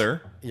her And-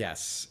 mother.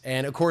 Yes.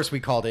 And of course we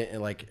called it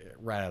like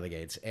right out of the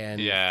gates. And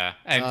Yeah,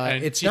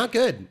 and it's she- not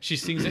good. She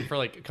sings it for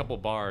like a couple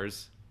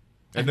bars,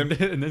 And and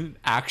then- then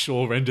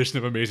actual rendition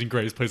of Amazing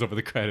Grace plays over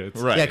the credits.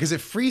 Right. Yeah, because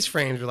it freeze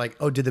frames. We're like,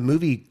 oh, did the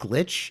movie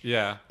glitch?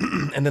 Yeah.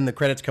 And then the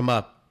credits come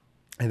up,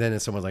 and then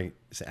someone like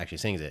actually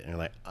sings it, and you're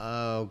like,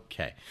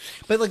 okay.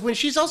 But like when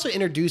she's also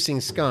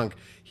introducing Skunk,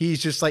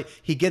 he's just like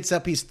he gets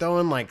up, he's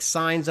throwing like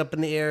signs up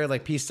in the air,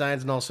 like peace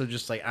signs, and also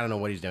just like I don't know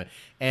what he's doing,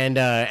 and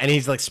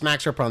he's like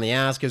smacks her up on the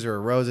ass, gives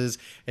her roses,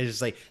 and it's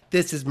just like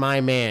this is my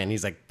man.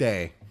 He's like,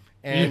 "Day."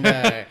 And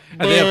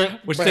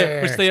which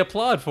they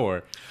applaud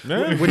for.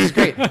 which is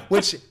great.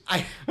 Which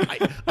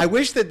I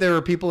wish that there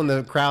were people in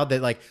the crowd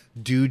that like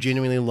do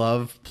genuinely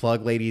love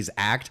Plug Lady's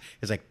act.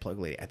 It's like Plug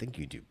Lady, I think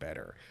you do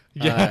better.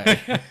 Yeah,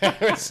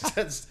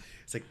 it's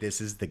like this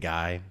is the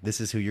guy.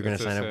 This is who you're going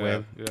to sign up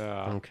with.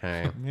 Yeah.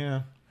 Okay.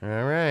 Yeah. All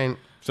right.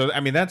 So I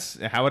mean, that's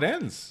how it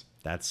ends.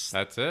 That's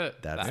That's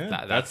it. That's-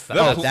 That's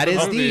that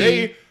is the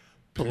They-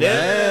 Plug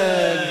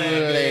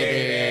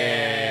Lady.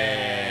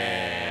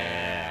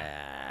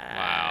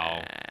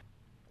 wow.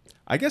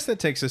 I guess that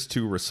takes us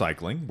to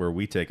recycling, where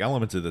we take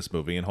elements of this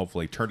movie and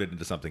hopefully turn it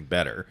into something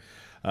better.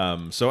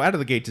 So out of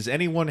the gate, does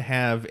anyone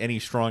have any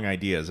strong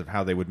ideas of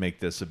how they would make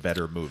this a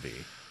better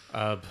movie?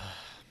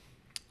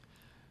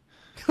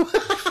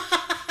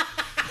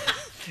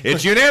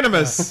 It's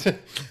unanimous.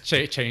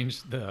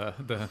 Change the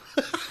the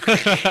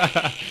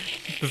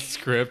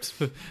script,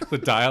 the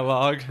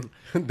dialogue.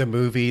 The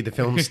movie, the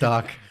film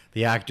stock,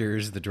 the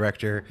actors, the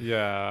director.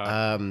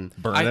 Yeah.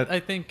 Burn it. I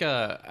think.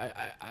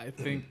 I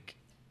think.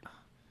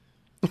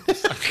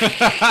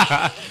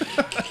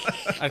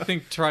 I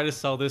think try to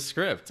sell this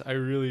script. I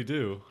really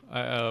do.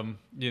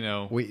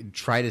 We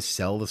try to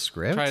sell the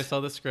script. Try to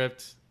sell the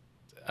script.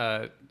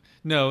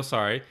 No,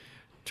 sorry.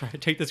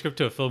 Take the script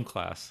to a film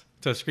class,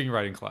 to a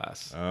screenwriting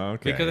class.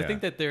 Okay, Because yeah. I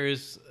think that there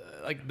is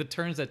like the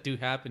turns that do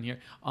happen here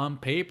on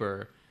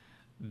paper.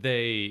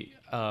 They,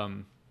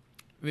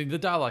 the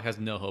dialogue has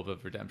no hope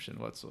of redemption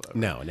whatsoever.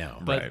 No.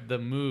 But Right. the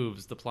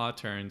moves, the plot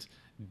turns,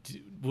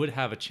 would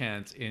have a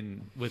chance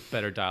with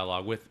better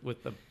dialogue,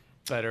 with a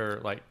better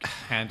like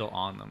handle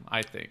on them.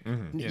 I think.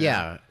 Mm-hmm. You know?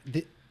 Yeah.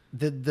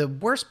 The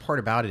worst part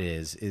about it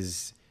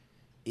is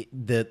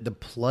the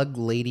Plug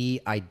Lady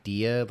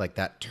idea, like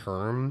that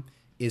term,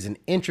 is an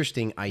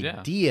interesting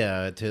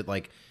idea to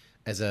like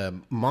as a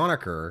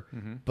moniker,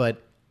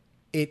 but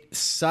it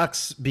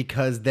sucks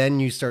because then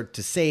you start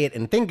to say it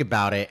and think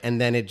about it, and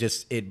then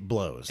it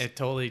blows. It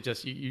totally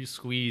just you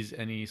squeeze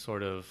any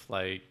sort of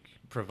like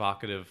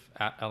provocative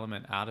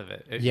element out of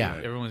it. Yeah.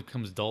 Everyone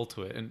becomes dull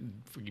to it, and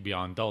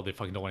beyond dull, they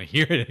fucking don't want to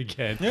hear it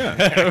again. Yeah,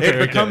 it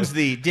becomes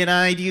the "Did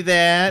I do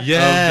that?"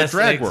 Yes, of the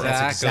drag world.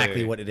 That's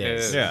exactly what it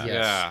is. Yeah.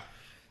 Yeah.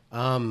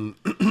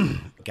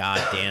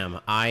 God damn.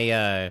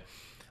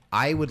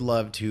 I would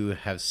love to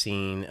have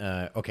seen.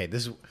 Okay,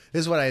 this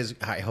is what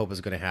I hope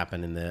is going to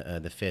happen in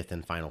the fifth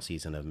and final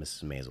season of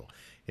Mrs. Maisel.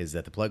 Is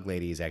that the Plug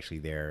Lady is actually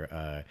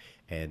there,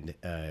 and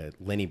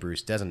Lenny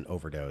Bruce doesn't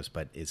overdose,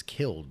 but is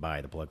killed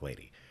by the Plug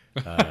Lady.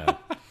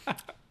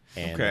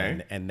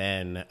 And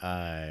then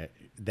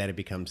it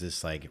becomes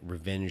this like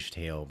revenge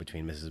tale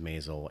between Mrs.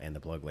 Maisel and the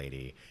Plug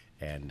Lady,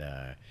 and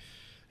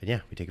yeah,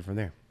 we take it from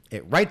there.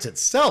 It writes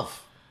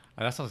itself.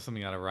 That sounds like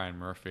something out of Ryan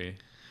Murphy.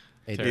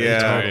 It Yeah.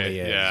 totally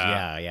is.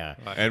 Yeah. Yeah.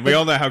 And we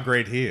all know how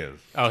great he is.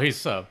 Oh, he's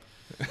so.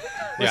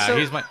 Yeah, so-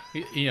 he's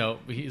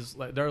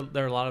like there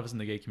are a lot of us in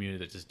the gay community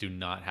that just do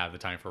not have the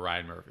time for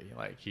Ryan Murphy.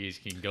 Like he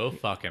can go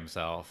fuck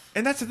himself.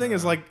 And that's the thing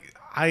is like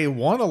I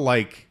want to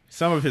like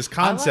some of his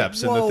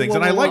concepts and the things,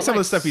 and I like some of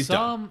the stuff he's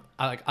done.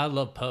 I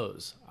love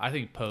Pose. I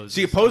think Pose.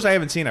 See, Pose I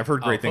haven't seen. I've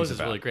heard great things Pose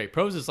about. Pose is really great.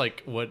 Pose is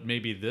like what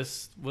maybe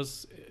this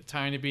was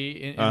trying to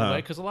be in a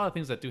way, because a lot of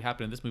things that do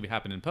happen in this movie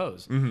happen in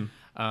Pose.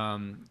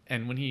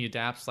 And when he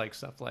adapts like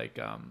stuff like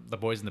The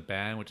Boys in the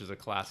Band, which is a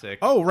classic.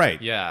 Oh,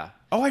 right. Yeah.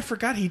 Oh, I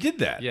forgot he did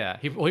that. Yeah.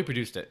 He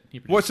produced it.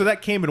 So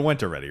that came and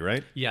went already,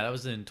 right? Yeah, that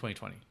was in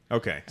 2020.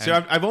 Okay.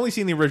 So I've only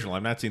seen the original.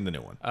 I've not seen the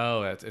new one.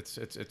 Oh,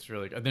 it's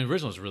really good. The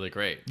original is really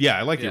great. Yeah,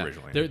 I like the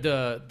original.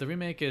 The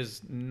remake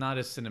is not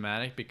as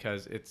cinematic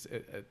because it's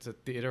a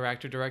theater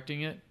actor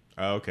directing it.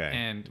 Okay.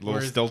 And a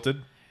little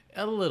stilted.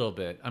 A little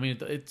bit. I mean,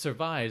 it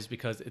survives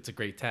because it's a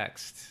great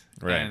text,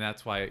 right? And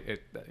that's why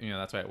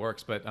it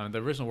works. But the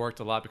original worked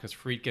a lot because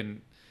Friedkin,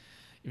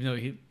 even though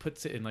he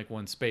puts it in like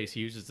one space, he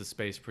uses the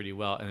space pretty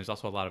well. And there's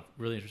also a lot of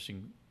really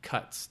interesting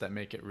cuts that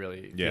make it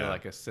really feel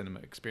like a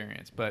cinema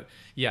experience. But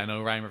yeah,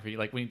 no, Ryan Murphy,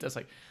 like when he does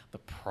like the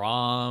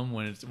prom,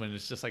 when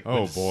it's just like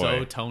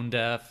so tone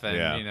deaf,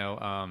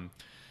 and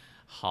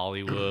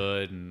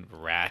Hollywood and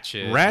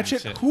Ratchet.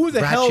 Who the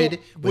Ratchet hell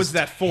was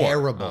that for?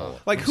 Terrible.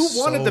 Like, who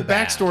wanted the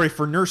backstory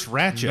for Nurse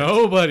Ratchet?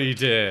 Nobody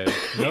did.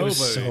 It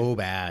was so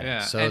bad.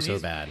 Yeah. So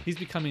bad. He's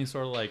becoming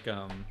sort of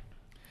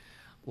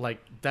like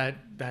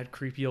that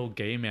creepy old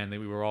gay man that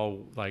we were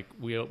all like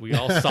we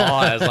all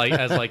saw as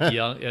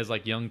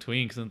young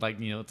twinks, and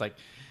it's like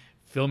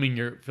filming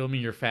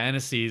your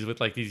fantasies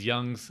with like these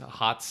young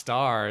hot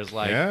stars,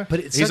 like. Yeah, but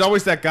he's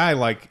always that guy,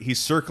 like he's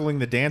circling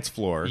the dance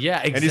floor. Yeah,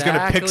 exactly. And he's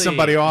gonna pick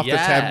somebody off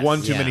that's had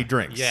one too many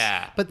drinks.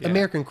 Yeah, but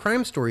American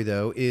Crime Story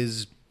though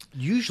is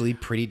usually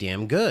pretty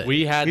damn good.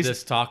 We had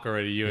this talk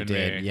already, you and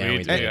me. Yeah, we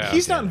did. And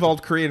he's not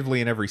involved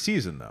creatively in every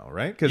season, though,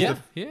 right? He is.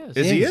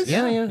 He is?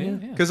 Yeah.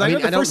 Because I know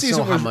the first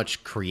season how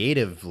much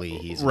creatively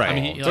he's right.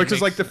 involved.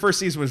 Because like the first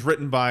season was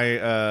written by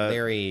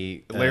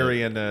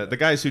Larry and the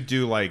guys who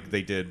do like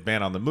they did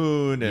Man on the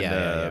Moon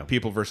and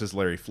People versus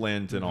Larry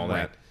Flint and all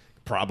that.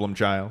 Problem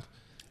Child.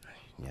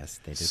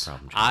 Yes, they did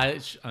Problem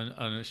Child. I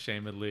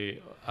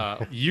unashamedly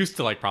used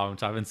to like Problem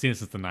Child. I haven't seen it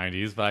since the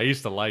 90s, but I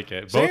used to like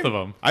it. Both of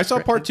them. I saw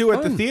part 2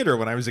 at the theater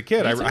when I was a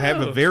kid. I have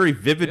a very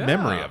vivid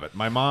memory of it.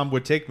 My mom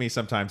would take me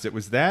sometimes. It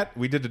was that.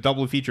 We did a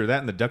double feature of that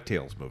and the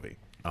DuckTales movie.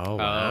 Oh,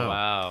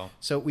 wow.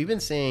 So we've been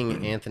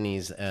saying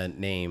Anthony's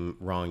name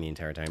wrong the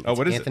entire time.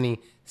 What is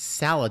Anthony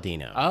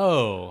Saladino.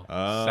 Oh,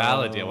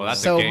 Saladino. Well,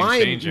 that's a game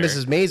changer.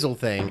 Mrs. Maisel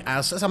thing,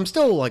 I'm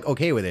still like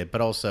okay with it,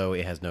 but also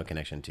it has no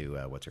connection to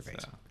What's Her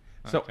Face.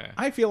 So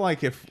I feel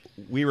like if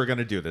we were going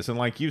to do this, and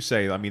like you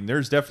say, I mean,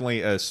 there's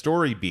definitely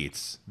story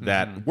beats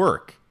that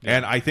work,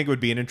 and I think it would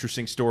be an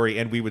interesting story,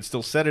 and we would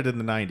still set it in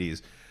the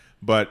 90s,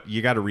 but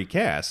you got to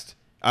recast.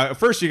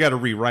 First, you got to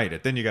rewrite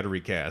it, then you got to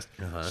recast.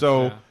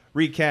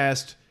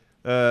 Recast.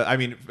 I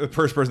mean, the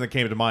first person that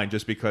came to mind,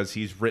 just because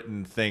he's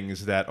written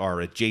things that are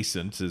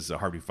adjacent, is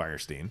Harvey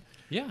Fierstein.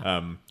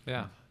 Yeah.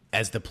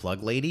 As the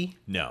plug lady?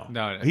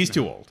 No, he's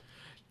too old.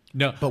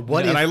 No, but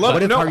what if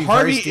Harvey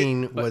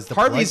Fierstein was the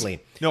plug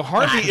lady? No,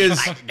 Harvey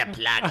is the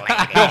plug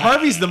lady. No,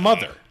 Harvey's the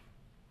mother.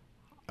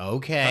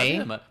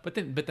 Okay, but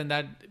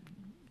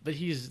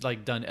he's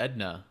like done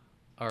Edna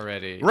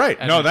already, right?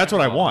 No, that's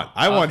what I want.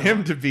 I want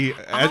him to be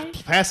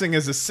passing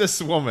as a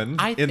cis woman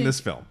in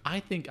this film. I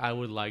think I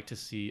would like to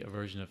see a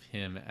version of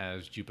him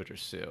as Jupiter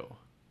Sue.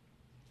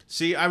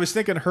 See, I was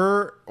thinking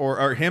her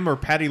or him or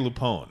Patti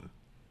LuPone.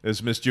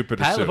 Is Miss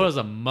Jupiter Sue. Patti LuPone as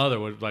a mother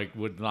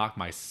would knock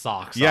my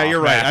socks off. Yeah, you're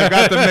right. I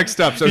got them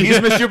mixed up. So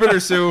he's Miss Jupiter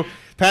Sue.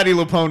 Patti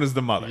LuPone is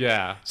the mother.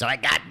 Yeah. So I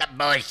got the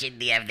motion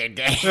the other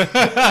day.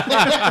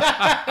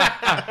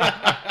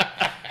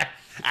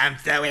 I'm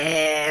so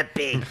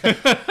happy.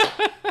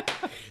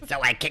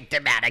 So I kicked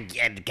him out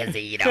again because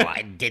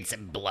I did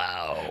some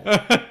blow.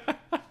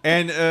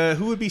 And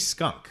who would be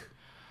Skunk?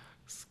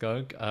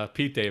 Skunk?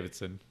 Pete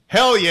Davidson.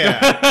 Hell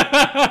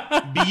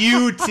yeah.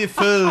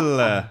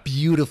 Beautiful.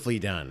 Beautifully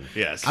done.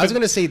 Yes. I was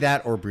going to say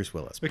that or Bruce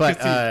Willis. But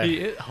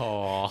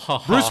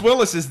Bruce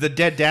Willis is the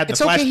dead dad in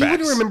the flashbacks. It's okay. He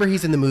wouldn't remember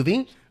he's in the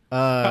movie.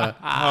 No,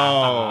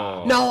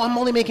 I'm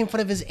only making fun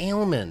of his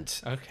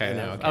ailment. Okay.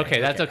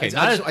 That's okay.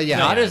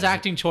 Not his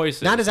acting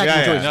choices. Not his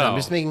acting choices. No. I'm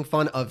just making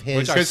fun of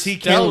his... Because he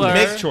can't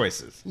make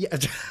choices. Yeah.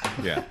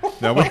 Yeah.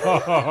 No,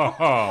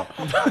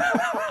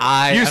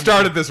 you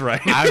started this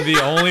right. I'm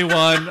the only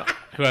one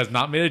who has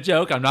not made a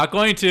joke. I'm not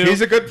going to.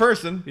 He's a good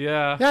person.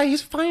 Yeah. Yeah,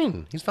 he's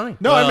fine. He's fine.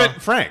 No, I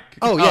meant Frank.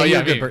 Oh, yeah,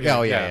 you're a good person.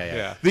 Oh,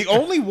 yeah. The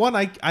only one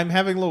I'm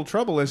having a little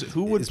trouble is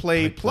who would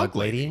play Plug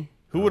Lady?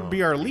 Who would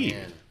be our lead?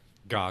 Man.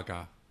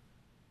 Gaga.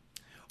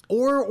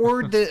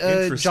 Or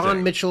the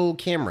John Mitchell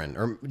Cameron.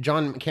 Or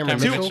John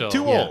Cameron Mitchell.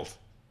 Too old.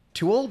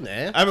 Too old,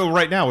 eh? I mean,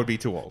 right now would be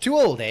too old. Too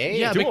old, eh?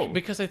 Yeah, Too old.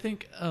 because I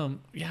think,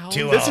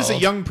 this is a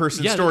young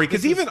person story.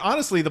 Because even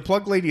honestly, the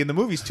Plug Lady in the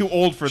movie is too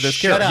old for this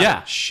character.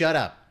 Yeah. Shut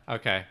up.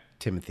 Okay.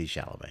 Timothée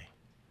Chalamet.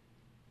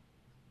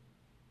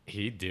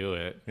 He'd do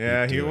it.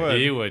 Yeah, he would.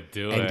 He would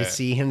do it. And to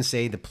see him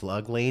say the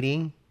Plug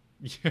Lady,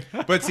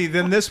 But see,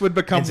 then this would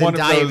become And one of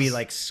Zendaya those. be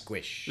like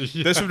squish.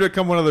 This would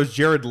become one of those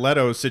Jared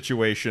Leto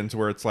situations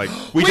where it's like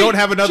we don't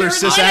have another Jared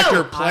cis Leto!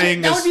 actor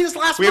playing That this. would be his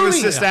last we have a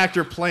movie. cis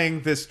actor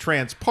playing this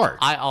trans part.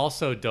 I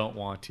also don't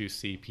want to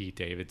see Pete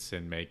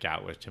Davidson make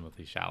out with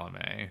Timothée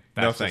Chalamet.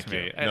 That's thank just you.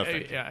 me. No,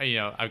 thank you. You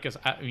know, I guess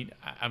I mean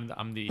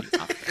I'm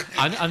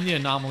the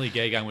anomaly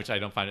gay guy, in which I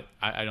don't find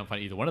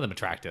either one of them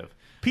attractive.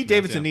 Pete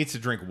Davidson needs to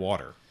drink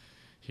water,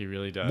 He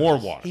really does. more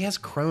water. He has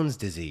Crohn's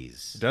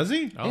disease. Does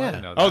he? Oh, I Yeah.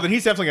 didn't know Oh, that. then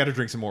he's definitely got to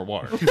drink some more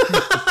water.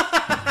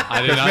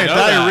 I did not Man, know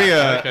diarrhea,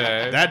 that.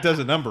 Okay. that does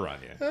a number on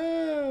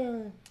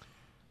you.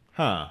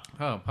 Huh.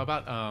 Oh, how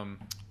about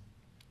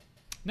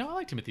No, I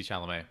like Timothée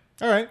Chalamet.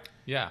 All right.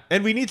 Yeah.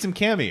 And we need some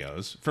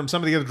cameos from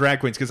some of the other drag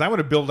queens because I want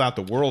to build out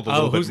the world a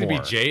little bit more. Who's gonna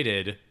be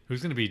jaded?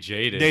 Who's gonna be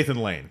jaded? Nathan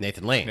Lane.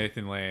 Nathan Lane.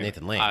 Nathan Lane.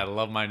 Nathan Lane. I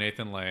love my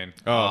Nathan Lane.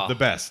 Oh, the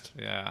best.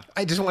 Yeah.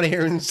 I just want to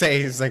hear him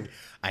say, "It's like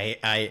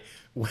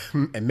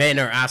men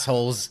are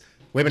assholes,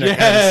 women are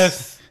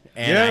Yes. cunts,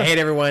 and I Yeah. hate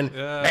everyone."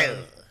 Yeah.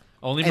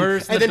 Only And-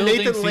 murders in and the then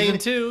building. Nathan Lane- Season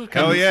 2. Hell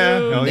coming yeah.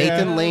 soon. Hell yeah.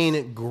 Nathan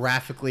Lane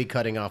graphically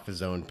cutting off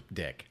his own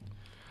dick.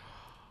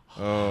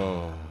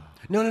 Oh.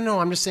 No.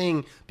 I'm just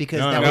saying because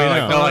No, that no, would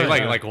no. be No,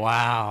 fun. like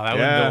wow, that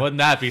Yeah. wouldn't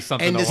that be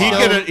something And to this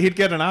watch? film- He'd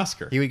get an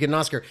Oscar. He would get an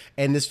Oscar.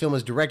 And this film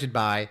is directed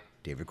by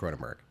David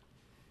Cronenberg.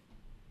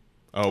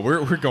 Oh,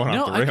 we're going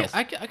No, off the rails.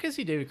 I could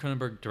see David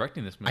Cronenberg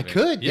directing this movie. I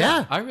could,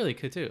 yeah. I really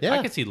could too. Yeah.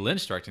 I could see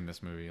Lynch directing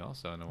this movie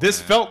also. In a This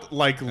way. felt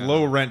like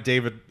low rent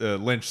David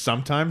Lynch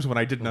sometimes when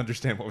I didn't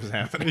understand what was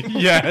happening.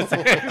 yes,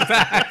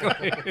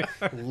 exactly.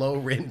 Low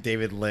rent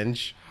David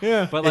Lynch.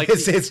 Yeah. But like,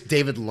 it's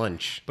David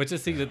Lunch. but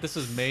just think that this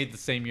was made the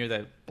same year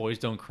that Boys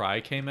Don't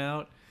Cry came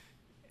out,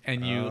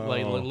 and you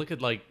like look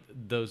at like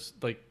those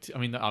like I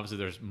mean obviously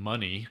there's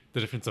money, the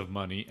difference of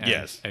money and,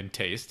 Yes. and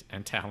taste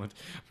and talent,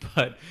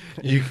 but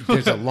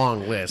There's a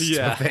long list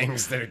Yeah. of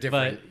things that are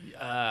different.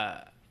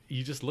 but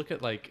you just look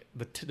at like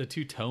the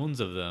two tones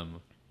of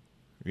them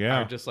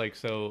Yeah. are just like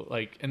so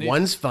like and they,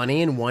 One's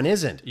funny and one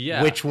isn't.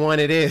 Yeah. Which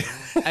one it is?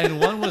 and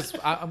one was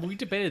we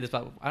debated this,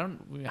 but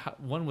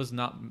one was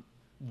not.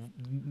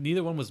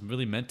 Neither one was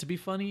really meant to be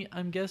funny.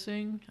 I'm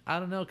guessing. I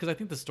don't know because I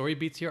think the story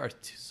beats here are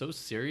so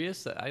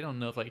serious that I don't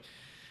know if like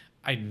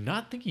I'm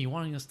not thinking you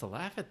wanting us to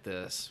laugh at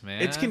this,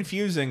 man. It's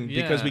confusing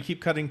because Yeah. we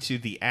keep cutting to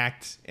the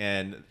act,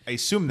 and I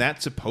assume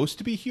that's supposed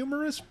to be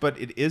humorous, but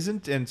it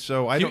isn't, and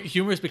so I don't.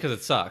 Humorous because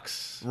it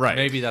sucks. Right.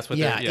 Maybe that's what.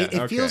 Yeah,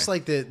 they're- it feels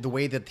okay. like the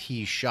way that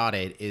he shot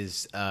it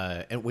is,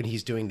 and when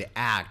he's doing the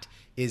act,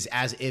 is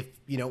as if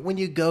when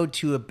you go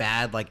to a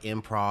bad like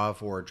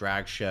improv or a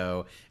drag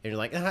show and you're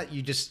like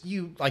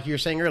you like you were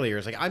saying earlier,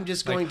 it's like I'm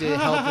just going to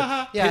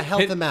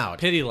help them out.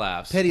 Pity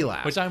laughs. Pity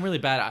laughs. Which I'm really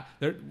bad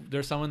at.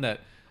 There's someone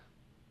that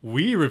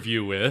we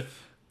review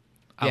with.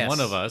 Yes. One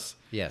of us.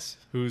 Yes.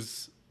 who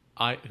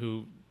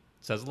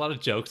says a lot of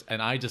jokes, and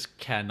I just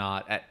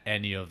cannot at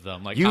any of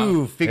them. Like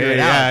You figure Hey, it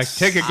yeah, out.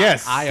 take a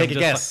guess. I am Take a just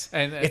guess.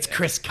 like- and It's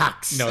Chris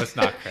Cox. No, it's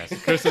not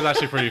Chris. Chris is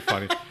actually pretty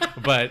funny,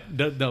 but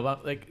no,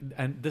 like,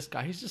 and this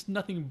guy, he's just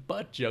nothing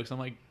but jokes. I'm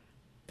like,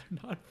 they're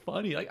not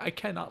funny. Like, I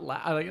cannot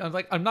laugh.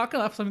 I'm not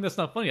gonna laugh at something that's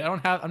not funny.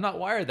 I'm not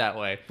wired that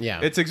way.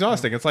 Yeah. It's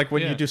exhausting. It's like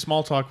when Yeah. you do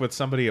small talk with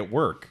somebody at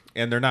work,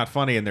 and they're not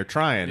funny, and they're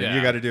trying, and you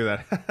Yeah. got to do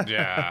that.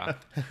 Yeah.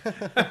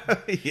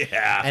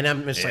 Yeah. And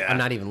I'm just like, I'm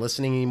not even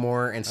listening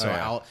anymore. And so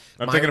yeah.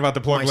 I'm thinking about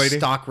the plug my lady.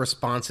 stock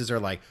responses are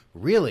like,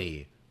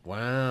 really?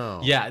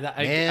 Wow. Yeah,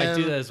 I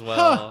do that as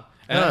well.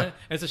 And Huh.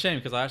 it's a shame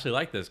because I actually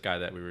like this guy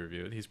that we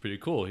reviewed. He's pretty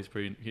cool. He's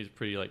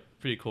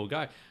pretty cool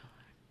guy.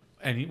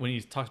 And when he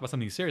talks about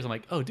something serious, I'm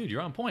like, oh, dude,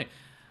 you're on point.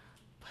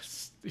 But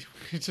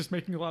he's just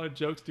making a lot of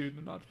jokes, dude.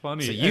 They're not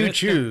funny. So And you it's-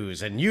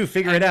 choose and you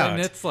figure it and out.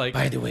 it's like-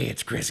 by the way,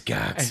 it's Chris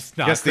Cox. It's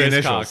not Guess the Chris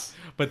initials. Cox.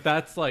 But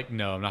that's like,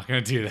 no, I'm not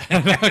going to do that.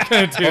 I'm not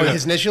going to do Oh, that.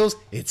 his initials?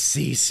 It's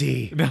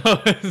CC. No,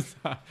 it's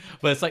not.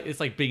 But it's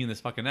like being in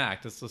this fucking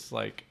act. It's just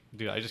like,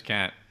 dude, I just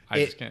can't.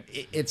 I just can't.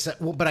 It's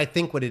well, but I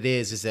think what it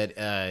is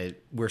that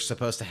we're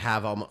supposed to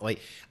have almost like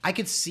I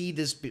could see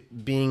this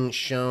being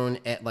shown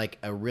at like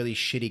a really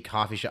shitty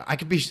coffee shop.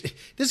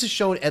 This is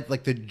shown at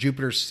like the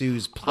Jupiter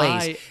Sue's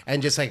place,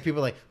 and just like people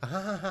are like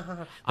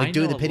I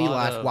doing know the pity a lot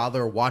laugh of- while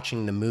they're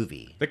watching the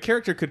movie. The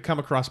character could come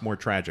across more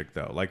tragic,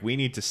 though. Like, we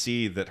need to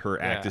see that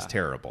her act Yeah. is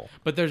terrible.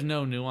 But there's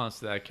no nuance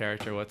to that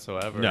character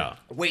whatsoever. No.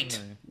 Wait.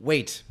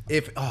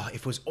 If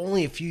it was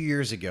only a few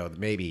years ago,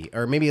 maybe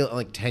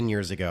like 10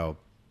 years ago,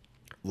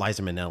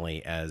 Liza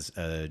Minnelli as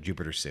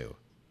Jupiter Sue.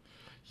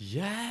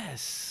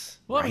 Yes.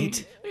 Well,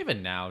 Right?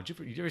 even now,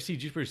 you ever see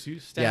Jupiter Sue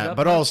stand Yeah, up?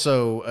 but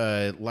also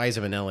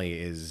Liza Minnelli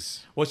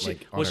is well,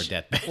 on her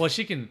deathbed. Well,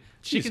 she can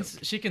stand.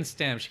 She can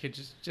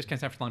just can't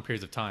stand for long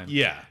periods of time.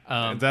 Yeah.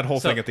 That whole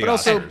thing at the but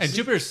also- Oscars. And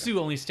Jupiter Sue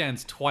only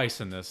stands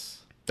twice in this.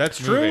 That's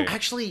movie. true.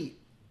 Actually,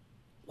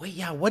 wait,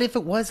 yeah. What if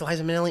it was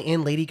Liza Minnelli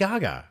and Lady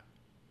Gaga?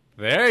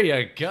 There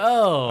you go.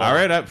 All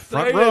right, up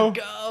front there row. you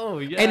go.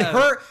 Yes.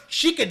 And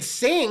she could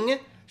sing.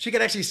 She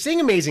could actually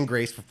sing Amazing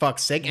Grace, for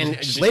fuck's sake. And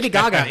Lady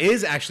Gaga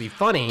is actually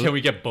funny. Can we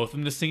get both of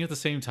them to sing at the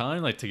same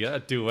time, like together,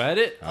 duet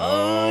it?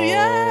 Oh,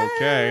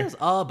 yes!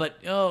 okay.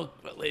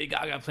 But Lady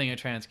Gaga playing a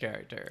trans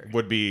character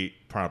Would be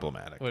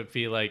problematic. would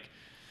be like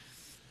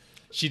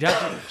she'd have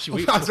to. I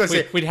was gonna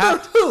say, we'd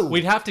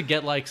have to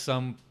get like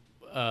some.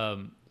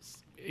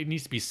 It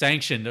needs to be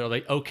sanctioned or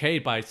like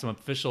okayed by some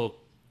official.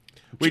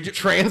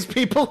 Trans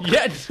people?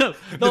 Yeah, no,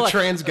 The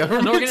trans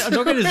government? an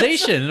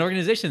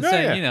organization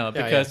saying, yeah.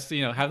 because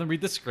have them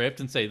read the script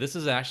and say this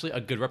is actually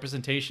a good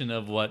representation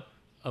of what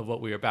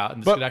we're about,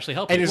 and this could actually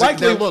help. And you. it's like,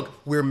 now, look,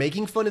 we're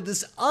making fun of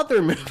this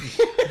other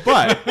movie.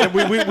 But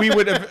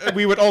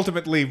we would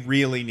ultimately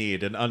really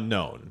need an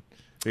unknown.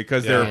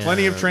 Because there are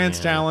plenty of trans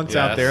talents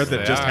out there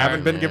that just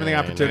haven't been given the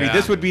opportunity. Yeah.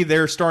 This would be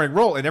their starring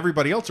role, and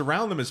everybody else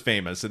around them is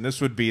famous. And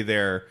this would be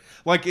their,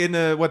 like in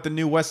the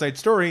new West Side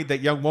Story,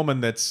 that young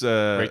woman that's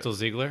Rachel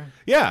Ziegler.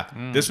 Yeah,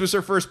 this was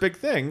her first big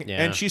thing,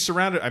 Yeah. and she's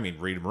surrounded. I mean,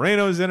 Rita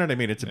Moreno's in it. I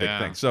mean, it's a big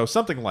thing. So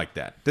something like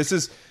that. This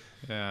is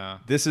a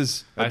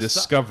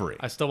discovery.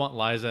 I still want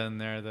Liza in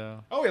there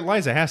though. Oh,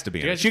 Eliza has to be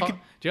Do in you it. guys,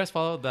 do you guys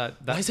follow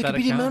that Liza that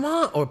could be account?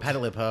 Mama or Patti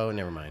LuPone.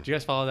 Never mind. Do you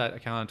guys follow that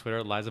account on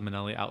Twitter? Liza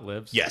Minnelli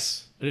outlives.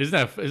 Yes. Isn't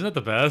that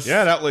the best?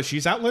 Yeah,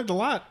 she's outlived a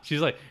lot.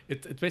 She's like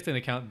it's basically an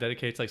account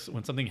dedicates like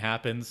when something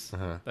happens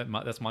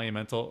that's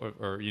monumental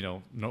or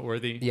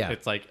noteworthy. Yeah.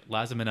 It's like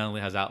Liza Minnelli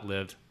has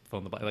outlived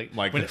from the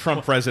Like the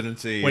Trump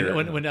presidency.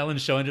 when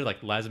Ellen's showing her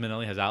like Liza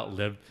Minnelli has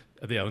outlived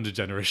the Ellen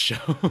DeGeneres show.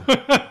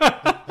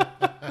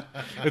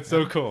 It's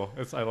so cool.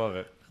 I love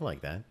it. I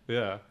like that.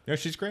 Yeah. Yeah,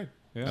 she's great.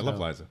 Yeah. I love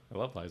Liza. I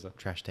love Liza.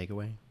 Trash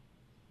takeaway.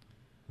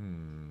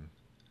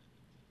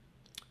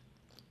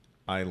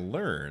 I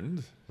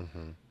learned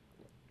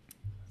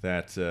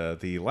that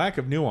the lack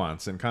of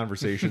nuance in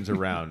conversations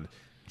around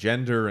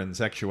gender and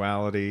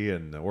sexuality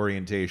and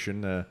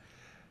orientation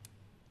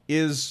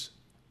is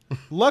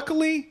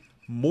luckily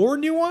more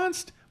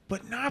nuanced,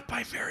 but not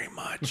by very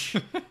much.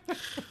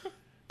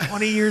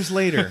 20 years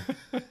later,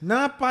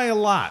 not by a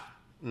lot.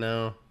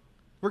 No.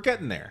 We're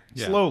getting there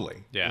Yeah.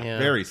 slowly. Yeah.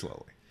 Very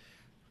slowly.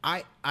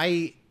 I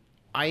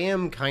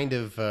am kind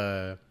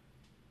of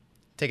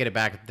taking it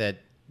back that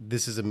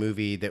this is a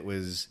movie that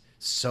was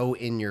so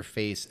in your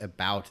face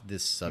about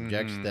this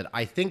subject that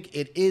I think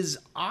it is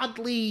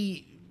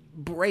oddly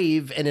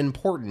brave and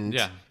important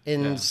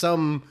in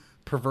some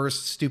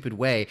perverse, stupid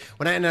way.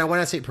 When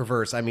I say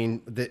perverse, I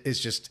mean that it's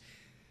just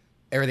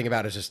everything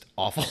about it is just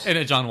awful. In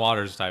a John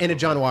Waters type. In a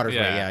John Waters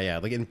Yeah. way, yeah,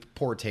 like in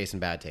poor taste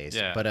and bad taste.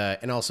 Yeah. But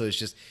and also it's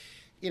just,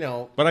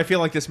 But I feel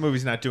like this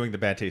movie's not doing the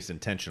bad taste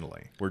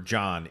intentionally, where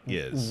John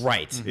is.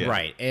 Right, Yeah.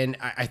 right. And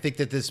I think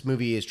that this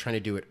movie is trying to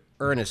do it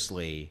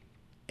earnestly,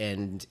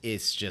 and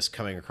it's just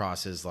coming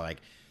across as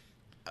like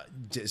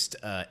just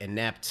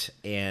inept.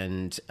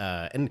 And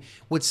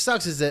what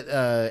sucks is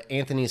that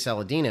Anthony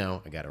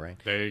Saladino, I got it right.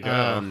 There you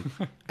go.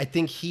 I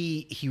think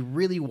he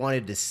really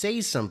wanted to say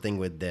something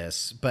with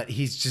this, but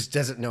he just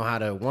doesn't know how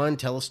to, one,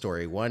 tell a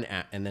story,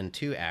 and then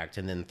two, act,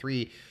 and then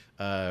three,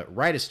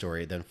 write a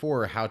story, then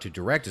four, how to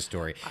direct a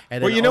story.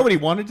 And Well, then you know what he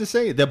wanted to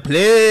say? The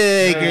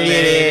plague.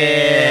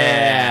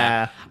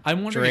 Yeah.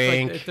 I'm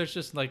wondering Drink. if there's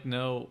just like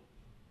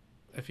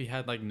if he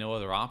had like no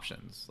other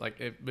options, like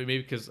maybe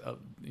because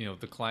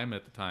the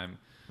climate at the time,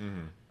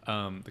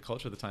 the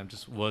culture at the time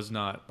just was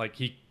not like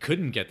he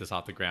couldn't get this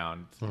off the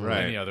ground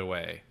Right. any other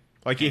way.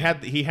 Like he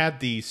had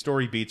the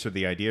story beats or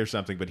the idea or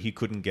something, but he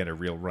couldn't get a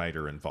real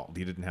writer involved.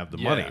 He didn't have the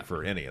money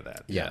for any of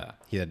that. Yeah,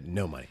 he had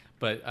no money.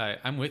 But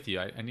I'm with you.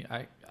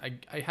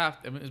 I have.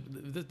 I mean,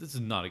 this is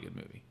not a good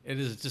movie. It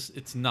is just.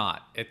 It's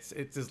not. It's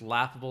as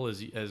laughable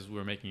as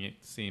we're making it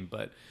seem.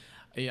 But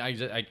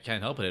I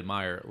can't help but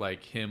admire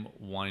like him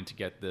wanting to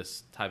get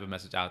this type of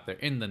message out there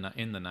in the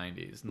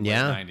 90s, late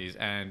 90s,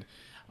 and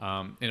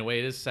in a way,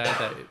 it is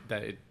sad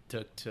that it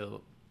took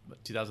till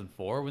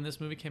 2004 when this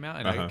movie came out,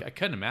 and I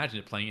couldn't imagine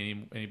it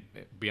playing any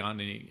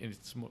beyond any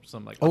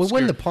some like. Oh, it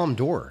won obscure- the Palme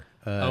d'Or.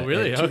 Oh,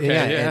 really? At, Okay,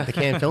 yeah, yeah. at the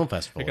Cannes Film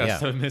Festival. It got Yeah,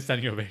 7 minutes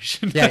standing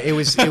ovation. yeah. It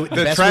was The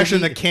best Trash in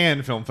movie- the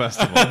Can Film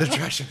Festival. the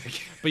trash in the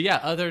can. But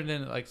yeah, other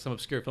than like some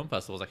obscure film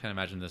festivals, I can't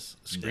imagine this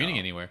screening No.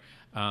 anywhere.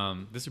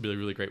 This would be a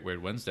really great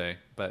Weird Wednesday.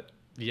 But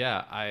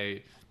yeah,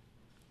 I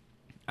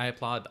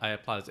applaud. I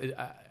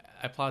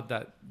applaud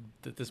that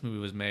this movie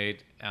was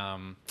made,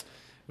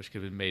 which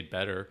could have been made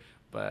better.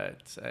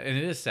 But and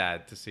it is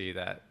sad to see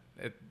that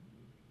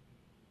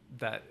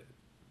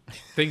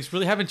things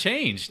really haven't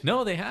changed.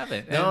 No, they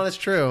haven't. No, that's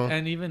true.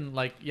 And even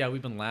like, yeah,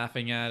 we've been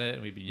laughing at it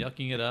and we've been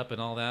yucking it up and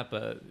all that,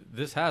 but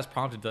this has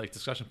prompted like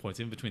discussion points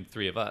even between the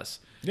three of us.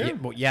 Yeah,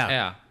 well, yeah.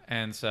 Yeah.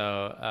 And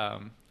so,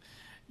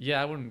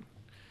 yeah, I wouldn't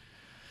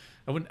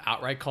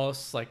outright call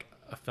us like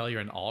a failure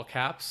in all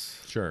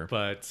caps. Sure.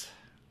 But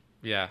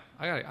yeah,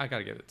 I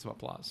gotta give it some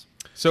applause.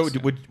 So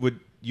would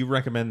you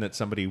recommend that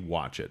somebody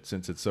watch it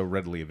since it's so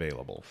readily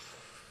available?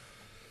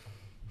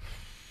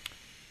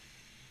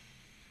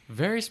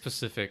 Very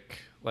specific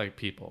like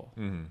people.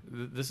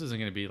 This isn't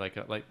going to be like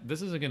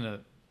this isn't going to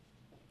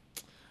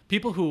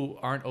people who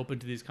aren't open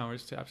to these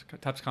types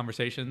of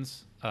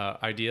conversations,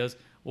 ideas,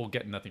 will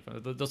get nothing from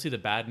it. They'll see the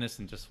badness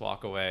and just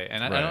walk away.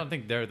 And I don't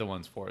think they're the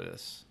ones for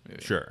this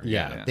movie. Sure.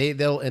 Yeah.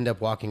 They'll end up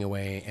walking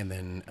away and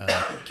then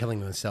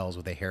killing themselves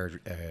with a hair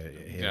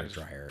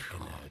dryer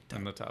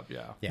in the tub.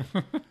 Yeah. Yeah.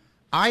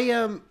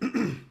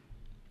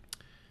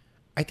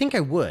 I think I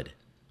would,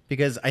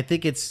 because I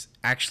think it's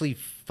actually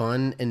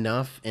fun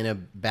enough in a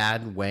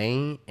bad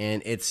way,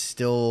 and it's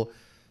still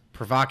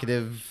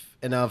provocative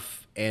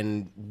enough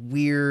and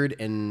weird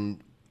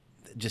and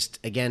just,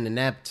 again,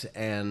 inept.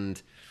 And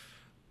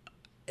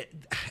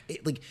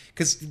like,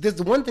 because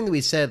the one thing that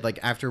we said, like,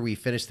 after we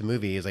finished the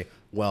movie is like,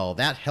 well,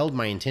 that held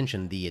my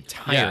attention the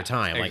entire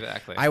time. Like,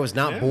 exactly. I was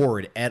not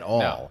bored at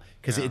all,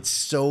 because it's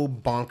so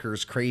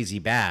bonkers crazy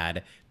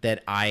bad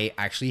that I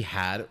actually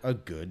had a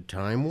good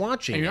time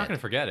watching. And you're not going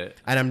to forget it.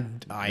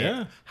 And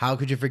how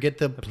could you forget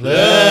the plug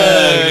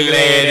lady?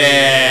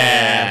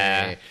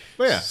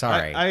 Well, yeah,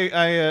 sorry.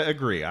 I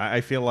agree.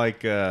 I feel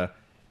like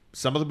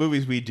some of the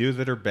movies we do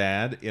that are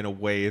bad in a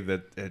way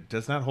that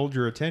does not hold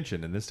your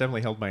attention, and this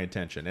definitely held my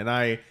attention. And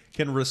I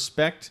can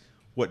respect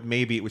what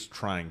maybe it was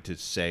trying to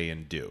say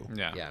and do.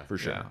 Yeah. For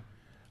sure.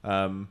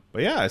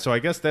 But yeah, so I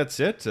guess that's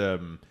it.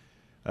 Frank,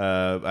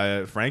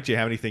 do you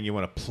have anything you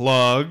want to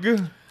plug?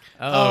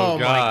 Oh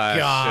my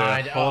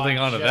God. Holding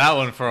on to that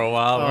one for a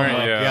while,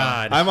 weren't you?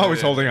 God. I'm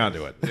always holding on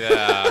to it.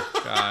 Yeah,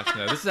 gosh.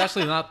 No, this is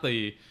actually not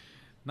the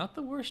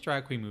worst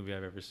drag queen movie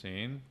I've ever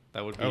seen.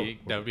 That would be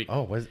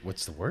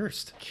what's the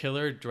worst?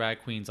 Killer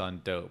Drag Queens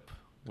on Dope.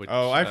 Which,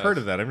 I've heard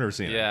of that. I've never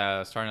seen it.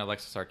 Yeah, starring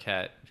Alexis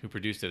Arquette, who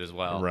produced it as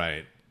well.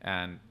 Right.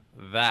 And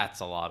that's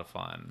a lot of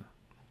fun.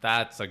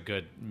 That's a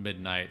good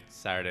midnight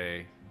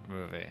Saturday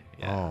movie.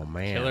 Yeah. Oh,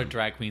 man. Killer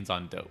Drag Queens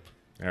on Dope.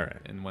 All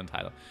right. In one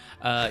title.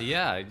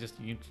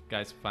 You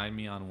guys find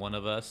me on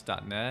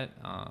oneofus.net.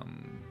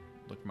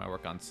 Look for my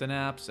work on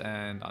Synapse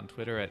and on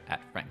Twitter at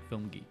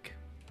FrankFilmGeek.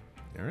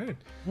 All right.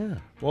 Yeah.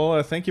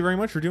 Well, thank you very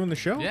much for doing the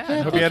show.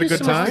 Yeah. Hope you had a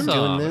good time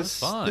doing It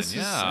this. was fun. This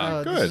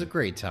Good. is a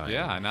great time.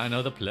 Yeah, and I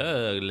know the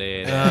plug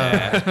lady.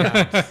 God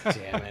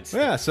damn it.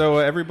 Yeah. So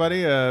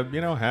everybody,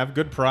 have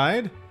good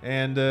Pride,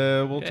 and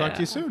we'll talk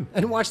to you soon.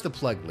 And watch the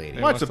plug lady.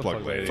 Watch the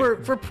plug lady.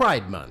 For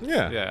Pride Month.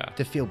 Yeah. Yeah.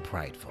 To feel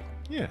prideful.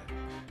 Yeah.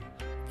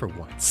 For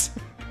once.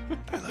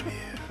 I love you.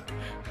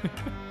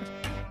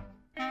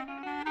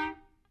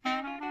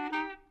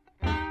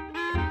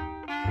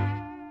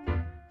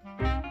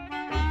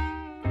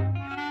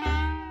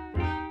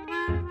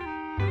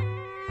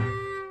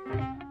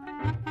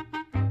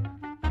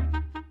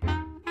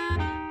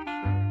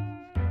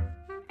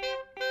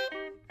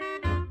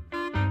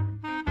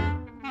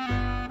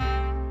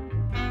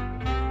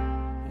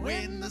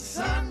 When the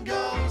sun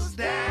goes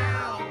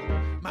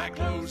down, my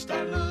clothes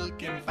start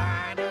looking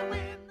finer.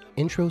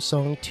 Intro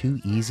song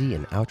Too Easy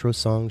and outro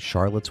song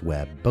Charlotte's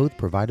Web, both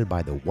provided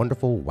by the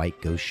wonderful White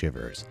Ghost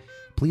Shivers.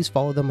 Please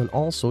follow them on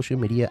all social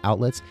media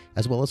outlets,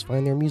 as well as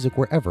find their music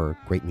wherever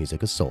great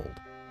music is sold.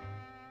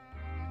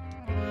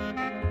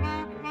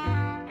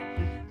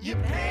 You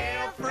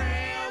pale,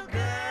 frail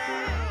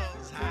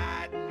girls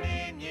hiding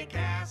in your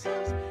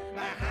castles.